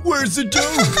 Where's the joke?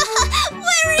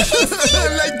 Where is it?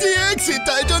 Like the exit,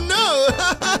 I don't know.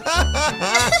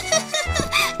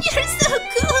 You're so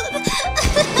good.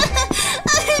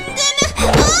 I'm gonna...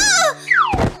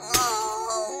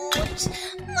 Ouch!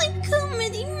 My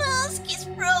comedy mask is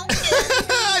broken.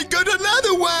 I got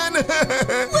another one.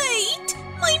 Wait,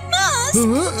 my mask.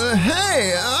 Hey,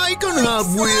 I can help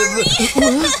with...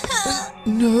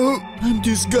 No, I'm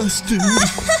disgusted.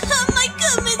 My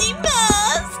comedy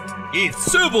mask! It's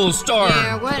Zooble's turn!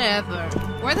 Yeah, whatever.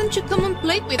 Why don't you come and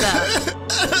play with us?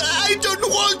 I don't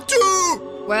want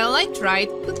to! Well, I tried.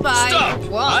 Goodbye. Stop!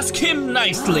 What? Ask him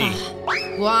nicely.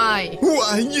 Why?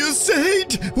 Why you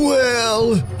said?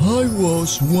 Well, I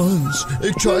was once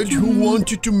a child who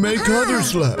wanted to make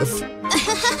others laugh.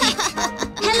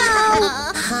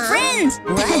 Hello! Friends!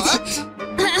 What?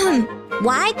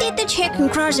 Why did the chicken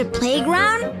cross the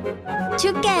playground?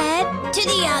 To get to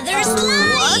the other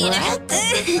slide!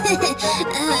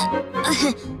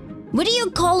 What do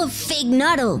you call a fake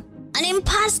noodle? An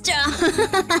imposter!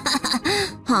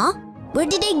 Huh? Where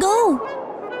did they go?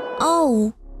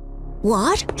 Oh.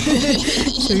 What?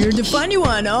 So you're the funny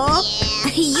one, huh?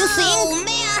 You think? Oh,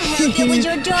 may I help you with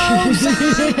your jokes?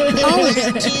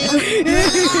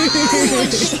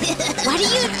 Why do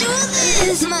you do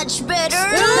this? Much better.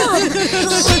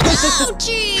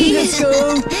 Ouchie! Let's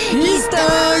go. He's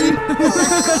done.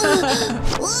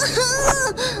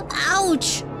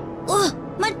 Ouch!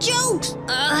 My jokes!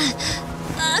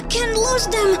 I can't lose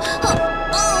them.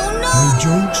 Oh no! My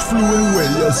jokes flew away,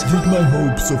 as did my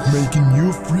hopes of making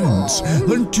new friends,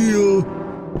 until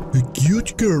a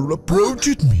cute girl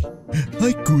approached me.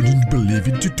 I couldn't believe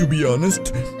it, to be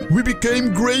honest. We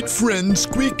became great friends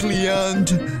quickly, and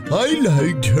I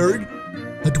liked her.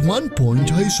 At one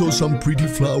point, I saw some pretty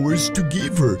flowers to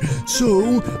give her,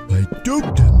 so I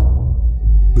took them.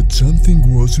 But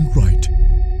something wasn't right.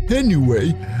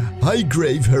 Anyway, I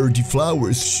gave her the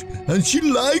flowers, and she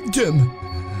liked them.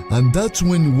 And that's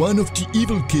when one of the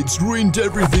evil kids ruined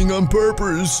everything on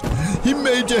purpose. He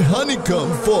made a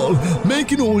honeycomb fall,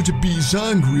 making all the bees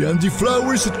angry, and the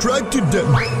flowers attracted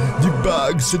them. The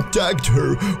bugs attacked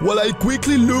her, while I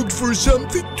quickly looked for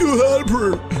something to help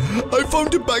her. I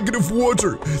found a bucket of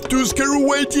water to scare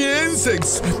away the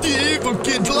insects. The evil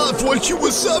kid laughed while she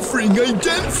was suffering. I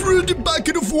then threw the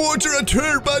bucket of water at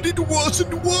her, but it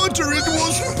wasn't water, it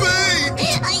was paint.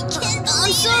 I can't.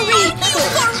 I'm sorry.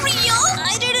 For real?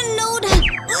 I didn't know that.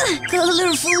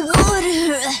 Colorful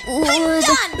water. I'm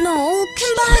done. No,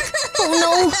 come back. Oh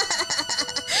no.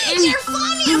 You're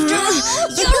funny after all.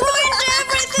 You ruined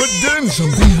everything. But then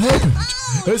something happened.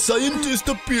 A scientist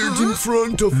appeared in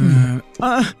front of me.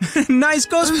 Nice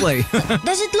cosplay.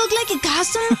 Does it look like a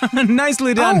costume?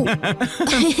 Nicely done.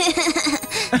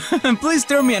 Oh. Please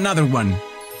throw me another one.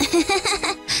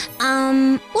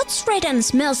 What's red and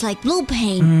smells like blue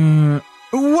paint?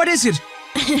 What is it?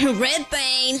 Red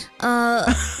paint.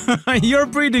 You're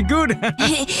pretty good.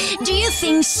 Do you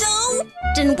think so?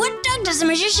 Then what dog does a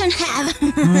magician have?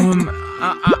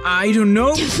 I don't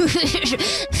know.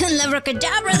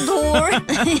 Abracadabra door.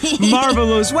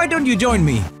 Marvelous. Why don't you join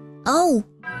me? Oh,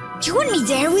 you want me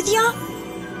there with ya?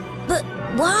 But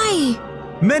why?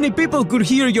 Many people could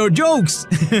hear your jokes.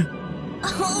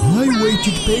 I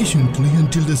waited patiently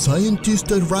until the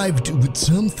scientist arrived with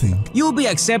something. You'll be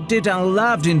accepted and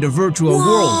loved in the virtual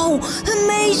world. Whoa,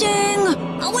 amazing!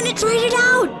 I want to try it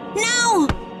out now.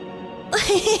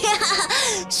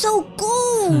 So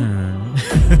cool.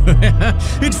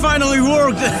 It finally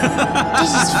worked.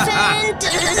 This is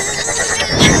fantastic.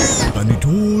 And it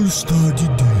all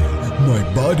started there. My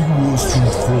body was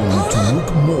transformed to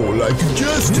look more like a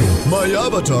jester. My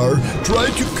avatar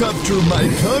tried to capture my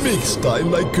comic style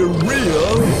like a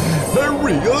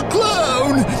real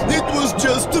clown. It was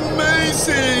just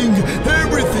amazing.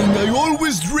 Everything I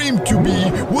always dreamed to be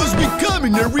was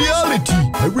becoming a reality.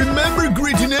 I remember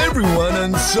greeting everyone,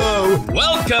 and so...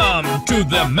 Welcome to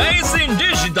the Amazing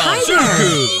Digital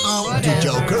Circus! The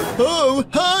Joker. Oh,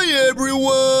 hi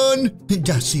everyone!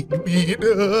 Does it mean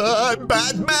I'm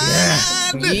Batman?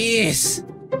 Yes.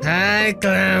 Hi,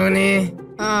 Clowny.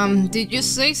 Did you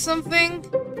say something?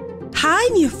 Hi,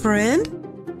 new friend.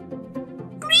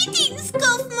 Greetings,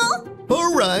 Kaufmo.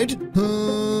 Alright,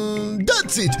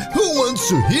 that's it. Who wants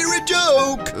to hear a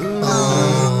joke?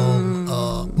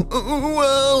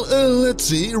 Well, let's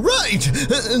see. Right.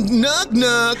 Knock,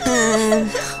 knock.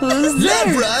 Who's there?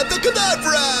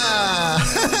 Labyrinth-a-cadabra!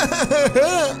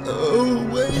 Oh,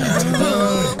 wait.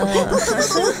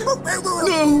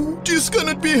 No, this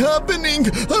cannot be happening.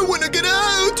 I want to get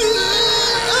out.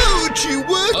 Ouchie,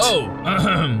 what? Oh,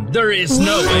 there is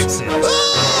no exit.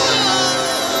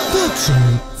 That's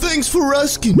all. Thanks for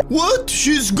asking. What?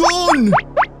 She's gone.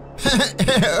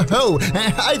 Oh,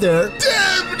 hi there.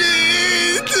 Damn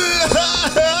it!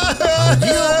 Are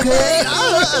you okay?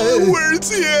 Where's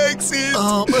the exit?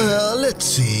 Let's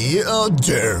see.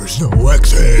 There's no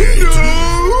exit. No!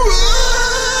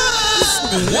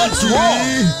 What's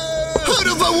wrong? Out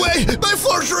of my way! My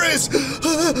fortress!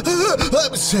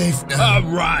 I'm safe now.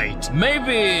 Alright,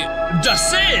 maybe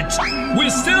that's it! We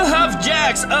still have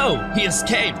Jax! Oh, he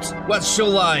escaped. What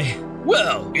shall I?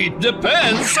 Well, it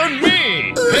depends on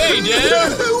me! Hey there!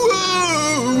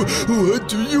 Whoa! What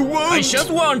do you want? I just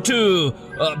want to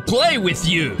play with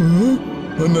you. Huh?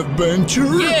 An adventure?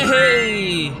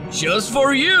 Yay! Just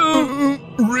for you!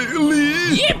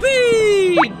 Really?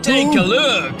 Yippee! Take a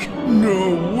look!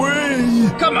 No way!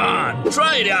 Come on,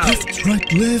 try it out! Left,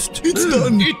 right, left, it's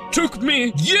done! It took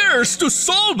me years to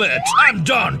solve it! I'm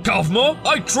done, Kaufmo!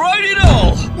 I tried it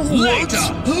all! What's Later!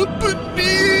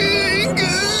 happening?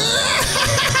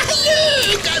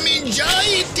 Look, I'm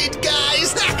enjoying it,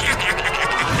 guys!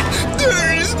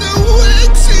 There is no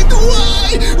exit!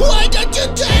 Why? Why don't you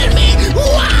tell me?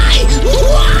 Why?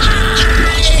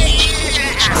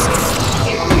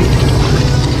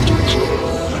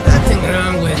 Nothing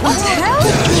wrong with it. What the hell?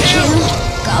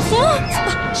 Kaufmo?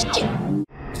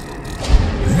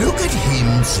 Look at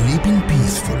him sleeping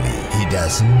peacefully. He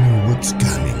doesn't know what's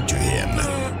coming to him.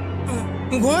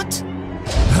 What?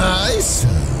 Hi,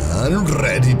 son.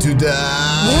 Ready to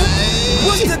die? What?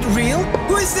 Was that real?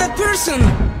 Who is that person?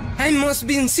 I must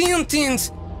be seeing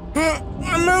things.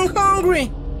 I'm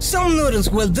hungry. Some noodles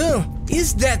will do.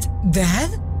 Is that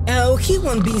Dad? Oh, he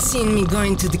won't be seeing me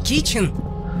going to the kitchen.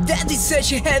 Dad is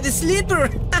such a heavy sleeper.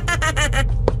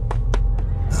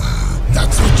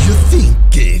 That's what you think,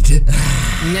 kid.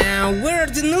 Now, where are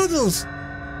the noodles?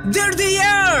 There they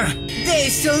are! They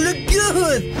still look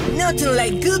good! Nothing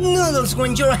like good noodles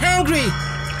when you're hungry.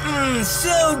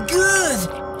 So good!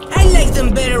 I like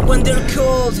them better when they're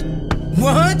cold.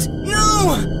 What?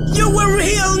 No! You were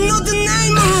real, not a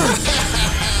nightmare!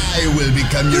 I will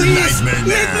become your nightmare now.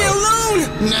 Leave me alone!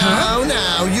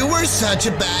 No, you were such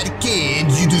a bad kid.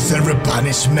 You deserve a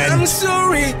punishment. I'm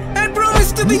sorry. I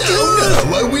promise to be good.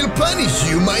 No, I will punish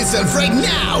you myself right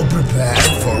now. Prepare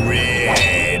for it.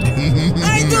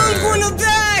 I don't want to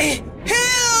die.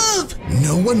 Help!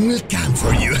 No one will come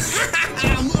for you.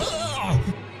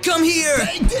 Come here.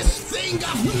 Take this thing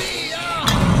off me.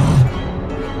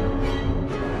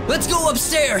 Let's go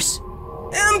upstairs.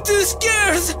 I'm too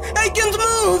scared. I can't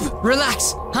move.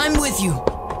 Relax. I'm with you.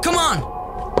 Come on.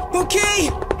 Okay.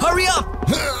 Hurry up.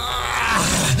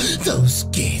 Those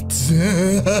kids. Do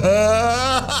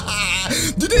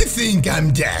they think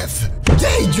I'm deaf?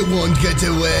 They won't get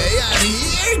away. I'm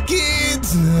here,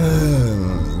 kids.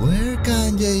 Where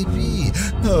can they be?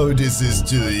 Oh, this is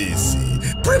too easy.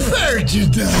 Prepare to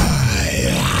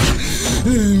die.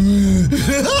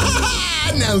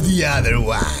 Now the other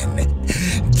one.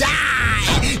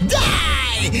 Die!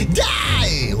 Die!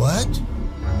 Die! What?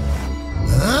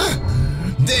 Huh?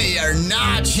 They are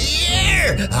not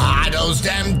here! Ah, those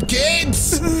damn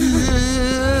kids!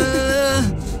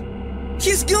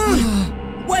 He's gone!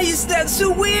 Why is that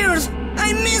so weird?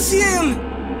 I miss him!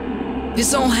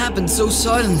 This all happened so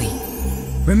suddenly.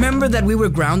 Remember that we were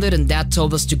grounded and Dad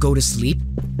told us to go to sleep?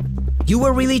 You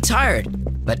were really tired,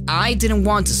 but I didn't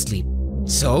want to sleep.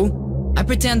 So, I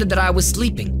pretended that I was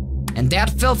sleeping, and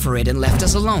Dad fell for it and left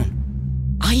us alone.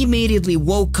 I immediately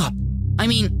woke up. I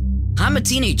mean, I'm a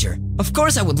teenager. Of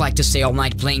course I would like to stay all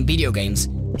night playing video games.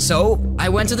 So, I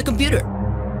went to the computer.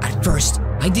 At first,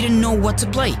 I didn't know what to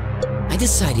play. I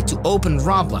decided to open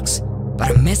Roblox,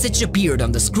 but a message appeared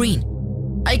on the screen.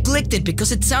 I clicked it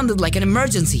because it sounded like an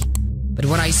emergency. But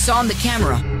what I saw on the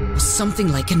camera was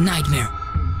something like a nightmare.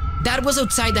 Dad was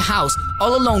outside the house,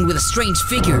 all alone with a strange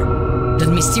figure. That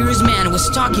mysterious man was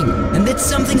talking and did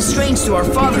something strange to our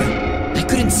father. I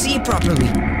couldn't see properly,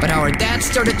 but our dad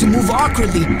started to move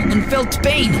awkwardly and felt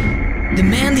pain. The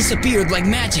man disappeared like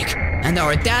magic, and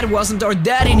our dad wasn't our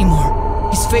dad anymore.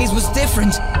 His face was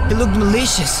different. He looked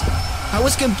malicious. I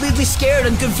was completely scared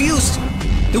and confused.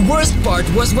 The worst part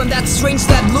was when that strange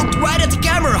dad looked right at the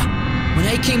camera. When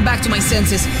I came back to my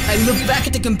senses, I looked back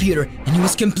at the computer and he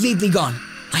was completely gone.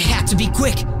 I had to be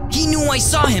quick. He knew I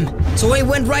saw him, so I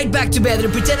went right back to bed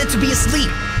and pretended to be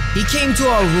asleep. He came to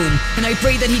our room, and I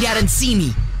prayed that he hadn't seen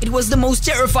me. It was the most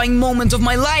terrifying moment of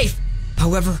my life.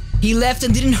 However, he left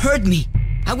and didn't hurt me.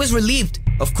 I was relieved,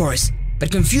 of course,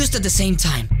 but confused at the same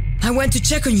time. I went to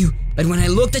check on you, but when I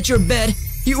looked at your bed,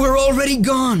 you were already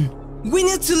gone. We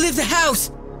need to leave the house.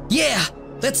 Yeah,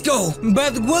 let's go.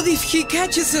 But what if he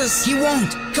catches us? He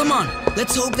won't. Come on,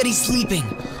 let's hope that he's sleeping.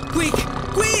 Quick,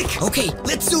 quick! Okay,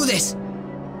 let's do this.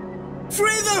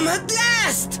 Freedom at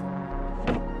last!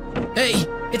 Hey,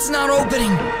 it's not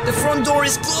opening. The front door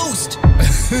is closed.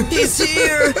 He's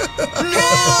here.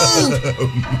 No!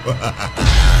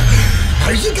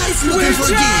 Are you guys looking for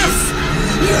gifts?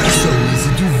 You are so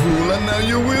easy to fool, and now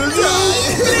you will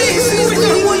die. Please, we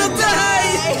don't want to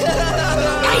die!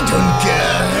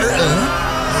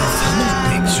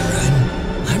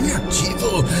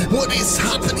 What is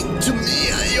happening to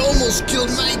me? I almost killed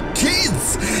my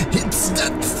kids. It's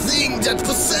that thing that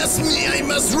possessed me. I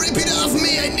must rip it off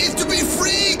me. I need to be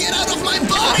free. Get out of my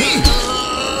body.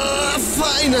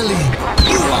 Finally.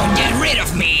 You won't get rid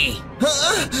of me.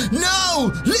 Huh?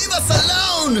 No! Leave us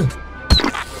alone.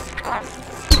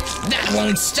 That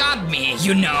won't stop me,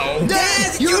 you know.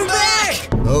 Dad, you're back!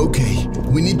 Okay,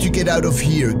 we need to get out of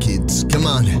here, kids. Come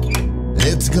on.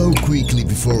 Let's go quickly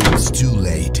before it's too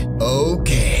late.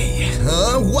 Okay.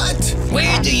 What?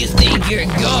 Where do you think you're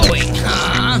going,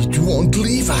 huh? It won't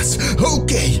leave us.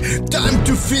 Okay, time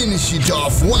to finish it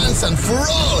off once and for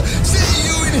all. See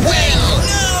you in hell!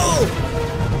 No!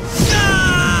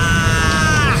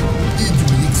 Ah! It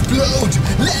will explode.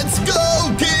 Let's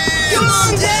go, kids! Come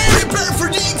on, Dad! Prepare for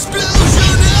the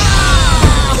explosion!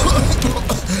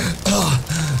 Ah!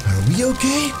 Are we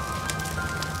okay?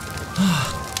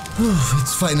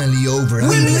 It's finally over.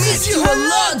 We miss you a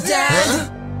lot,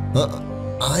 Dad!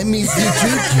 I miss you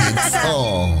too, kids.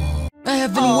 Oh. I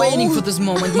have been waiting for this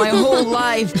moment my whole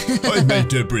life. I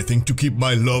made everything to keep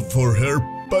my love for her,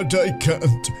 but I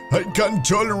can't. I can't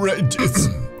tolerate this.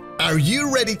 Are you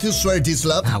ready to swear this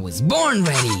love? I was born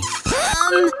ready.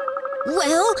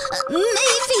 Well,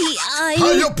 maybe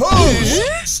I oppose!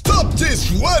 Stop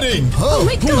this wedding! Oh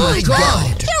my God!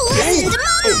 God. You're losing the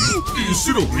mom! Is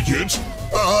it over yet?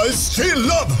 I still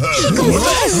love her!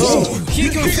 He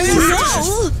confessed!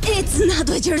 No! It's not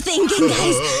what you're thinking,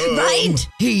 guys, right?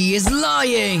 He is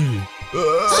lying!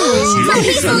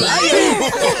 He's a liar!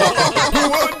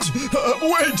 What?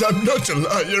 Wait, I'm not a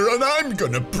liar, and I'm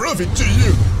gonna prove it to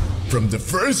you! From the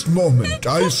first moment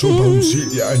I saw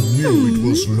Bouncilia, I knew it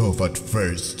was love at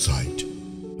first sight.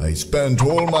 I spent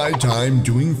all my time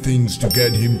doing things to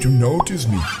get him to notice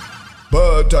me.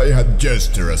 But I had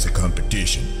Jester as a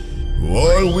competition, who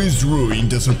always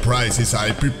ruined the surprises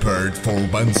I prepared for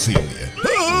Bouncilia.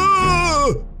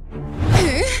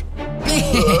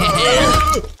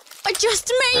 I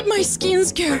just made my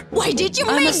skincare. Why did you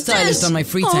make I'm a this? stylist on my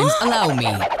free times. Allow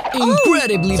me.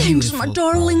 Incredibly Thanks, beautiful. my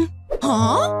darling.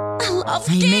 Huh? I love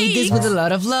I made this with a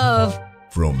lot of love.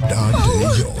 From that day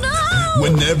on,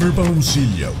 whenever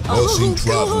Bouncilia was in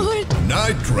trouble and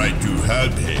I tried to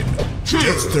help him,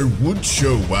 Jester would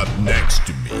show up next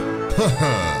to me.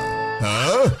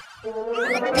 Huh?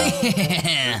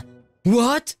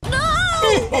 What?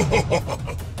 No!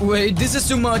 Wait, this is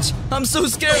too much. I'm so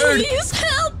scared. Please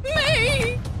help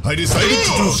me! I decided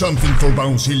to do something for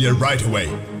Bouncilia right away.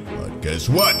 But guess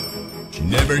what? She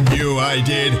never knew I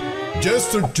did.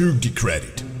 Jester took the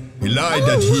credit. He lied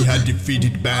that he had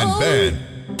defeated Ban,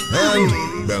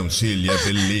 and Bouncilia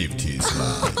believed his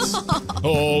lies.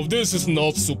 Oh, this is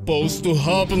not supposed to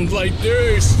happen like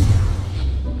this.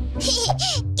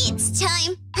 It's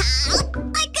time.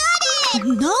 I got it!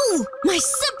 No! My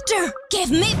scepter!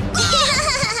 Give me...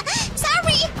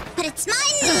 Sorry, but it's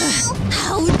mine now!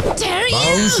 How dare you!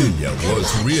 Bouncilia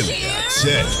was really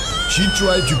upset. She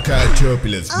tried to catch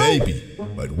Opila's baby,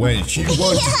 but when she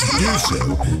wanted to do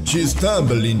so, she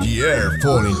stumbled in the air,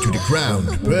 falling to the ground,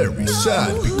 very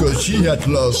sad because she had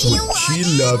lost what she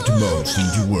loved most in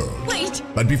the world. Wait.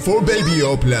 But before baby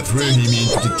Opila threw him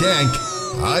into the tank,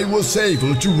 I was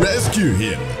able to rescue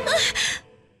him.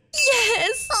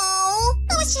 Yes! Oh,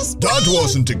 I was just That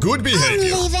wasn't a good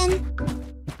behavior. I'm leaving.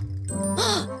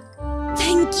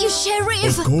 Thank you,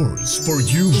 Sheriff! Of course, for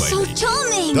you, You're my so lady.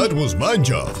 charming! That was my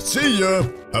job. See ya!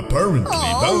 Apparently,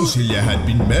 Bouncilia had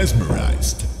been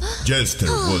mesmerized. Jester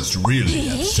was really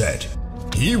upset.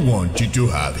 He wanted to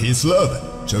have his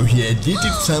love, so he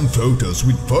edited some photos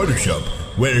with Photoshop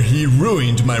where he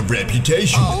ruined my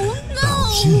reputation.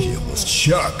 Bouncilia was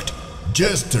shocked.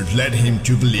 Jester led him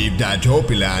to believe that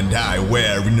Opila and I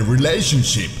were in a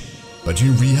relationship. But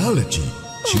in reality,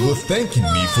 she was thanking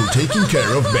me for taking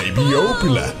care of baby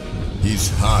Opila. His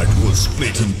heart was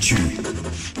split in two.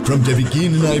 From the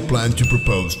beginning I planned to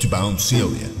propose to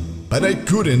Bouncilia, but I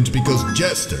couldn't because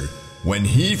Jester, when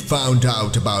he found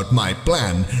out about my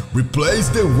plan,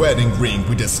 replaced the wedding ring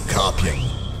with a scorpion.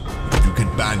 He took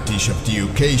advantage of the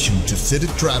occasion to set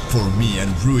a trap for me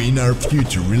and ruin our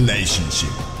future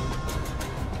relationship.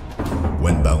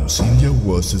 When Bouncilia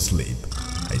was asleep,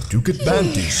 I took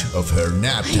advantage of her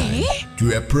nap time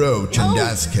to approach and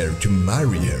ask her to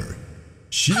marry her.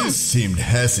 She seemed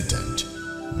hesitant.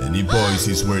 Many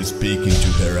voices were speaking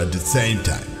to her at the same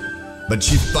time, but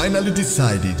she finally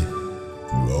decided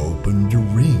to open the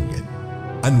ring.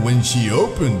 And when she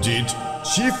opened it,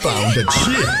 she found that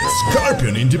she had a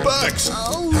scorpion in the box.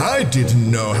 I didn't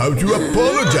know how to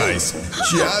apologize.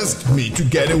 She asked me to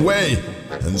get away,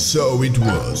 and so it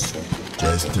was.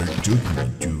 Jester took me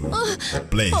to a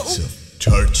place of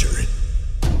torture.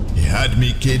 He had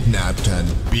me kidnapped and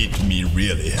beat me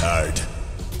really hard.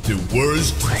 The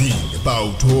worst thing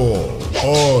about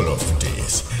all of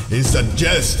this is that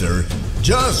Jester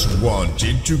just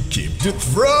wanted to keep the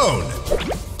throne.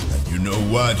 And you know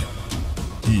what?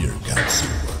 Here comes the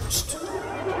worst.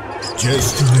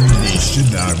 Jester unleashed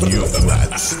an army of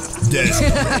rats,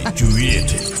 desperate to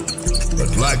eat it.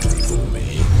 But luckily for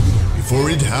me, before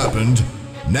it happened,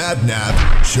 Nab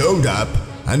Nab showed up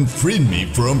and freed me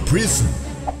from prison.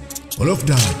 All of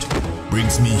that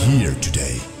brings me here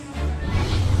today.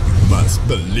 You must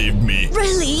believe me.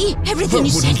 Really? Everything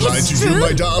you said is true? You,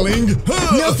 my darling.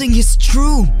 Nothing is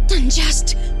true. Then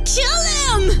just kill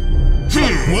him!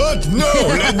 What? No,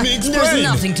 let me explain. There's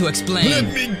nothing to explain.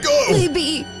 Let me go.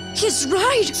 Maybe he's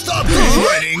right. Stop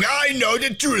persuading. I know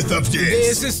the truth of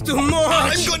this. This is too much.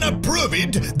 I'm gonna prove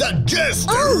it that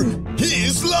Jester, he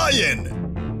is lying.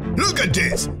 Look at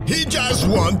this. He just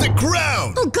won the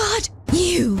crown. Oh God,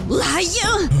 you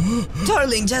liar.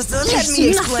 Darling Jester, let There's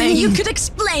me nothing explain. you could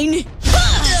explain.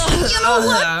 You know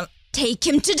what? Take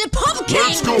him to the pumpkin.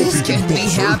 Let's go. This can't be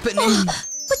happening.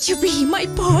 Would you be my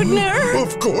partner?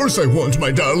 Of course I want,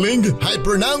 my darling. I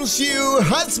pronounce you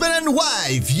husband and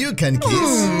wife. You can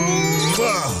kiss.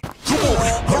 Come on,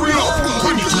 hurry up.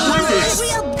 I need to win this.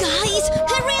 Hurry up, guys.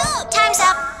 Hurry up. Time's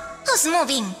up. Who's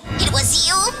moving? It was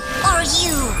you or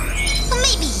you?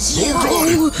 Maybe you. Oh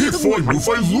God, if I move,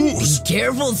 I lose. Be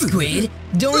careful, Squid.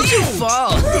 Don't you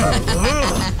fall.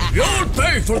 You'll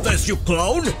pay for this, you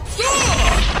clown!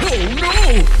 Oh no!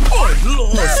 I've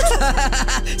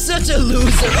lost! Such a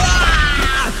loser!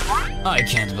 I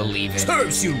can't believe it.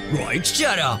 Serves you right!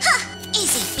 Shut up!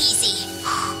 Easy peasy.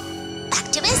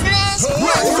 Back to business.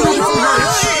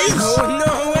 Oh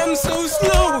no, I'm so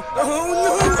slow. Oh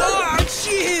no,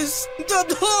 jeez,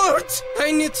 that hurts.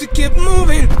 I need to keep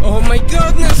moving. Oh my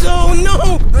goodness, oh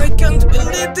no. I can't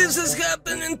believe this is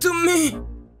happening to me.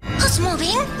 Who's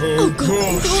moving? Oh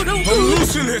God, I'm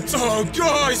losing it. Oh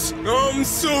guys, I'm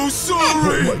so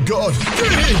sorry. Oh my God.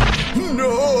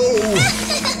 No.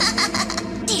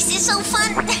 This is so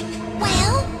fun.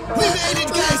 Well, we made it,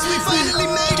 guys. We finally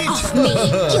made it. Off me,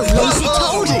 you lazy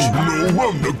toad. No,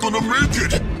 I'm not gonna make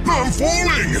it. I'm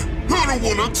falling. I don't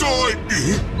wanna die.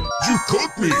 You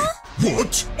caught me.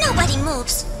 What? Nobody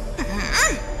moves.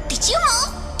 Did you move?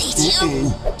 Did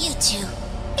you? You two.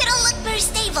 You don't look very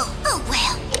stable. Oh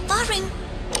well, boring.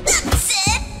 That's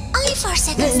it. Only 4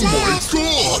 seconds left. Oh my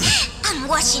God. I'm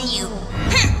watching you.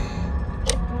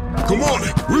 Come on,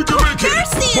 we can make it.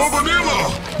 Vanilla,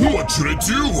 what should I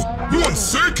do? 1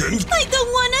 second. I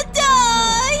don't wanna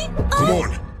die. Come on,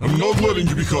 I'm not letting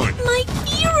you behind. My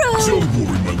hero. Don't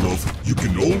worry, my love. You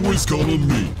can always count on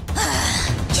me.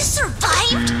 You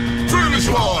survived? Finish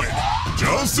line!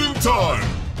 Just in time!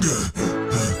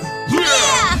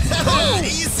 Yeah!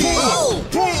 Easy!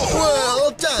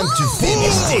 Well, time to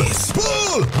finish this.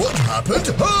 Pull! What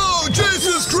happened? Oh,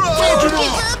 Jesus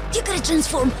Christ! You gotta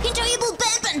transform into evil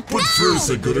Batman. But first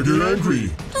I gotta get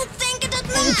angry. Don't think it that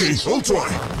much. Okay, I'll try.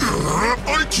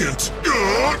 I can't.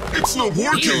 It's not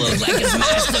working. You look like a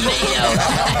smashed tomato.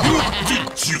 What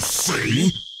did you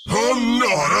say? I'm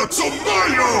not a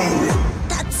tomato!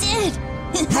 That's it.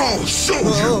 I'll show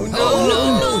you! Oh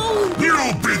no!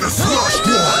 You'll be the smashed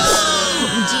ones!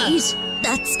 Jeez,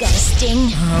 that's gotta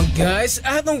sting. Oh guys,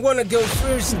 I don't wanna go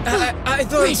first. I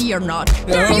don't. Ready or not,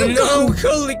 there Oh you no, go.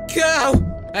 holy cow!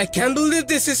 I can't believe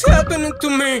this is happening to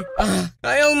me.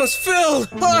 I almost fell.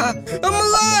 I'm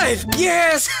alive!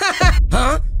 Yes!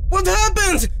 Huh? What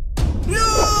happened?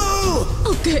 No!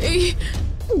 Okay,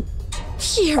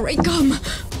 here I come.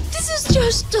 This is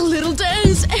just a little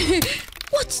dance.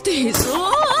 What's this?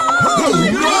 Oh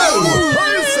no!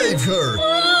 I'll save her!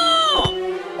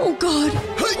 Oh God!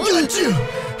 I got you!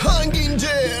 Hang in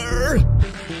there!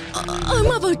 I'm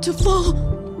about to fall.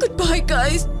 Goodbye,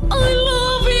 guys. I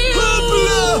love you.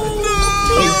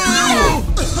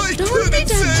 I Don't be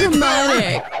that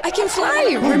dramatic. I can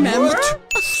fly, remember?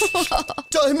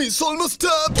 Time is almost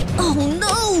up! Oh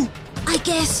no! I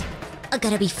guess I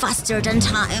gotta be faster than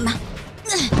time.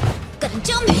 Gotta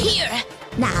jump here.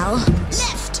 Now,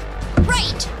 left,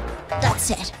 right. That's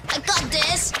it. I got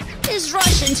this. It's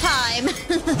Russian time.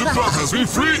 The path has been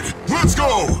freed! Let's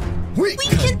go! We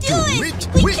can do it!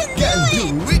 We can do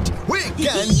it! We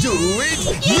can do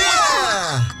it!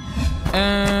 Yeah!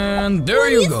 And there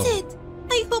you go. What is it?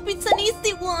 I hope it's an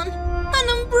easy one. An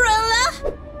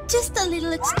umbrella? Just a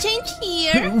little exchange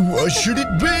here. What should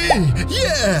it be?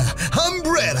 Yeah!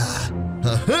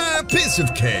 Umbrella! Piece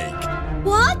of cake!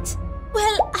 What?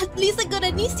 Well, at least I got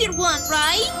an easier one,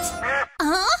 right?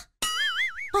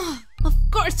 Oh, of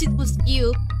course it was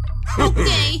you.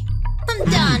 Okay, I'm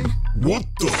done. What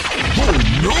the? Oh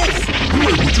no!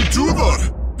 Why would you do that?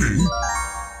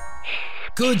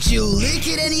 Could you lick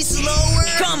it any slower?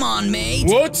 Come on, mate.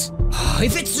 What?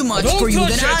 If it's too much for you,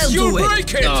 then I'll do it.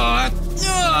 Break it.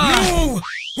 No!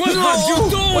 What have you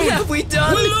done? What have we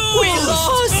done? We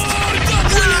lost!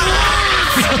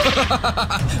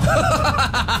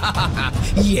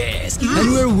 Yes,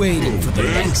 and we're waiting for the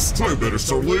next. I better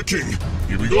start licking.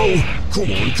 Here we go.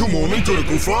 Come on, I'm gonna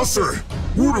go faster.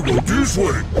 What about this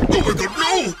way? Oh my god,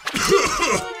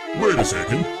 no! Wait a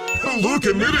second. Look,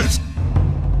 I made it.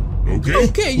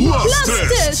 Okay, last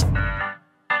test.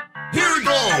 Here we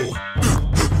go.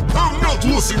 I'm not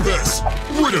losing this.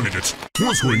 Wait a minute.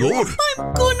 What's going on?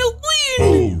 I'm gonna win.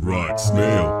 Oh, right,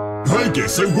 Snail. I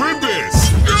guess I win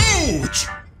this. Ouch!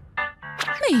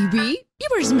 Maybe. You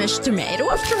were smashed tomato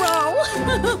after all.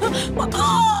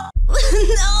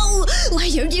 No! Why are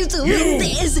you doing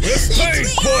this? Stay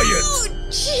quiet.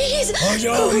 Jeez! I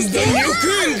am the new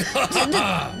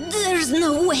king! There's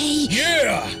no way!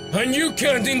 Yeah! And you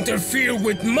can't interfere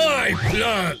with my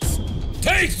plans!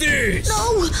 Take this!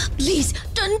 No! Please,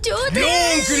 don't do this!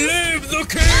 Long live the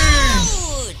king!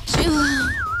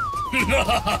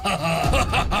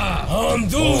 And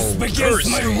thus begins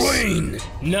my reign!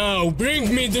 Now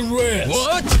bring me the rest!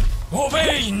 What?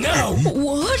 Obey now!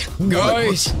 What?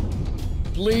 Guys,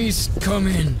 please come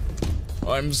in.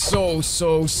 I'm so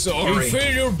sorry.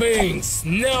 Inferior beings,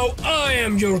 now I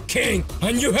am your king,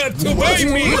 and you have to obey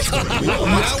me!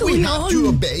 Now we have to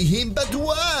obey him, but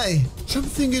why?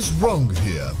 Something is wrong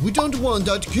here. We don't want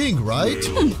that king, right?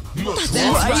 That's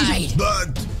right.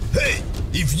 But, hey,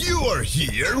 if you are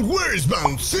here, where's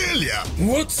Mount Celia?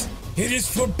 What? It is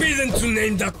forbidden to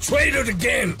name that traitor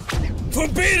again!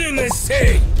 Forbidden, I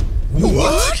say!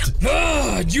 What?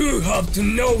 Ah, you have to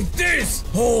know this!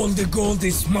 All the gold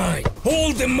is mine.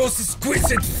 All the most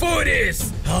exquisite food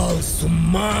is also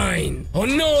mine.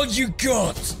 And all you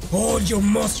got, all your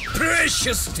most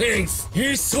precious things,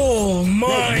 is all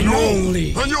mine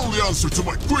only. I only answer to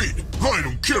my queen. I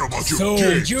don't care about your So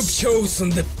kids. you've chosen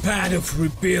the path of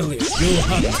rebellion. You'll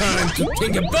have time to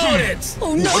think about it.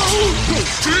 Oh no!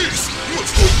 Jeez,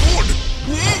 what's going on?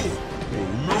 Whoa! Oh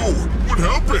no, what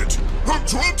happened? I'm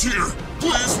trapped here!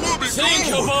 Please let me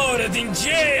Think go! about it in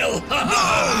jail!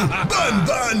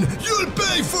 Ban! You'll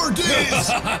pay for this!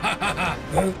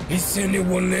 Is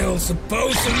anyone else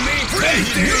opposing me? Take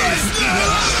this!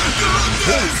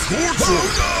 Oh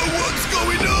no, what's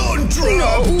going on?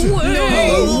 Trapped!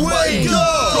 No way!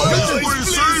 Please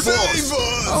save us!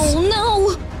 Oh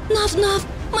no! Naf,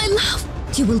 my love!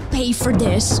 You will pay for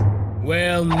this.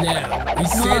 Well now,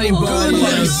 is My anybody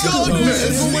else goodness! Oh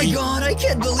opposing my me? god, I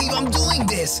can't believe I'm doing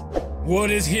this!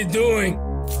 What is he doing?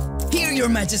 Here, your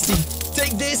majesty!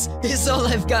 Take this, it's all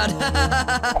I've got!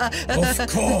 Of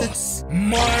course!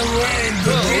 My reign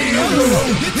begins!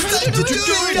 What are you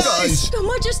doing, guys? Your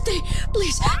Majesty,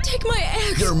 please take my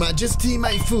egg. Your Majesty,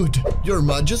 my food. Your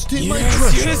Majesty, my Yes,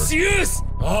 treasure. yes!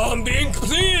 I'm being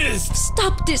pleased!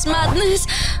 Stop this madness.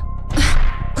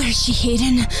 Where is she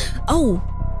hidden? Oh,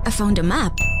 I found a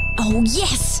map. Oh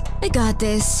yes, I got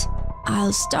this.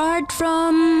 I'll start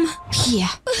from here.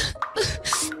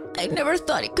 I never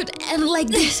thought it could end like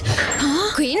this.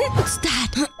 Huh? Queen? What's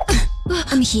that?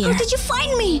 I'm here. How did you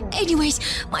find me? Anyways,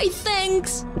 my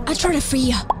thanks. I'll try to free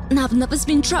you. Nap has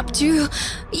been trapped too.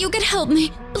 You can help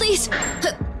me, please.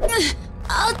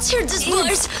 I'll tear this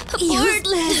bars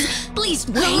worthless. Please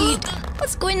wait.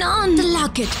 What's going on? The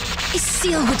locket is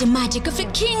sealed with the magic of the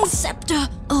king's scepter.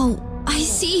 Oh, I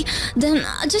see. Then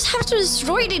I just have to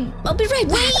destroy it. I'll be right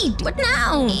back. Wait, what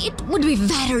now? It would be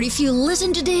better if you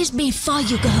listen to this before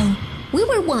you go. We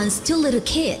were once two little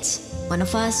kids. One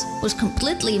of us was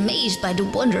completely amazed by the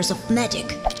wonders of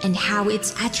magic and how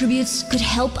its attributes could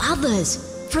help others.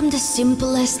 From the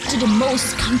simplest to the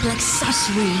most complex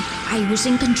sorcery, I was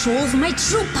in control of my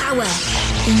true power,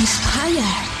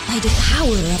 inspired by the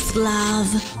power of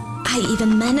love. I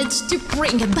even managed to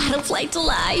bring a butterfly to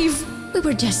life. We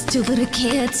were just two little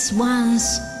kids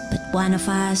once, but one of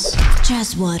us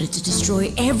just wanted to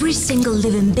destroy every single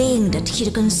living being that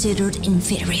he'd considered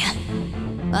inferior.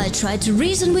 I tried to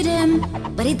reason with him,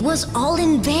 but it was all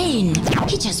in vain.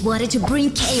 He just wanted to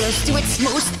bring chaos to its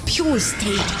most pure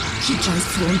state. He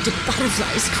transformed the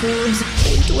butterfly's corpse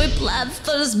into a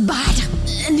bloodthirst bat,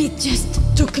 and it just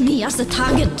took me as a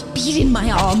target, beating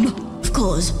my arm. Of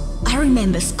course, I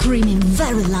remember screaming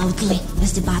very loudly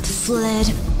as the bat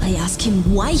fled. I asked him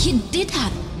why he did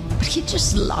that, but he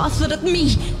just laughed at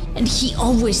me, and he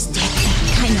always did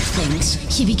that kind of things.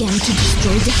 He began to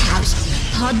destroy the house,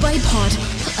 part by part,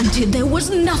 until there was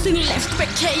nothing left but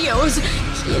chaos.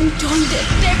 He enjoyed it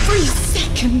every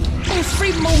second,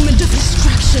 every moment of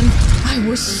destruction. I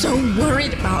was so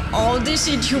worried about all this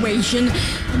situation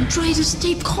and tried to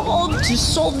stay calm to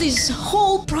solve this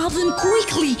whole problem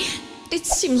quickly. It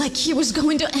seemed like he was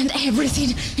going to end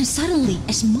everything, and suddenly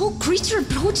a small creature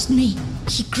approached me.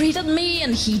 He greeted me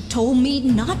and he told me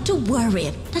not to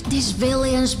worry, that this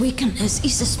villain's weakness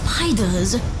is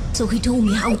spiders. So he told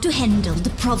me how to handle the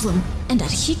problem and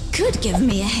that he could give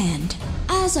me a hand.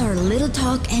 As our little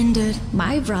talk ended,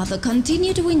 my brother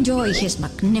continued to enjoy his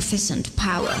magnificent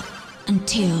power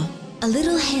until a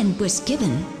little hand was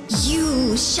given.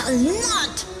 "You shall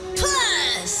not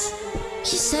pass,"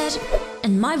 he said,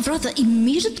 and my brother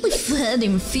immediately fled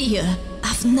in fear.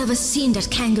 I've never seen that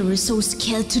kangaroo so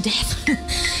scared to death.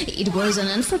 It was an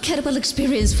unforgettable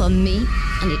experience for me,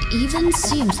 and it even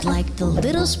seems like the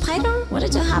little spider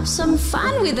wanted to have some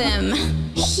fun with him.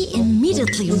 He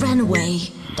immediately ran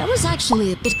away. I was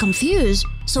actually a bit confused,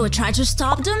 so I tried to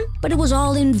stop them, but it was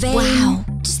all in vain. Wow.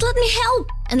 Just let me help,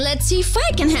 and let's see if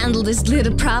I can handle this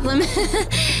little problem.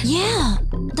 Yeah,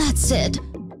 that's it.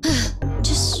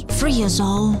 Just free us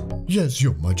all. Yes,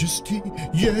 Your Majesty.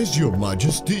 Yes, Your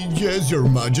Majesty. Yes, Your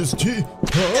Majesty.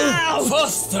 Ow!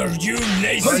 Faster, you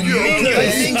lazy okay?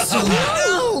 I think so.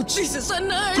 Ouch! This is a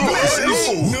nightmare.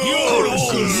 You're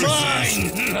all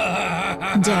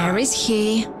mine. There is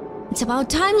he. It's about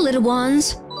time, little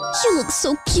ones. You look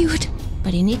so cute,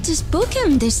 but you need to spook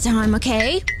him this time,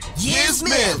 okay? Yes,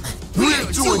 ma'am.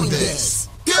 We're doing this.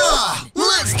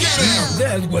 Let's get him.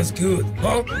 That was good.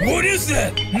 Huh? What is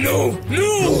that? No, no.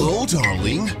 Hello,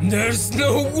 darling. There's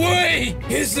no way.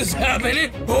 Is this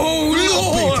happening? Oh,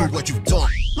 You'll pay for Lord. what you've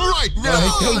done right now.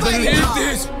 I don't believe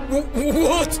this.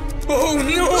 What? Oh,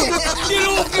 no. Get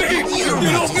off me.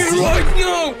 Get off me right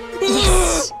now.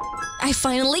 Yes. I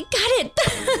finally got it!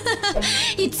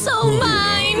 It's all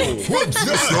mine! What's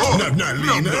that?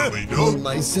 Not All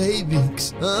my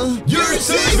savings. Huh? You're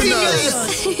saving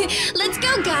us. Let's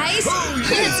go, guys!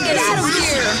 Let's get out of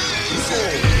here!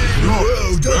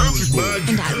 Well, that was magic.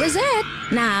 And that was it!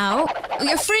 Now,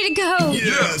 you're free to go!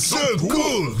 Yeah, so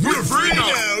cool. We're free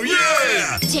now.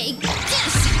 Yeah. Take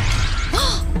this!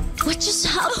 What just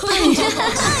happened?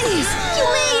 Guys, you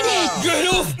made it! Get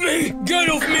off me! Get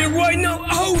off me right now!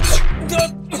 Ouch!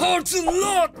 That hurts a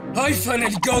lot! I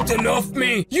finally got enough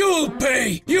me! You'll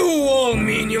pay! You all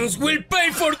minions will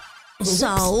pay for...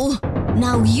 So,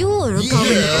 now you're going to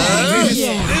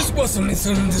pay. This was a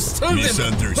misunderstanding.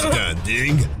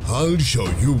 Misunderstanding? I'll show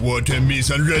you what a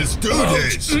misunderstood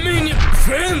is. Minion...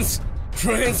 Friends!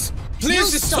 Friends! You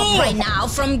Please stop right now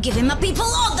from giving my people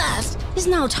orders! It's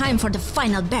now time for the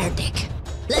final verdict.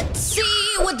 Let's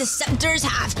see what the Scepters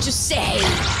have to say.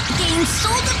 Against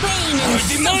all the pain and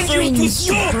suffering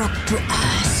you brought to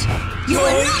us. You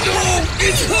are not...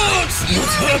 It hurts!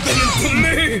 What's happening to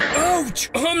me? Ouch!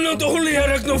 I'm not only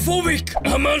arachnophobic,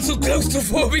 I'm also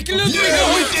claustrophobic. Let me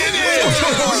know we did it!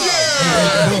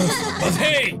 But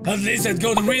hey, at least I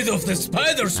got rid of the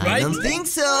spiders, right? I don't think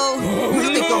so.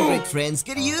 We'll become great friends.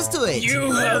 Get used to it.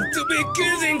 You have to be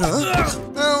kidding!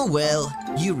 Oh well,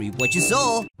 you reap what you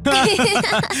sow.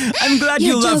 I'm glad you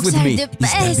Your laugh jokes with are me. the Is that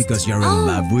best. because you're in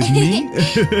love with me?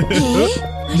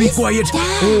 Be quiet,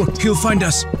 or he'll find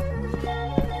us.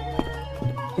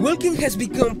 Walking has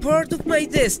become part of my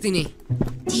destiny.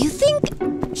 Do you think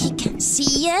he can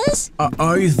see us?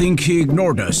 I think he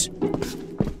ignored us.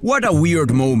 What a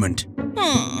weird moment.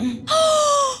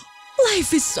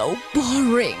 Life is so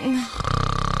boring.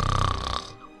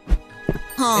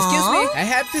 Excuse me, I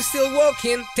have to still walk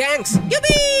in. Thanks.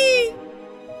 Yippee!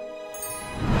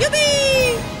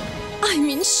 Yippee! I'm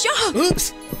in shock.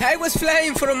 Oops, I was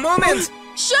flying for a moment.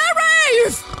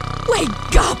 Sheriff!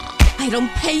 Wake up! I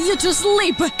don't pay you to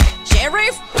sleep.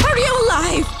 Sheriff, are you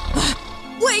alive?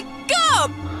 Wake up!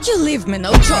 You leave me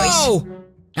no choice. Oh!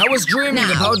 I was dreaming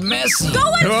about Messi.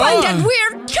 Go and find that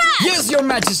weird cat! Yes, Your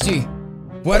Majesty.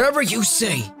 Whatever you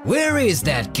say. Where is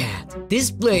that cat? This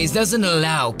place doesn't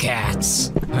allow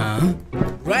cats. Huh?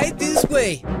 Right this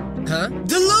way. Huh?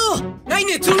 The law! I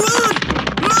need to run!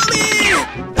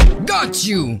 Mommy! Got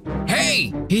you!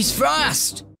 Hey, he's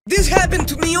fast! This happened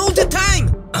to me all the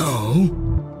time! Oh?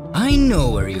 I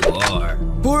know where you are.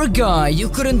 Poor guy, you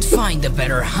couldn't find a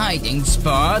better hiding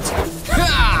spot.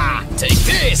 Ha! Take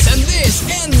this and this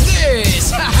and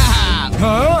this! Ha ha!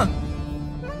 Huh?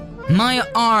 My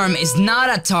arm is not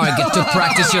a target to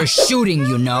practice your shooting,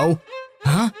 you know.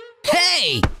 Huh?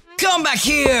 Hey! Come back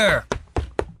here!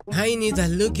 I need a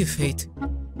lucky fate.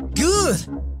 Good!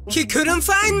 He couldn't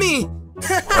find me!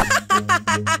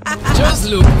 Just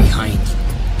look behind you.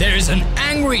 There is an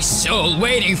angry soul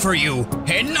waiting for you.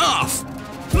 Enough!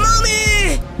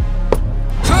 Mommy!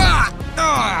 Ha!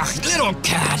 Ugh, little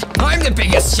cat. I'm the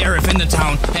biggest sheriff in the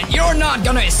town, and you're not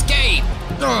gonna escape.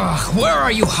 Ugh, where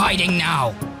are you hiding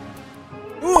now?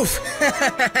 Oof.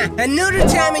 Another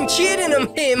time in cheating on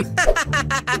him.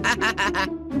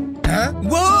 Huh?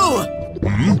 Whoa!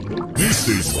 This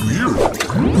is weird.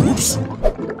 Oops.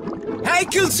 I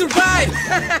could survive.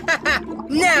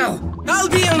 Now, I'll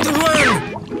be on the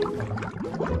run.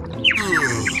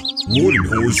 What in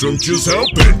Hornstromp just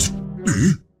happened?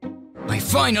 I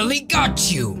finally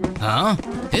got you! Huh?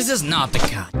 This is not the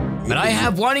cat, but I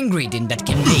have one ingredient that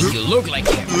can make you look like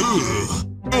him.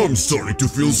 I'm starting to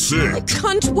feel sick.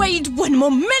 Can't wait one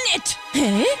more minute!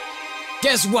 Huh?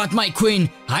 Guess what, my queen?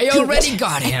 I already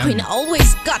got him. Queen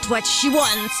always got what she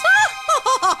wants.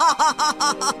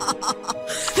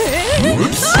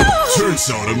 Oops. Turns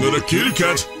out I'm not a kitty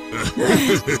cat.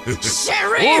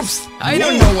 Sheriff! Oops! I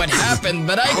don't know what happened,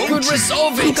 but I could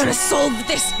resolve it. I'm gonna solve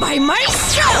this by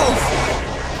myself!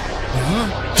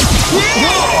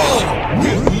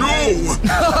 No!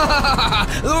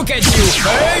 Look at you!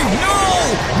 Hey, no!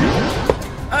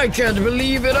 I can't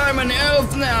believe it, I'm an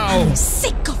elf now! I'm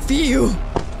sick of you!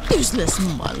 Useless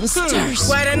monsters!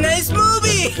 What a nice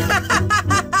movie!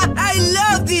 I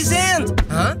love this end!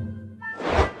 Huh?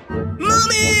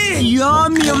 Mommy!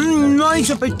 Yum, yum, nice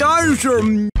appetizer!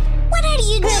 What are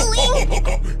you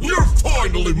doing? You're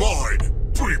finally mine!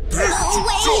 Prepare to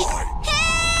die!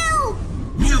 Help!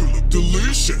 You look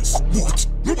delicious! What?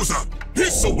 Who was that?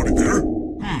 Is somebody there?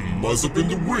 Must have been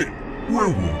the wind. Where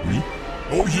were we?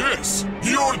 Oh yes!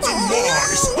 Your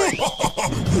demise!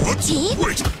 What?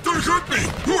 Wait! Don't hurt me!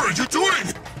 What are you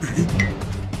doing?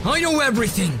 I know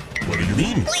everything! What do you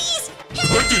mean? Please!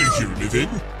 I didn't hear anything!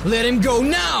 Let him go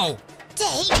now!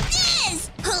 Take this!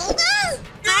 Hold on!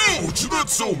 Ouch!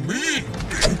 That's so mean!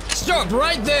 Stop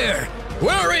right there!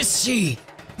 Where is she?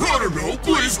 I don't know!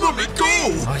 Please let me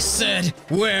go! I said,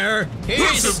 where is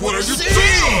Listen, what are you she?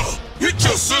 doing? It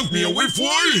just sent me away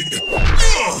flying!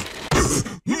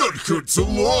 That hurts a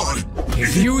lot!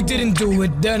 If you didn't do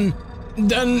it, then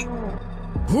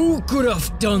who could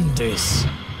have done this?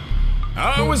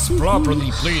 I was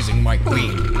properly pleasing my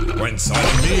queen when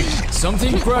suddenly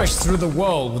something crashed through the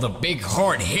wall with a big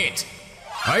hard hit.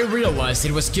 I realized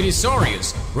it was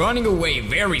Kittisarius running away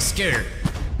very scared.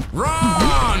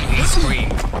 Run! He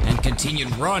screamed and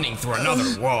continued running through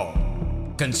another wall.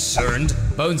 Concerned,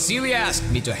 Boneselia asked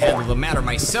me to handle the matter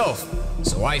myself,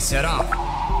 so I set off.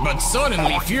 But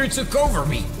suddenly fear took over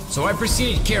me, so I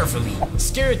proceeded carefully,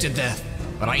 scared to death.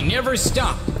 But I never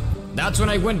stopped. That's when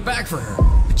I went back for her,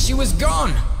 but she was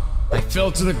gone. I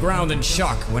fell to the ground in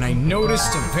shock when I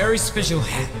noticed a very special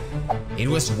hat. It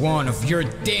was one of your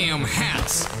damn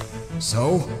hats.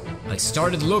 So, I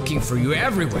started looking for you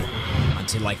everywhere,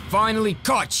 until I finally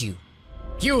caught you.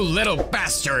 You little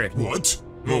bastard! What?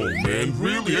 Oh man,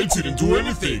 really? I didn't do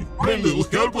anything. My little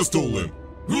hat was stolen.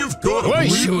 You've got to Why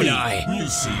believe should me. I? You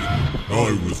see,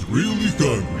 I was really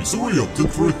hungry, so I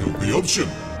opted for a healthy option.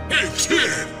 Hey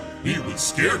kid! He was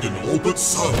scared and all, but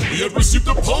suddenly I received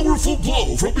a powerful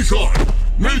blow from behind,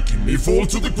 making me fall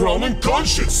to the ground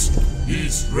unconscious.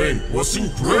 His strength was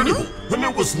incredible, and I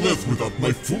was left without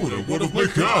my food and one of my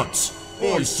hats.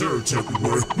 I searched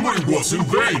everywhere, but it was in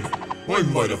vain. I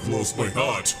might have lost my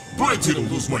hat, but I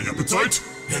didn't lose my appetite,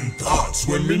 and that's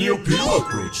when Miniopila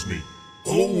approached me.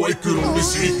 Oh, I could only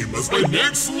see him as my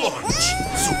next lunch,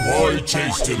 so I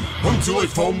chased him until I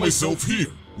found myself here,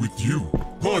 with you.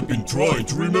 I've been trying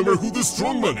to remember who the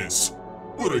strongman is,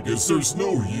 but I guess there's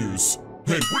no use.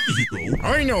 Hey, where did he go?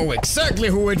 I know exactly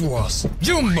who it was.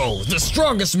 Jumbo, the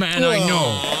strongest man I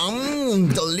know.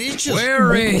 Delicious.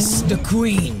 Where is the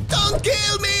queen? Don't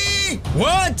kill me!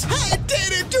 What? I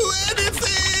didn't do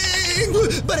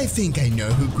anything! But I think I know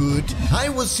who could. I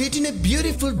was eating a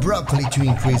beautiful broccoli to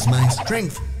increase my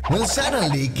strength, when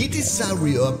suddenly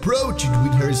Kittisaurio approached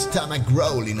with her stomach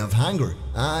growling of hunger.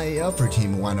 I offered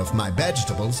him one of my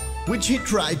vegetables, which he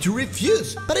tried to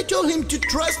refuse, but I told him to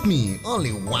trust me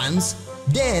only once.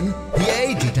 Then he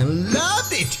ate it and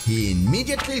loved it. He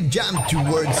immediately jumped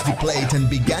towards the plate and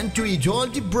began to eat all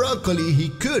the broccoli he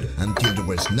could until there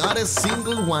was not a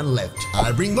single one left.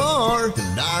 I'll bring more.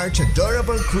 The large,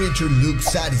 adorable creature looked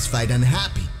satisfied and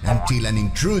happy until an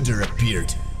intruder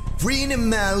appeared, freeing a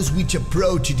mouse which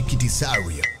approached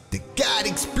Kittisaurio. The cat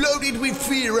exploded with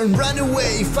fear and ran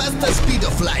away fast as speed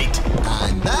of light.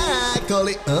 I'm back,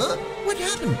 Ollie. Huh? What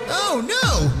happened? Oh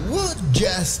no! What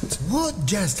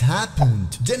just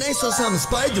happened? Then I saw some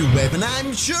spider web and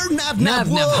I'm sure Nab-Nab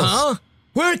was. Huh?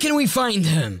 Where can we find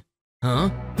him? Huh?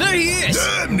 There he is!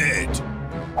 Damn it!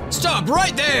 Stop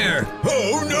right there!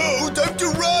 Oh no! Time to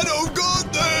run! Oh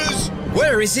goodness!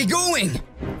 Where is he going?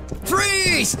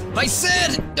 Freeze! I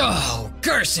said... Oh,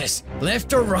 curses.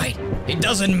 Left or right? It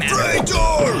doesn't matter. Traitor!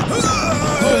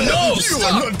 Oh no! You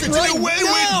Stop are not getting right away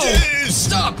now! with this!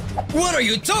 Stop! What are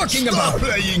you talking Stop about?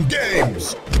 playing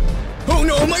games! Oh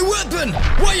no, my weapon!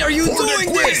 Why are you For the doing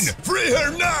queen! this? Free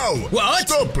her now! What?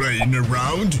 Stop playing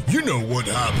around. You know what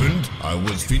happened. I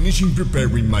was finishing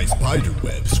preparing my spider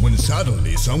webs when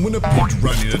suddenly someone appeared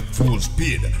running at full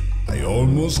speed. I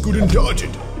almost couldn't dodge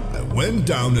it. I went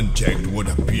down and checked what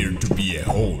appeared to be a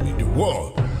hole in the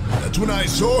wall. That's when I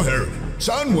saw her.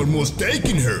 Someone was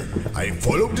taking her. I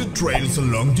followed the trails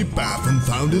along the path and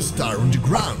found a star on the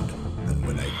ground. And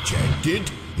when I checked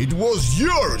it, it was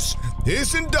yours!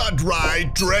 Isn't that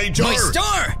right, traitor? My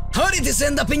star! How did this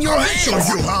end up in your I'll hands?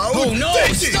 show you how! Oh no! Take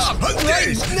this, Stop! and Right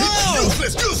this! now!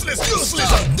 Useless!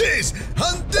 Stop. And this!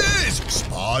 And this!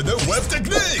 Spider web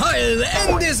technique! I'll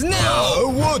end this now!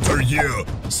 What are you?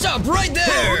 Stop right there!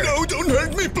 Oh no, don't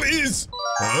hurt me, please!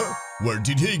 Huh? Where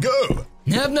did he go?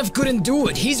 Navnav couldn't do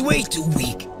it. He's way too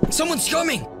weak. Someone's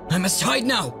coming. I must hide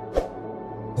now.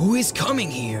 Who is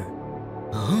coming here?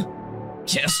 Huh?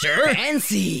 Chester?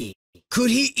 Fancy! Could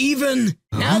he even?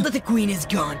 Now that the queen is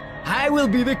gone, I will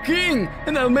be the king,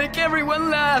 and I'll make everyone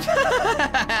laugh.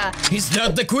 Is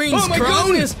that the queen's crown? Oh my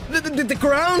goodness! The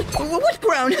crown? What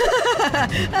crown?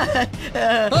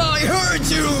 I heard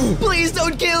you! Please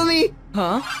don't kill me!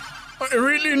 Huh? I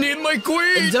really need my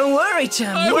queen! Don't worry,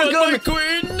 champ. I want my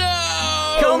queen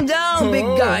now! Calm down, big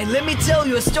guy. Let me tell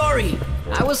you a story.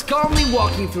 I was calmly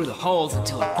walking through the halls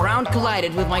until a ground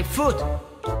collided with my foot.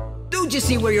 Don't you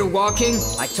see where you're walking?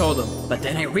 I told him, but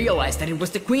then I realized that it was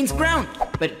the queen's crown.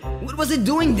 But what was it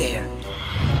doing there?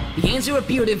 The answer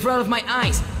appeared in front of my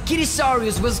eyes.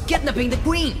 Kirisaurus was kidnapping the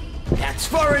queen. That's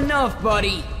far enough,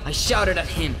 buddy, I shouted at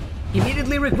him.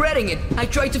 Immediately regretting it, I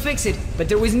tried to fix it, but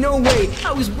there was no way.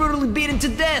 I was brutally beaten to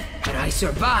death, but I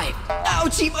survived.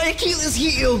 Ouchie, my Achilles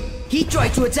heel! He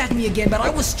tried to attack me again, but I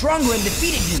was stronger and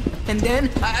defeated him. And then,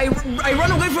 I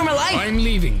ran away for my life. I'm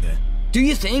leaving then. Do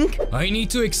you think? I need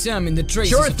to examine the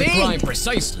traces of the crime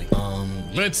precisely.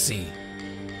 Let's see.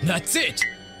 That's it!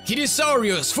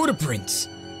 Kirisaurus footprints,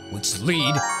 which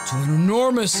lead to an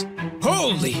enormous...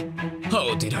 Holy!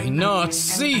 How did I not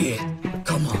see it?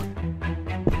 Come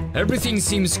on. Everything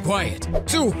seems quiet.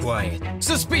 Too quiet.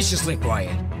 Suspiciously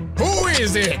quiet. Who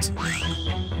is it?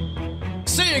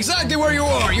 Say exactly where you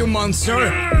are, you monster!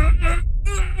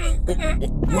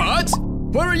 What?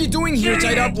 What are you doing here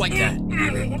tied up like that?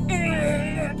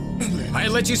 I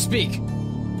let you speak.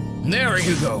 There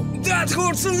you go. That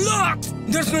hurts a lot!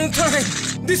 There's no time!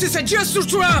 This is a gesture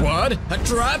trap! What? A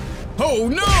trap? Oh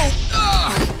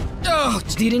no!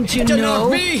 Didn't you know?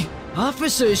 Me?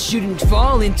 Officers shouldn't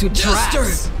fall into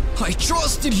traps. I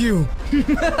trusted you!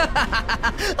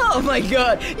 Oh my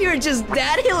god, you're just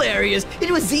that hilarious!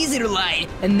 It was easy to lie,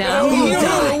 and now you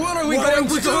die! What are we going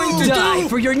to Die do?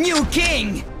 for your new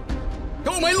king!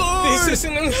 Oh my lord! This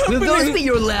isn't happening! Will those be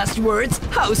your last words?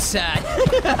 How sad!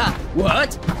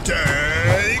 What?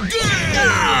 Take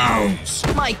this!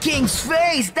 Oh, my king's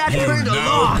face! That hurt a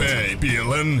lot! Pay,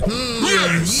 Beelan.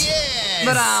 Yes!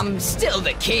 But I'm still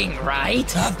the king, right?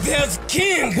 That's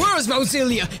king! Where's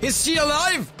Mausilia? Is she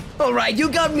alive? Alright, you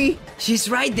got me. She's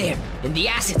right there, in the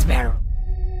assets barrel.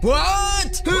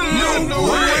 What?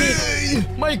 No way!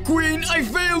 My queen, I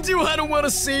failed you. I don't want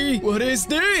to see. What is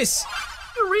this?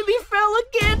 You really fell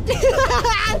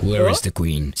again. Where is the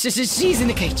queen? She's in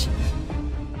the cage.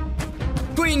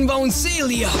 Queen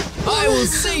Mausilia, I will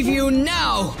save you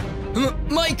now.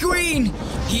 My queen,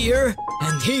 here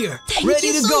and here,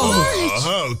 ready to go.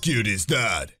 How cute is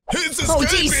that? It's escaping! Oh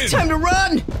jeez, time to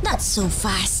run! Not so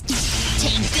fast.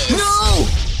 Take this. No!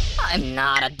 I'm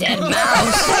not a dead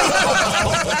mouse.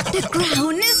 The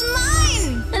crown is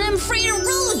mine, and I'm free to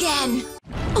rule again.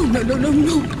 Oh no!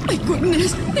 My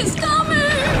goodness, it's coming!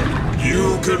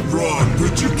 You can run,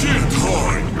 but you can't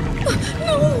hide.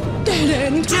 No, dead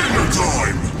end. Dinner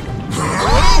time!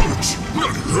 Ouch!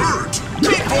 That hurt!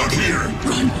 Get back here!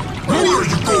 Run! Where are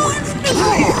you going?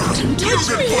 Roar! Don't You touch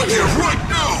get me. back here right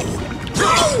now!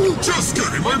 Just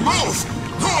get in my mouth!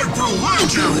 I will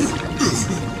land you!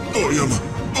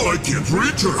 I can't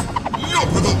reach her! Not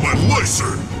without my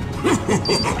laser!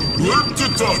 Let the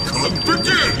duck hunt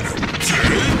begin!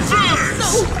 Take this! No,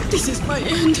 this is my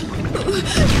end.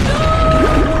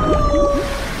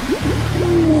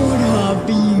 What have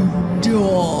you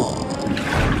done?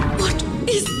 What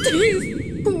is this?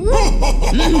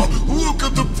 Look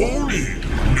at the pony!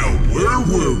 Now where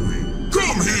were we?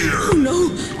 Come here! Oh no,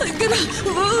 I'm gonna...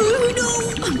 Oh no,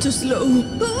 I'm too slow.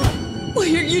 Why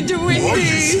are you doing Why, you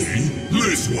this? see,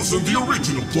 this wasn't the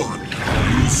original plan.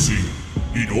 You see,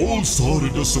 it all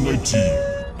started as an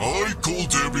idea. I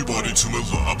called everybody to my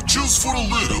lab just for a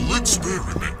little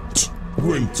experiment.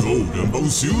 When Toad and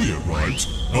Bausilia arrived,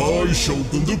 I showed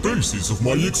them the basis of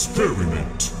my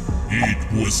experiment. It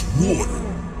was water.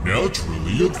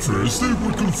 Naturally, at first they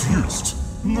were confused.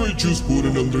 I just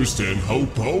couldn't understand how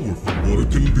powerful water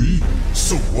can be.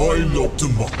 So I locked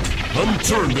them up and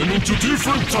turned them into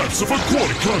different types of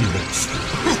aquatic animals.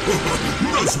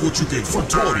 That's what you get for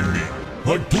taunting me.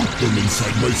 I put them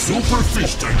inside my super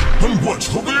fish tank and watch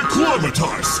how they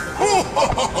acclimatize.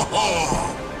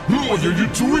 Why are you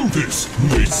doing this?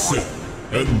 They said.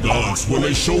 And that's when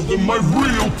I showed them my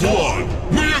real plan,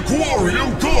 the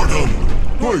aquarium garden.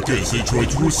 I guess they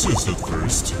tried to resist at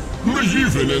first. They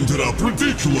even ended up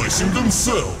ridiculizing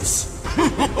themselves.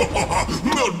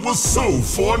 That was so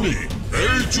funny.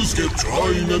 They just kept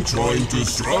trying and trying to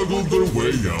struggle their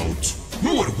way out.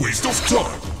 What a waste of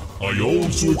time. I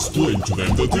also explained to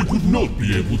them that they would not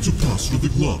be able to pass through the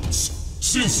gloves,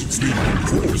 since it's been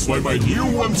reinforced by my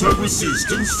new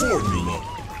anti-resistance formula.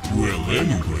 Well,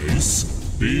 anyways,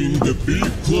 being the big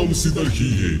clumsy that he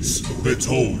is, the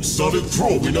Toad started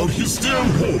throwing out his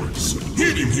damn horns,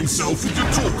 hitting himself with the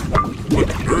door. At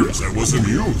first I was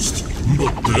amused,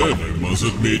 but then I must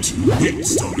admit, it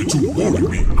started to worry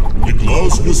me. The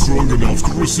glass was strong enough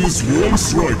to resist one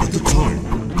strike at the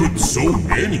time, but so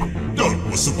many, that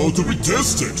was about to be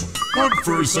tested. At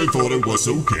first I thought it was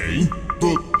okay,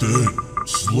 but then,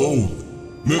 slowly,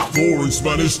 the thorns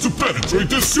managed to penetrate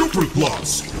the super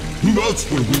glass. That's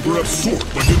when we were absorbed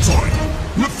by the tide.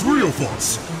 The three of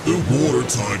us. The water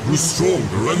tide grew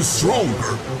stronger and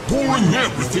stronger, pouring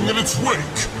everything in its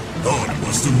wake. That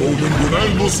was the moment when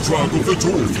I lost track of the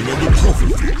dolphin and the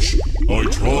pufferfish. I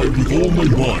tried with all my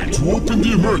might to open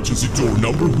the emergency door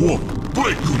number 1, but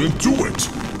I couldn't do it.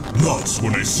 That's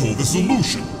when I saw the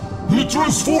solution. The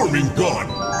transforming gun.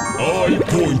 I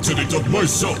pointed it at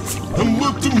myself and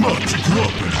let the magic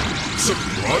happen.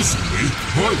 Surprisingly,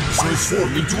 I was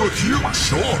transformed into a huge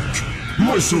shark.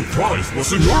 My surprise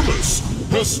was enormous,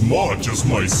 as much as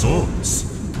my son's.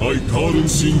 I hadn't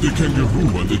seen the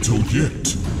kangaroo and the toad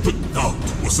yet, but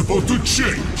that was about to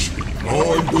change.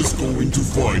 I was going to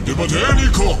find them at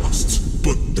any cost.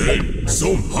 But then,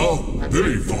 somehow,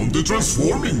 they found the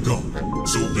transforming gun.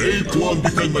 So they planned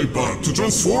behind my back to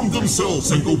transform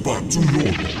themselves and go back to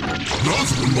normal.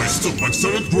 That's when my stomach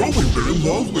started growing very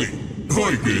loudly.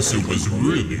 I guess I was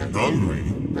really hungry.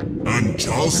 And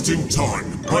just in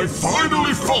time, I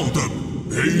finally found them.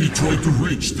 They tried to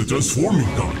reach the transforming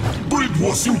gun, but it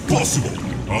was impossible.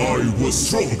 I was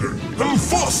stronger and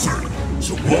faster.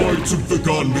 So I took the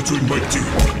gun between my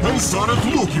teeth and started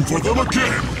looking for them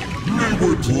again. They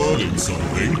were planning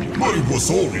something, but it was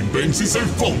all in vain since I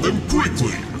found them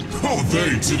quickly. Oh,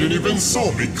 they didn't even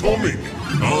saw me coming.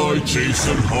 I chased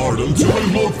them hard until I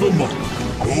locked them up.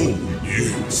 Oh,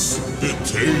 yes, the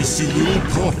tasty little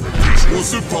pufferfish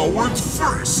was devoured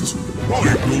first.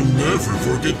 I will never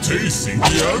forget tasting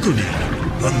the agony.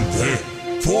 And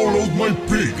then followed my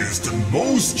biggest and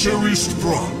most cherished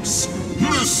prize,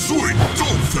 the sweet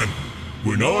dolphin.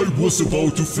 When I was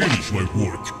about to finish my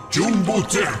work, Jumbo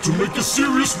dared to make a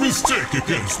serious mistake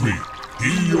against me.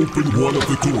 He opened one of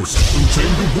the doors that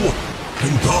contained the water,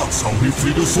 and that's how he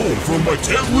freed us all from my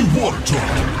deadly water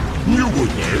tank. You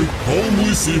were there,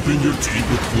 calmly sipping your tea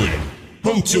with flame,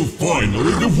 until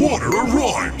finally the water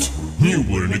arrived. You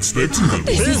weren't expecting that,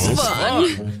 This is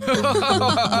fun.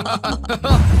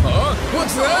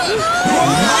 What's that?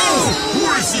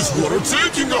 Where is this water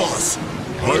taking us?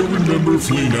 I remember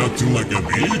Flynn acting like a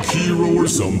big hero or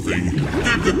something.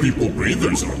 Gave the people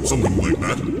breathers or something like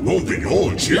that. Oh, they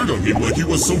all cheered on him like he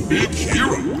was some big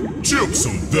hero. Jokes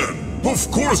on them. Of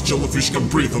course jellyfish can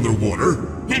breathe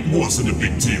underwater. It wasn't a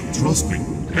big deal, trust me.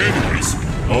 Anyways,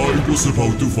 I was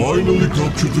about to finally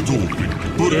capture the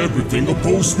dolphin, but everything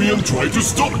opposed me and tried to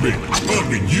stop me. I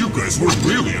mean, you guys were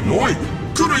really annoying.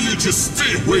 Couldn't you just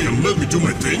stay away and let me do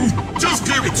my thing? Just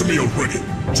give it to me already.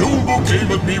 Jumbo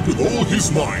came at me with all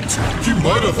his might. He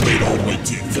might have made all my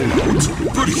teeth fall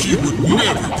out, but he would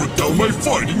never put down my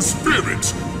fighting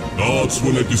spirit. That's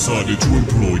when I decided to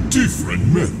employ different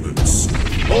methods.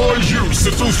 I used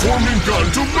the transforming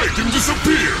gun to make him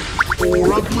disappear.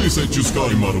 Or at least I just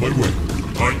got him out of my way.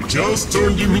 I just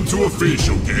turned him into a fish,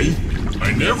 okay?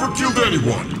 I never killed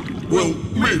anyone. Well,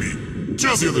 maybe.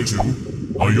 Just the other two.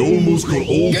 I almost got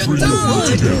all three of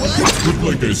them together. But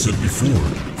like I said before,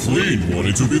 Flynn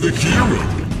wanted to be the hero.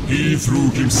 He threw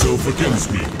himself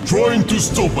against me, trying to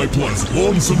stop my plans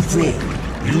once and for all.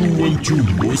 You and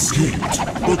Jumbo escaped,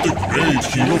 but the great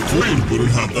hero Flynn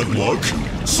wouldn't have that luck,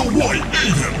 so I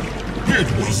ate him.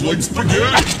 It was like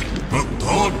spaghetti. At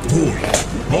that point,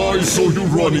 I saw you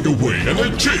running away and I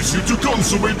chased you to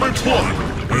consummate my plan.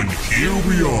 And here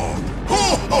we are.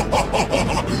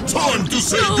 Time to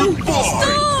say goodbye!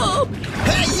 Stop!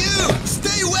 Hey you!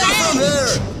 Stay away from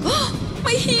her!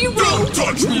 My hero! Don't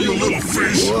touch me, you little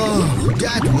fish! Whoa,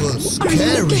 that was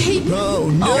scary. Oh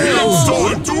no! It's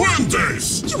time to end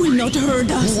this! You will not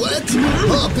hurt us! What?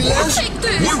 Popular? Take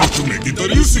this! Why would you make it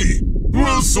that easy?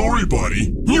 Well, sorry,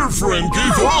 buddy. Your friend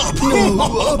gave up! No,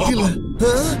 Popular!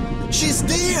 Huh? She's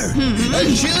there!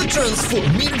 And she'll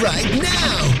transform me right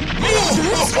now!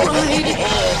 That's right!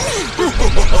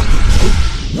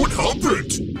 What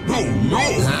happened? Oh no!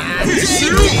 He's take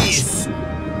huge! this.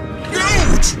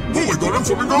 Ouch! Oh my god, I'm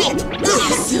falling up!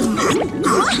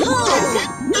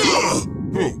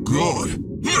 Oh god!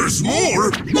 There's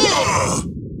more!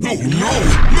 Oh no!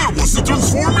 That was the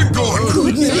transforming gun!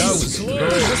 Goodness!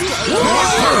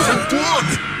 Perfect plan!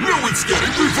 Now it's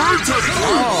getting reverted!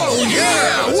 Oh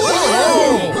yeah!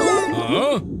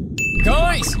 Whoa!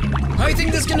 Guys, I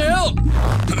think this can help. Not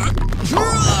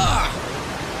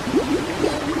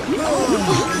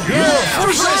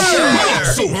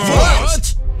so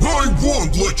fast! I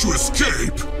won't let you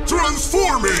escape!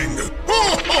 Transforming!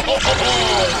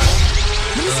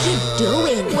 What's he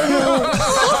doing?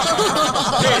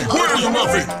 Hey, where are you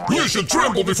laughing? You should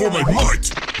tremble before my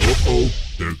might! Uh-oh,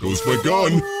 there goes my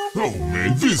gun. Oh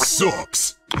man, this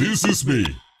sucks. This is me.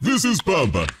 This is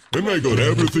Bamba, and I got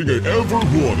everything I ever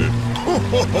wanted.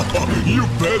 You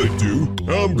bet I do.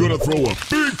 I'm gonna throw a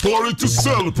big party to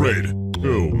celebrate.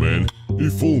 Oh man,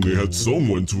 if only I had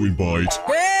someone to invite.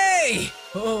 Hey!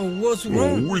 Oh, what's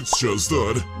wrong? Oh, it's just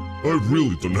that. I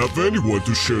really don't have anyone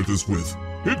to share this with.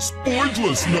 It's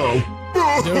pointless now.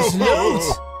 There's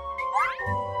loads.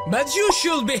 But you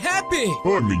should be happy.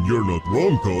 I mean, you're not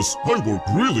wrong, cuz I worked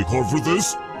really hard for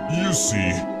this. You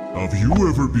see, have you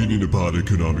ever been in a bad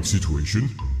economic situation?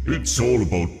 It's all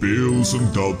about bills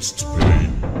and debts to pay.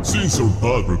 Since our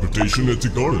bad reputation at the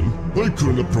garden, I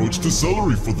couldn't approach the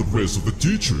salary for the rest of the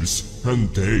teachers, and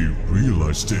they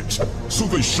realized it. So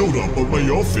they showed up at my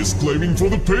office claiming for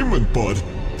the payment, but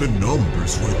the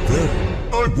numbers were there.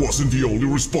 I wasn't the only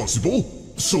responsible.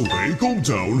 So they calmed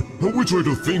down, and we tried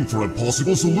to think for a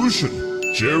possible solution.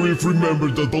 Sheriff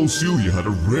remembered that Bonsilia had a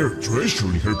rare treasure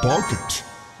in her pocket.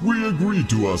 We agreed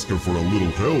to ask her for a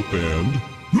little help, and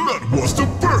that was the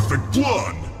perfect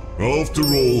plan! After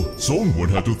all, someone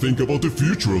had to think about the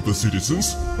future of the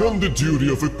citizens, and the duty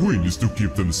of a queen is to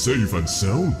keep them safe and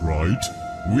sound, right?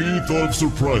 We thought of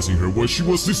surprising her while she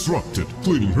was distracted,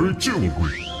 cleaning her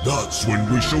jewelry. That's when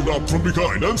we showed up from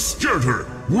behind and scared her.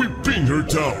 We pinned her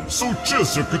down so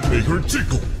Chester could make her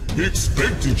tickle,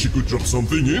 expecting she could drop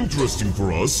something interesting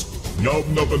for us. Nub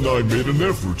and I made an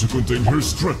effort to contain her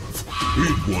strength.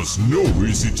 It was no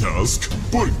easy task,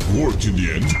 but it worked in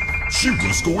the end. She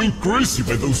was going crazy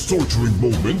by those torturing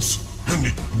moments, and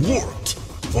it worked.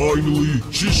 Finally,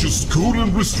 she just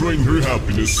couldn't restrain her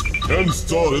happiness and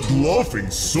started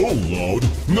laughing so loud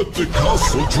that the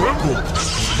castle trembled,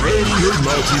 spreading her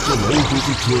magic all over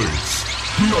the place.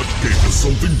 That gave us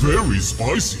something very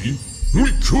spicy.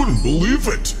 We couldn't believe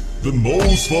it. The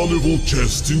most valuable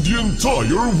chest in the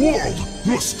entire world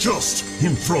was just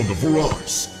in front of our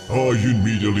eyes. I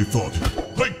immediately thought,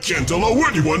 I can't allow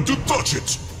anyone to touch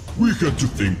it. We had to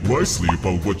think wisely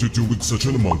about what to do with such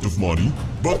an amount of money.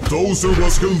 But Dozer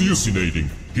was hallucinating.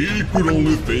 He could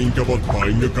only think about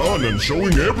buying a gun and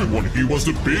showing everyone he was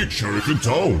the big sheriff in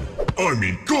town. I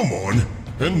mean, come on.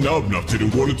 And Nub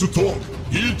didn't want to talk.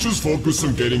 He just focused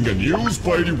on getting a new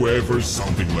spidey web or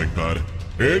something like that.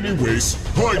 Anyways,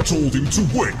 I told him to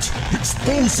wait,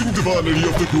 exposing the vanity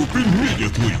of the group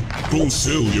immediately.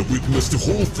 Bonsilia witnessed the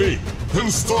whole thing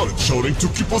and started shouting to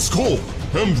keep us calm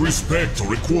and respect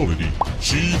our equality.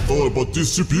 She thought about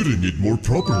distributing it more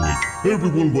properly.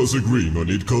 Everyone was agreeing on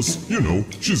it cause, you know,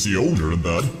 she's the owner and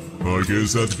that. I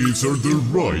guess that gives her the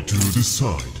right to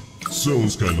decide.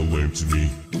 Sounds kinda lame to me.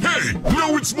 Hey,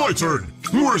 now it's my turn!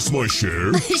 Where's my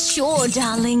share? Sure,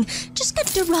 darling. Just get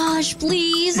the Raj,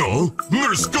 please. No,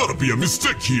 there's gotta be a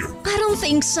mistake here. I don't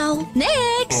think so.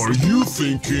 Next! Are you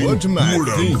thinking what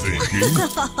I'm thinking?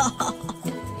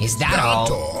 Is that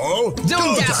all?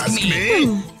 Don't ask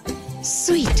me!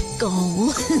 Sweet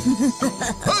goal.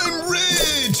 I'm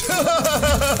rich!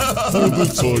 For the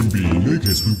time being, I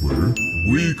guess we were.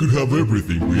 We could have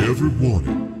everything we ever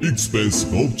wanted.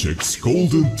 Expensive objects,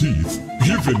 golden teeth,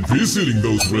 even visiting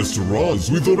those restaurants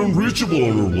we thought unreachable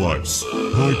on our lives.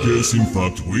 I guess in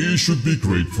fact we should be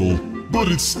grateful, but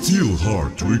it's still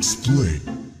hard to explain.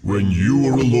 When you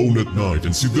are alone at night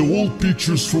and see the old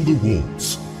pictures from the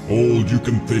walls, all you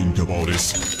can think about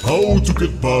is how to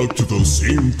get back to those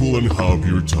simple and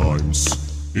happier times.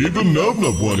 Even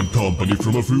Navnav wanted company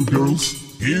from a few girls.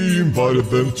 He invited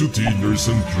them to dinners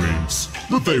and drinks,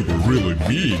 but they were really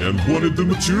mean and wanted the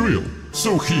material,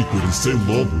 so he couldn't stay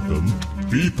long with them.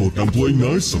 People can play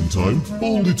nice sometime,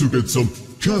 only to get some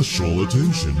casual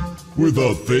attention,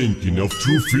 without thinking of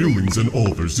true feelings and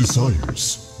others'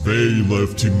 desires. They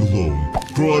left him alone,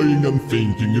 crying and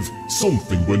thinking if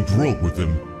something went wrong with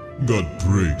him. That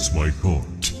breaks my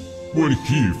heart. When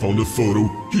he found a photo,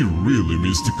 he really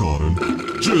missed the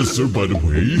cotton. Jester, by the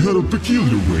way, had a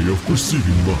peculiar way of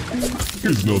perceiving life.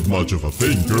 He's not much of a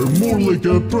thinker, more like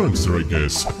a prankster, I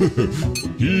guess.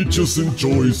 He just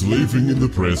enjoys living in the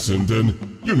present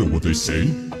and, you know what they say,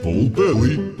 full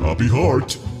belly, happy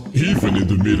heart. Even in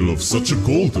the middle of such a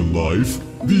golden life,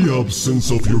 the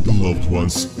absence of your beloved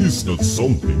ones is not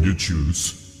something you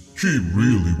choose. He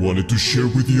really wanted to share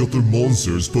with the other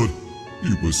monsters, but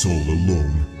he was all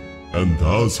alone. And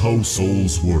that's how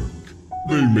souls work.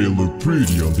 They may look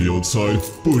pretty on the outside,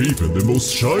 but even the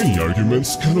most shiny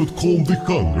arguments cannot calm the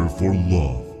hunger for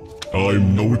love.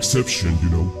 I'm no exception, you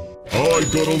know. I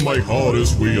got on my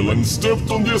hardest wheel and stepped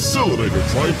on the accelerator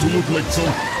trying to look like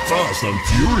some Fast and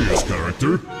Furious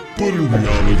character, but in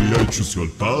reality I just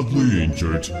got badly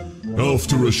injured.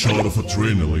 After a shot of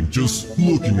adrenaline just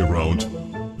looking around,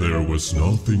 there was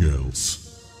nothing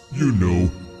else. You know,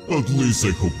 at least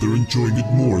I hope they're enjoying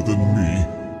it more than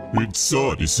me. It's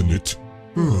sad, isn't it?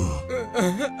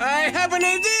 I have an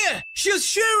idea! Just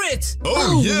share it!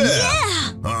 Oh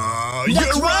yeah!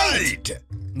 You're right!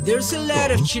 There's a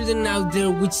lot of children out there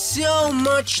with so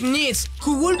much needs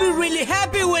who will be really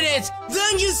happy with it!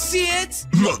 Don't you see it?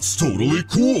 That's totally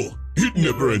cool! It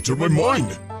never entered my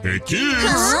mind! Hey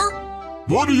kids!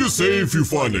 What do you say if you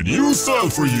find a new style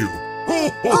for you?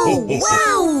 Oh,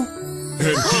 wow!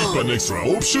 And keep an extra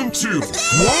option too!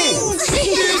 Whoa!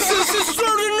 This is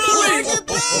extraordinary! You're the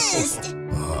best!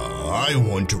 I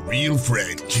want a real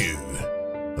friend too.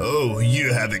 Oh,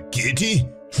 you have a kitty?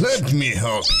 Let me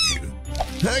help you.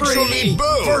 Actually, Really?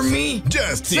 both. For me?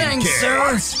 Just in Thanks, case.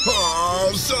 sir.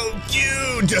 Oh, so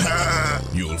cute.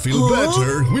 You'll feel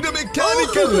better with a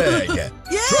mechanical leg.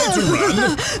 Try to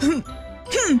run.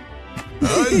 I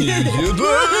knew you'd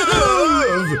love.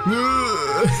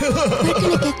 We're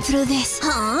gonna get through this.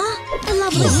 Huh? The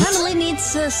lovely family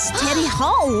needs a steady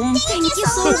home. Thank you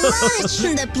so much.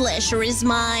 The pleasure is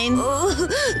mine. Oh,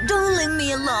 don't leave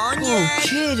me alone yet. Oh,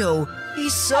 kiddo,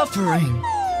 he's suffering.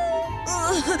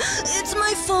 It's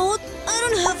my fault. I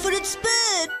don't have food to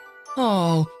spit.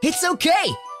 Oh, it's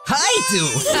okay. I do.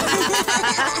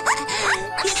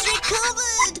 He's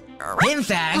recovered. In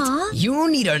fact, you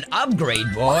need an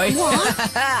upgrade, boy.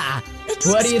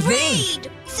 What do you think?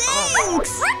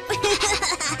 Thanks.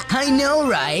 I know,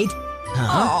 right?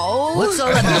 Huh? What's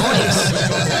all that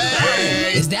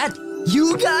noise? Is that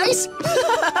you guys?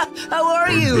 How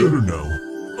are you? Better now.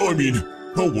 I mean,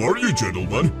 how are you,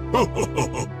 gentlemen?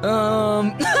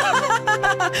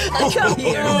 Come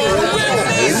here.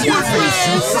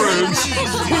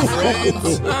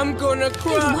 I'm gonna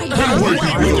cry.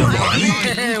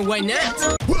 Why not?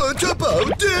 What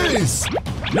about this?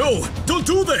 No, don't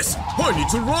do this! I need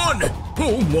to run!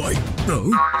 Oh my!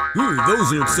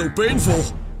 Those look so painful.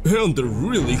 And they're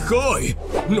really high.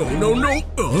 No.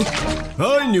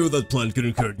 I knew that plant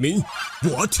couldn't hurt me.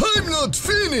 What? I'm not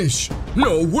finished.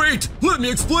 No, wait! Let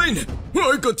me explain!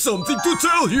 I got something to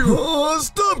tell you! Oh,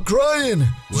 stop crying!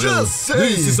 Well, Just say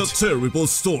this is it. a terrible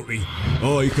story.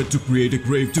 I had to create a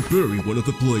grave to bury one of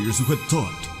the players who had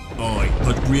died. I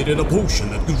had created a potion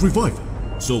that could revive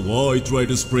him, so I tried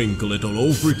to sprinkle it all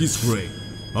over his grave.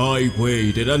 I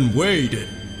waited and waited,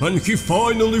 and he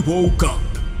finally woke up.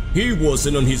 He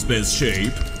wasn't on his best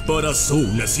shape, but as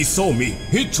soon as he saw me,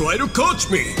 he tried to catch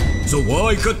me. So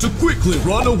I had to quickly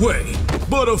run away.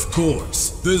 But of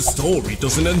course, the story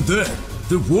doesn't end there.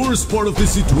 The worst part of the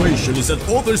situation is that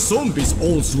other zombies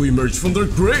also emerged from their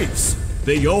graves.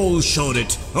 They all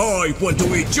shouted, "I want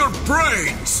to eat your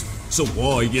brains!" So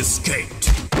I escaped.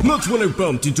 Not when I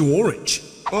bumped into Orange.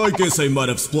 I guess I might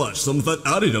have splashed some of that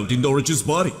antidote in Orange's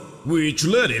body, which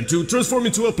led him to transform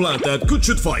into a plant that could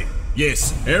shoot fire.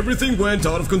 Yes, everything went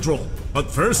out of control.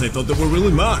 At first I thought they were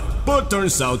really mad, but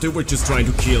turns out they were just trying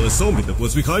to kill a zombie that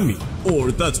was behind me. Or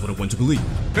that's what I want to believe.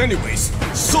 Anyways,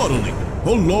 suddenly,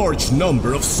 a large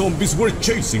number of zombies were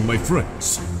chasing my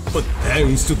friends. But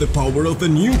thanks to the power of the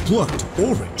new plant,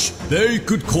 Orange, they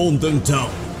could calm them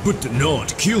down, but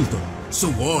not kill them. So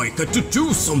I had to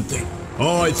do something.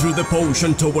 I threw the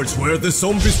potion towards where the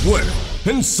zombies were,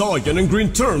 and Cyan and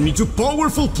Green turned into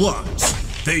powerful plants.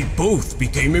 They both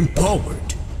became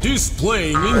empowered.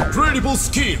 displaying incredible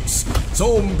skills,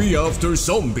 zombie after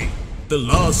zombie. The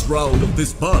last round of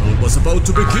this battle was about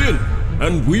to begin,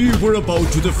 and we were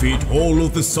about to defeat all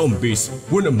of the zombies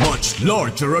when a much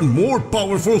larger and more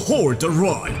powerful horde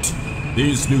arrived.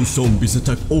 These new zombies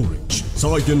attacked orange,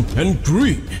 cyan, and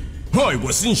green. I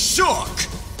was in shock!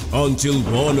 Until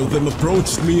one of them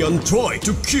approached me and tried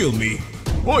to kill me.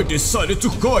 I decided to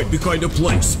hide behind a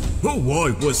place. Oh,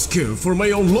 I was scared for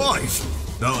my own life.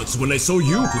 That's when I saw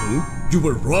you, Blue. You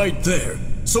were right there,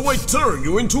 so I turned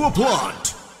you into a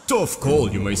plant. Tough call,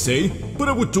 you may say, but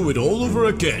I would do it all over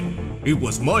again. It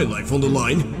was my life on the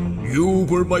line. You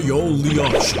were my only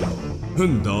option.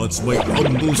 And that's my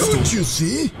humble story. Don't you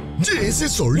see? This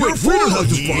is all your fault. We don't have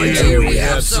to fight. Here we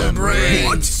have some brains.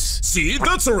 What? See,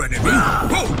 that's our enemy.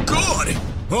 Oh God!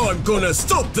 I'm gonna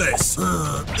stop this.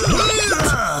 Of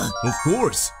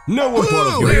course. Now I'm part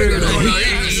of your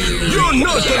You're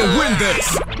not gonna win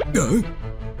this. No,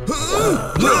 Blue!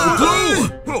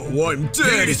 Oh, I'm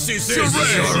dead! This is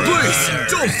Please,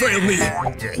 don't fail me!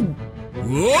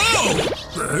 Whoa!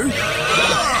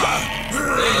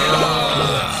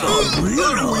 Are we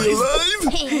alive?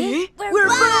 Hey, we're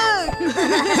back!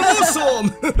 Awesome!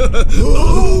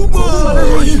 Oh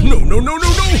my! No!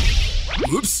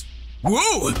 Oops!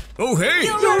 Whoa! Oh hey!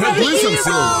 At least I'm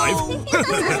still alive!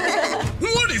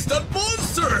 What is that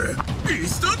monster?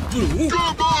 Is that Blue?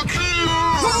 Come back here!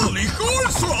 Holy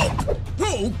Hornstromp!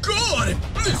 Oh God!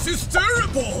 This is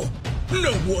terrible!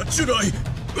 Now what should I...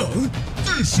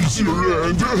 This is your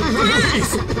end!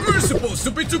 Please! We're supposed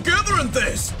to be together in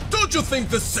this! Don't you think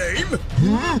the same?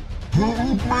 Huh?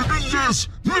 Maybe yes!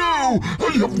 No!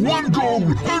 I have one goal!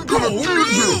 I'm gonna kill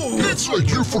you! It's like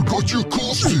you forgot your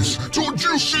causes! Don't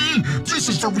you see? This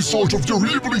is the result of your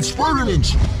evil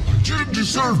experiments! You didn't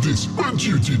deserve this, but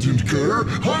you didn't care!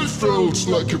 I felt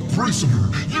like a prisoner!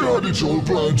 You had it all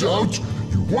planned out!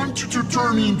 You wanted to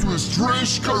turn me into a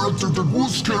strange character that would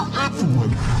scare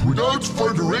everyone! Without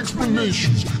further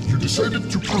explanations, you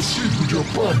decided to proceed with your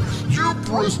plan! You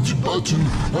pressed the button,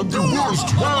 and the worst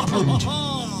happened!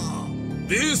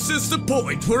 This is the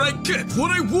point where I get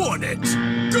what I wanted!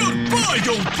 Goodbye,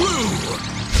 old Blue!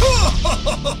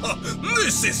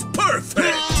 This is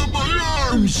perfect! My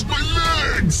arms! My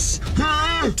legs!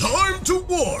 Time to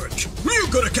work! You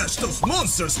gotta catch those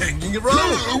monsters hanging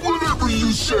around! Whatever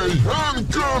you say, I'm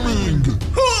coming!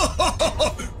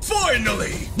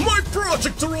 Finally! My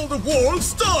project to rule the world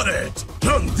started!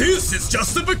 And this is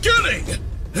just the beginning!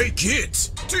 Hey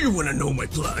kids, do you wanna know my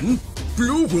plan?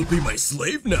 Blue will be my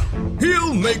slave now.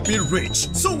 He'll make me rich,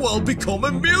 so I'll become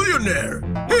a millionaire.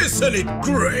 Isn't it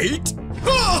great?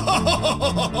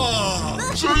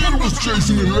 Caine was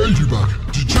chasing a ladybug.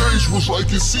 The chase was like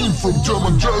a scene from Tom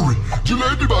and Jerry. The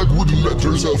ladybug wouldn't let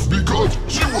herself be caught.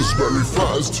 She was very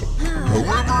fast.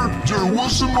 However, there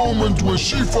was a moment when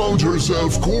she found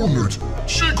herself cornered.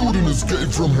 She couldn't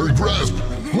escape from her grasp.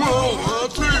 Well,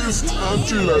 at least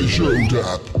until I showed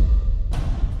up.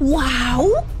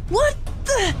 Wow! What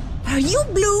the? Are you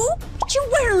Blue? You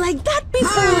weren't like that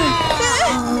before!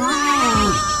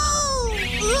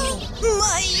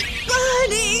 My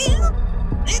body!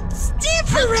 It's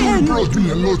different! It brought me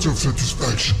a lot of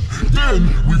satisfaction. Then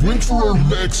we went for our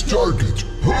next target,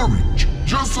 Orange.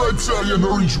 Just like Cyan,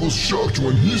 Orange was shocked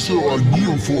when he saw our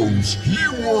neophones. He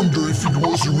wondered if it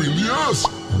was really us.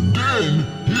 And then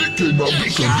he came up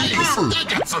with something different. I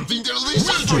got something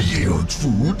delicious for We you! don't want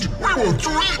food. We want to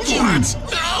eat it.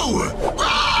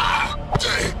 What?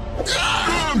 No!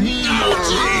 Come here.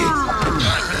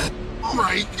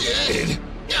 My kid!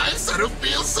 I sort of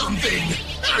feel something!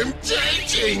 I'm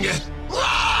changing!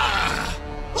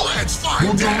 Let's On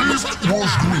find the him! list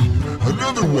was Green,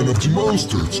 another one of the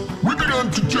monsters. We began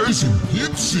to chase him.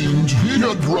 It seemed he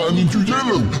had run into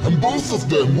Yellow, and both of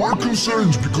them were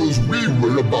concerned because we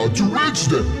were about to reach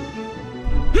them.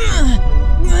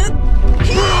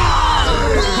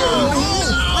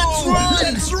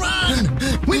 Let's run!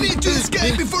 We need to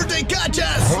escape before they catch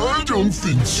us! I don't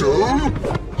think so.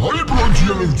 I brought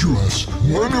Yellow to us.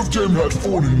 One of them had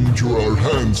fallen into our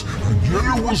hands, and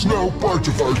Yellow was now part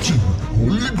of our team.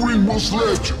 Only Green was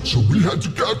left, so we had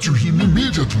to capture him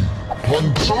immediately.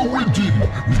 And so we did.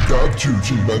 We captured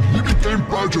him, and he became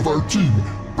part of our team.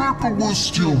 Purple was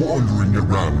still wandering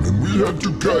around, and we had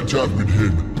to catch up with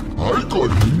him. I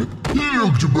got him. He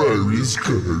looked very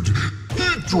scared. He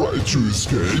tried to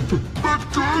escape, but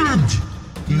couldn't.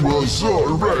 He was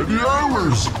already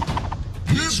ours.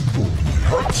 His body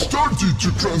had started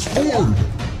to transform.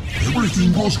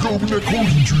 Everything was going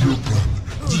according to your plan.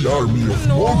 The army of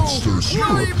monsters you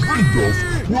had dreamed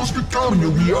of was becoming a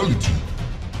reality.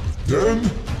 Then,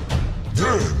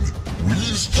 We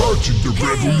started the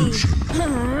revolution.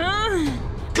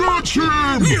 Catch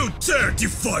him! You dare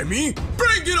defy me?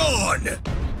 Bring it on!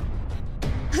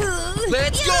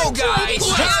 Let's go, guys!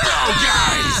 Let's go,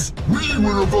 guys! We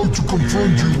were about to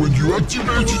confront you when you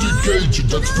activated the cage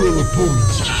that fell upon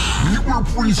us. We were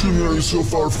prisoners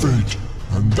of our fate,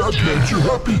 and that made you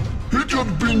happy. It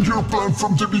had been your plan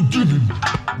from the beginning.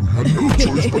 We had no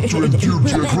choice but to endure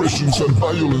the aggressions and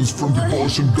violence from the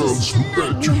boys and girls who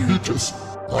dared to hit us.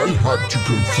 I had to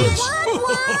confess.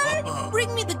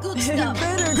 Bring me the good stuff.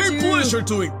 A pleasure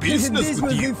doing business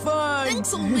with you.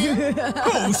 Thanks, old man.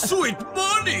 Oh, sweet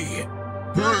money!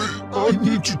 Hey, I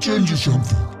need to tell you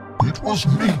something. It was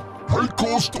me. I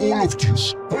caused all of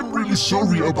this. I'm really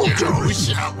sorry about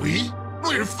everything. Shall we?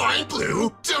 We're fine,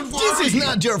 Blue. Don't worry. This is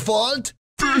not your fault.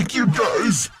 Thank you,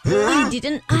 guys. I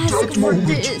didn't ask At that for moment,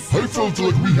 this. I felt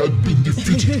like we had been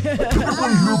defeated.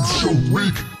 Everyone looked so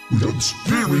weak, without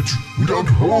spirit, without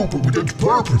hope, without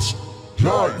purpose.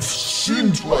 Life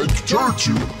seemed like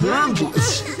torture,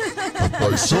 endless. But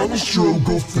by some stroke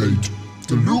of fate,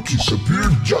 the Lucas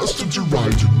appeared just at the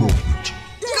right moment.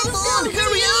 Come on,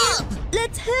 hurry up!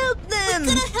 Let's help them!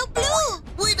 We're gonna help Blue!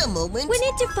 Wait a moment. We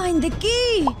need to find the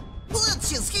key! Let's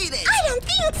just hit it! I don't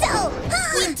think so!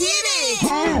 We did it!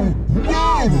 Oh,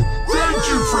 wow! Thank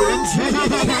you, friends!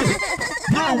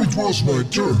 Now it was my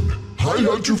turn. I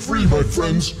had to free my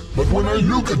friends, but when I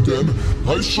look at them,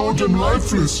 I saw them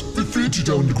lifeless, defeated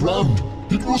on the ground.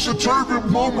 It was a terrible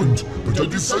moment, but I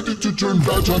decided to turn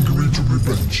that anger into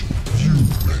revenge. You,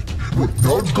 Red, were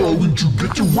not going to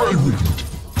get away with it.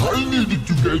 I needed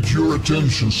to get your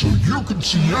attention so you could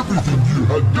see everything you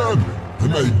had done.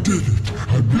 And I did it.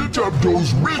 I beat up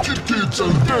those wicked kids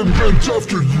and then went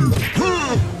after you.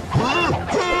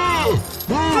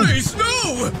 Please,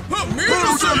 no!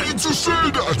 How do you need to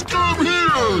say that? Come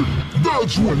here!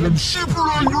 That's why I'm super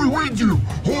angry with you.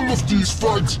 All of these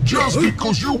fights just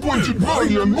because you wanted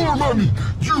money and more money.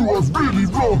 You are really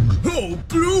wrong. Oh,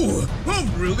 Blue!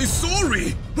 I'm really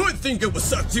sorry. I think I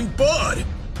was acting bad.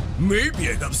 Maybe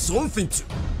I have something to...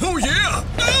 Oh yeah!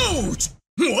 Ouch!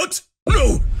 What?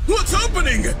 No! What's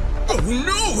happening? Oh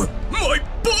no! My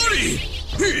body!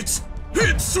 It's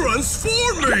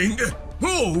transforming!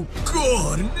 Oh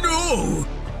God, no!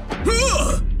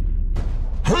 Ah!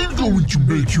 I'm going to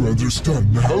make you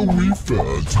understand how we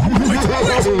felt. Wait,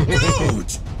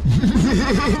 ouch!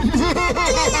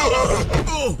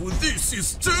 Oh, this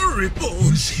is terrible!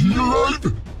 Is he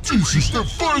alive? This is the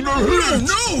final hit!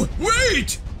 No,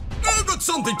 wait! I've got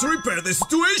something to repair the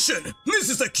situation! This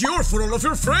is a cure for all of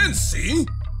your friends, see?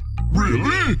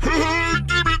 Really?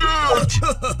 Give me that!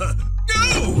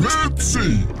 No! Let's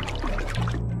see.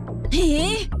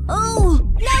 Eh? Oh,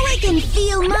 now I can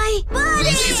feel my body!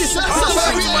 This is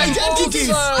our real identities!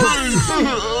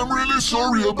 I'm really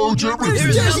sorry about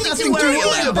everything. There's nothing to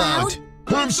worry about.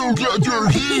 I'm so glad you're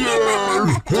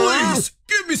here! Please,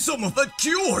 give me some of that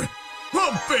cure!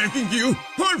 I'm begging you,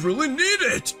 I really need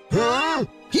it! Huh?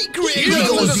 He created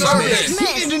all this mess!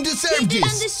 He didn't deserve He didn't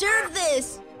this! deserve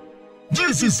this!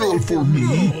 This is all for me.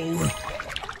 No.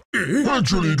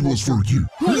 Actually, it was for you.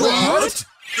 What?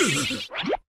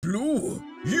 Blue,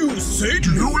 you saved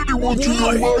Do me! you really want to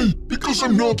know why? Because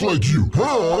I'm not like you.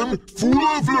 I'm full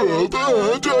of love and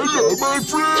I love my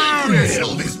friends.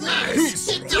 All this mess.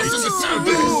 It doesn't deserve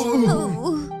this.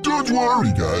 Don't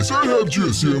worry, guys. I have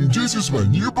GSM. This is my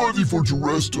new body for the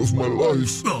rest of my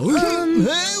life. Hey,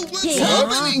 what's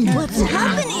happening? What's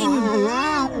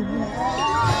happening?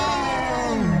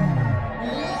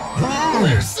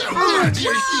 We're so glad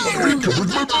you're I here. recovered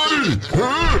my body.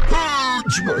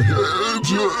 Ouch, my head.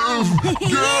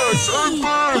 Yes, I'm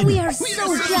fine. We are so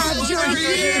glad you're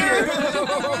here!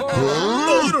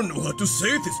 I don't know how to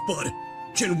say this, but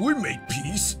can we make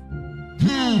peace?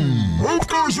 Of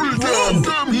course we can.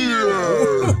 Come here.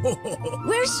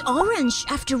 Where's Orange?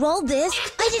 After all this,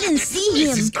 I didn't see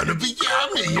This him. is gonna be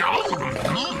yummy.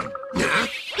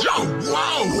 Oh,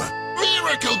 whoa!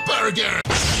 Miracle burger!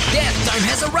 Death time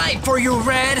has arrived for you,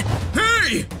 Red!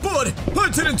 Hey, but I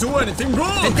didn't do anything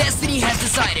wrong! The destiny has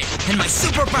decided, and my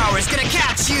superpower is gonna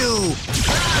catch you!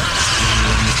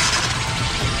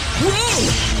 Whoa!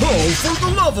 Oh, for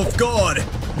the love of God!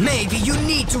 Maybe you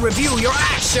need to review your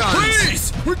actions!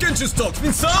 Please! We can just talk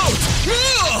things out!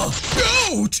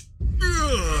 Ouch!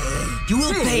 You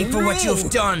will pay for what you've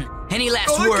done! Any last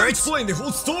I can words? explain the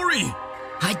whole story!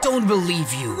 I don't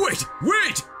believe you.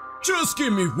 Wait! Just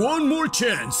give me one more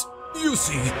chance. You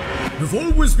see, I've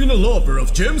always been a lover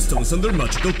of gemstones and their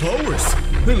magical powers.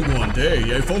 And one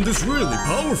day I found this really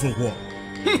powerful one.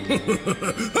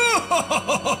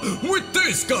 With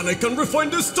this gun I can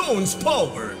refine the stone's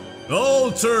power.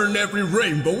 I'll turn every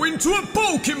rainbow into a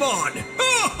Pokemon!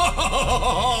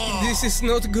 This is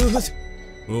not good.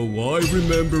 Oh, I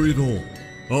remember it all.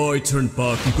 I turned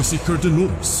back because he heard the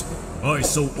noise. I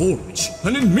saw Orange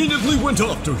and immediately went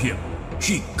after him.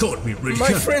 He caught me red-handed.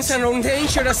 My friends are in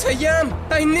danger as I am.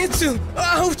 I need to.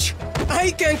 Ouch!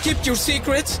 I can't keep your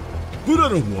secrets. But I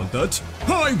don't want that.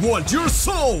 I want your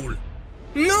soul!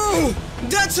 No!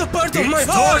 That's a part of my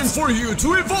heart! It's time for you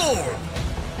to evolve!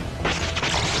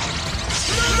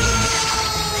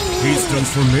 His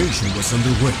transformation was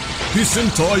underway. His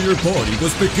entire body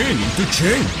was beginning to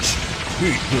change.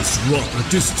 It was rather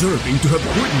disturbing to have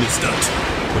witnessed that,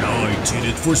 but I did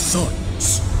it for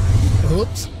science.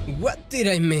 Oops, what did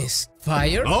I miss?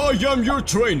 Fire? I am your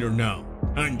trainer now,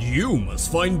 and you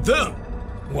must find them.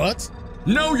 What?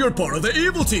 Now you're part of the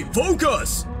evil team,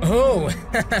 focus! Oh,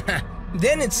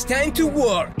 then it's time to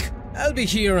work. I'll be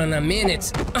here in a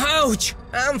minute. Ouch,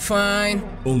 I'm fine.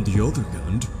 On the other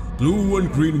hand, Blue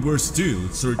and Green were still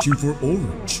searching for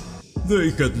Orange.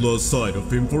 They had lost sight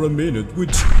of him for a minute,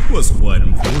 which was quite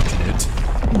unfortunate,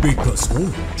 because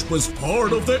Orange was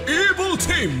part of the evil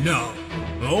team now.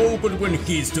 Oh, but when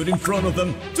he stood in front of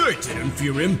them, they didn't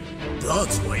fear him.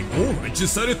 That's why Orange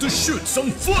decided to shoot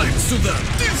some flames to them.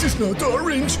 This is not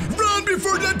Orange! Run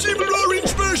before that evil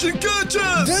orange version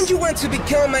catches! Don't you want to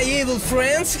become my evil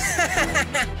friends?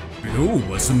 Blue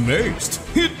was amazed.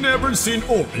 He'd never seen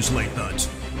Orange like that.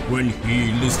 When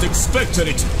he least expected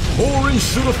it, Orange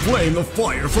shot a flame of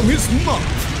fire from his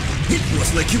mouth. It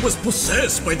was like he was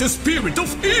possessed by the spirit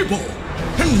of evil.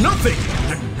 And nothing,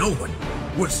 and no one,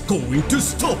 was going to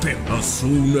stop him. As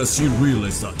soon as he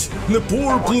realized that, the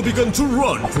poor Blue began to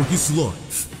run for his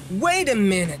life. Wait a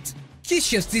minute. He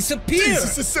just disappeared.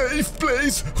 This is a safe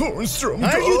place, Hornstromp.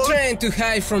 Are you trying to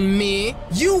hide from me?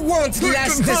 You won't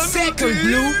last a second,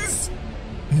 Blue.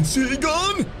 Is he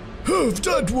gone? Oh,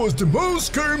 that was the most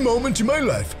scary moment in my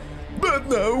life. But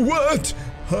now what?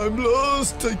 I'm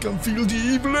lost. I can feel the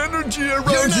evil energy around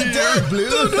here. You're not dead, Blue.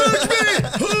 Don't hurt me!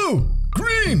 Oh,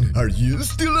 Green, are you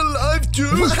still alive too?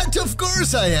 What? Of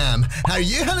course I am. Are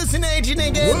you hallucinating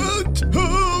again? What?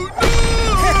 Oh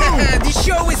no! The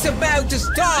show is about to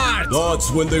start. That's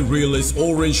when they realized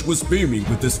Orange was beaming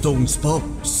with the stone's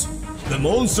powers. The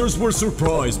monsters were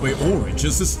surprised by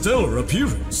Orange's stellar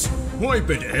appearance. I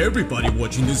bet everybody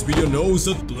watching this video knows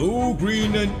that Blue,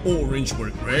 Green, and Orange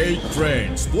were great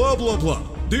friends, blah blah blah.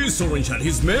 This Orange had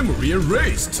his memory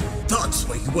erased. That's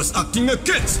why he was acting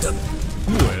against them.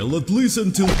 Well, at least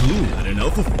until Blue had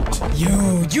enough of it.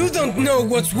 You don't know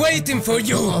what's waiting for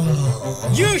you.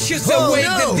 You should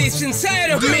awaken the beast inside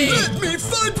of me. Let me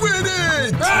fight with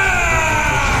it!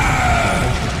 Ah!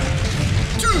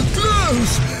 Too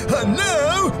close! And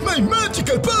now, my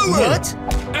magical power! What?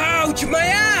 Ouch,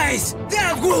 my eyes!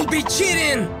 That will be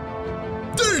cheating!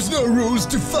 There's no rules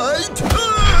to fight!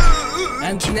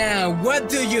 And now, what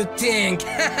do you think?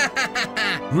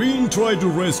 Green tried to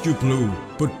rescue Blue,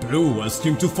 but Blue asked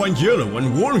him to find Yellow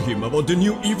and warn him about the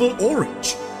new evil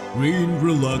Orange. Green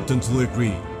reluctantly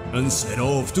agreed and set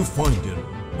off to find him.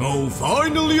 Oh,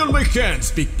 finally on my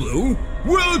hands, Big Blue!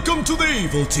 Welcome to the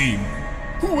evil team!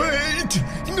 Wait!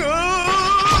 No!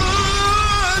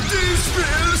 This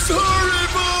feels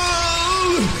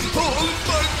horrible! All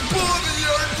my body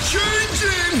are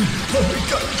changing! I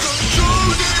can't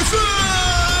control this!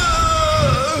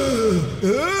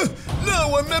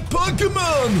 Now I'm a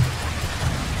Pokemon!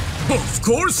 Of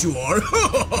course you are!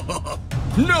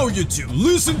 Now you two,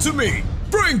 listen to me!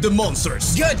 Bring the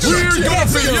monsters! Gotcha. We're going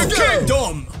for your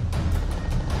kingdom!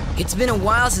 It's been a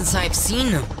while since I've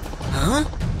seen them. Huh?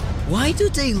 Why do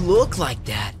they look like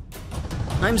that?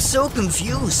 I'm so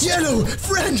confused. Yellow,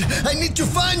 friend, I need to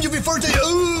find you before they...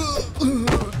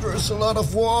 There's a lot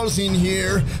of walls in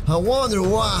here. I wonder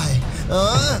why.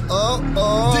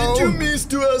 Did you miss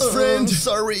to us, friend?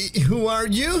 Sorry, who are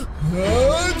you?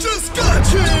 Just got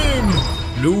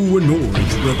him! Blue and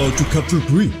Orange were about to capture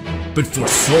Green, but for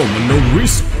some unknown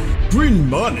reason, Green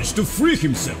managed to free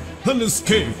himself and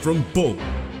escape from both.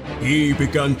 He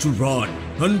began to run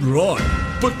and run,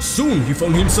 but soon he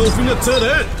found himself in a dead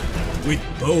end, with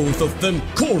both of them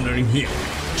cornering him.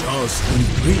 Just when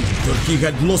Green thought he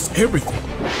had lost everything,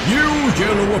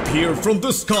 Yellow appeared from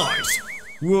the skies.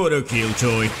 What a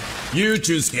killjoy. You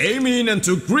just came in and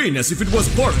took Green as if it was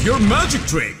part of your magic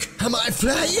trick. Am I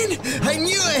flying? I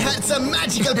knew I had some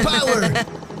magical power.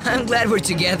 I'm glad we're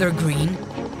together, Green.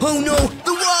 Oh no,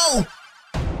 the wall!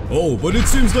 Oh, but it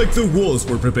seems like the walls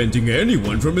were preventing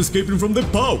anyone from escaping from the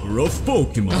power of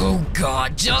Pokemon. Oh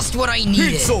god, just what I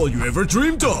needed. It's all you ever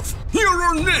dreamed of. You're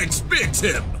our next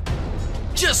victim.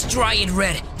 Just try it,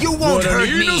 Red. You won't What hurt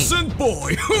an me. innocent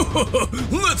boy.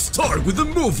 Let's start with the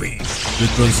movie. The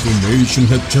transformation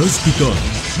had just begun.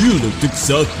 You looked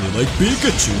exactly like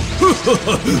Pikachu.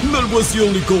 That was the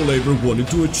only goal I ever wanted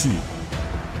to achieve.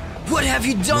 What have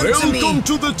you done to me? Welcome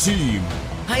to the team.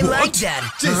 I like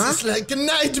that. This is like a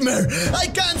nightmare. I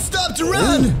can't stop to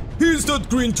run. Is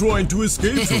that Green trying to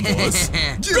escape from us?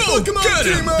 Go get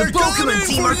him! The Pokemon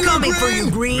team are coming for you,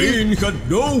 Green. Green had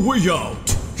no way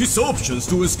out. His options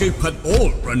to escape had all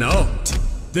run out.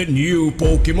 The new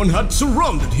Pokemon had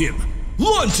surrounded him,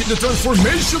 launching the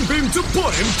transformation beam to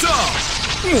put him down.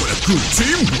 What a good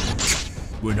teamwork!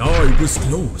 When I was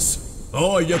close,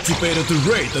 I activated the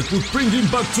ray that would bring him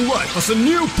back to life as a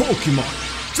new Pokemon.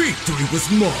 Victory was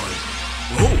mine.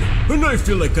 Oh, and I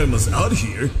feel like I must add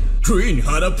here, Green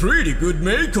had a pretty good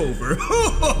makeover.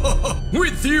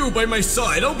 With you by my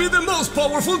side, I'll be the most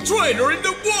powerful trainer in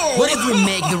the world. What if we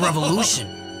make the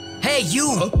revolution? Hey,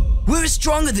 you! We're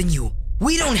stronger than you.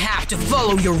 We don't have to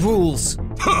follow your rules.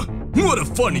 Huh, what a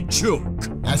funny joke.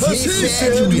 As he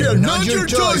said, we are not your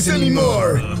choice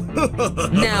anymore.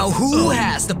 Now who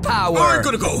has the power? I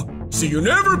gotta go. See you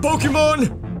never,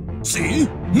 Pokemon. See?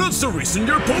 That's the reason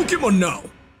you're Pokemon now.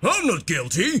 I'm not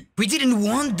guilty. We didn't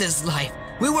want this life.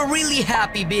 We were really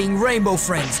happy being rainbow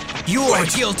friends. You are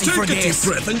guilty for this. Take a deep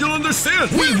breath and you'll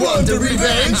understand. We want the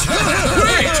revenge.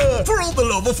 Wait! For all the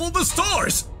love of all the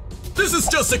stars. This is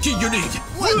just the key you need.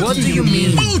 What do you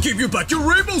mean? I'll give you back your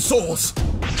rainbow souls.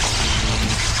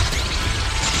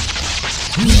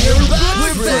 We're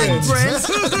back, friends.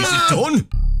 Is it done?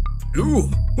 Ooh,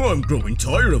 I'm growing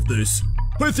tired of this.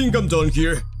 I think I'm done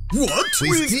here. What?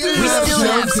 We still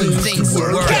have some things to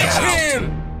work Catch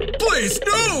him! Please,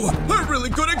 no! I really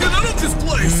gotta get out of this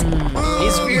place!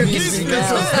 His fear gets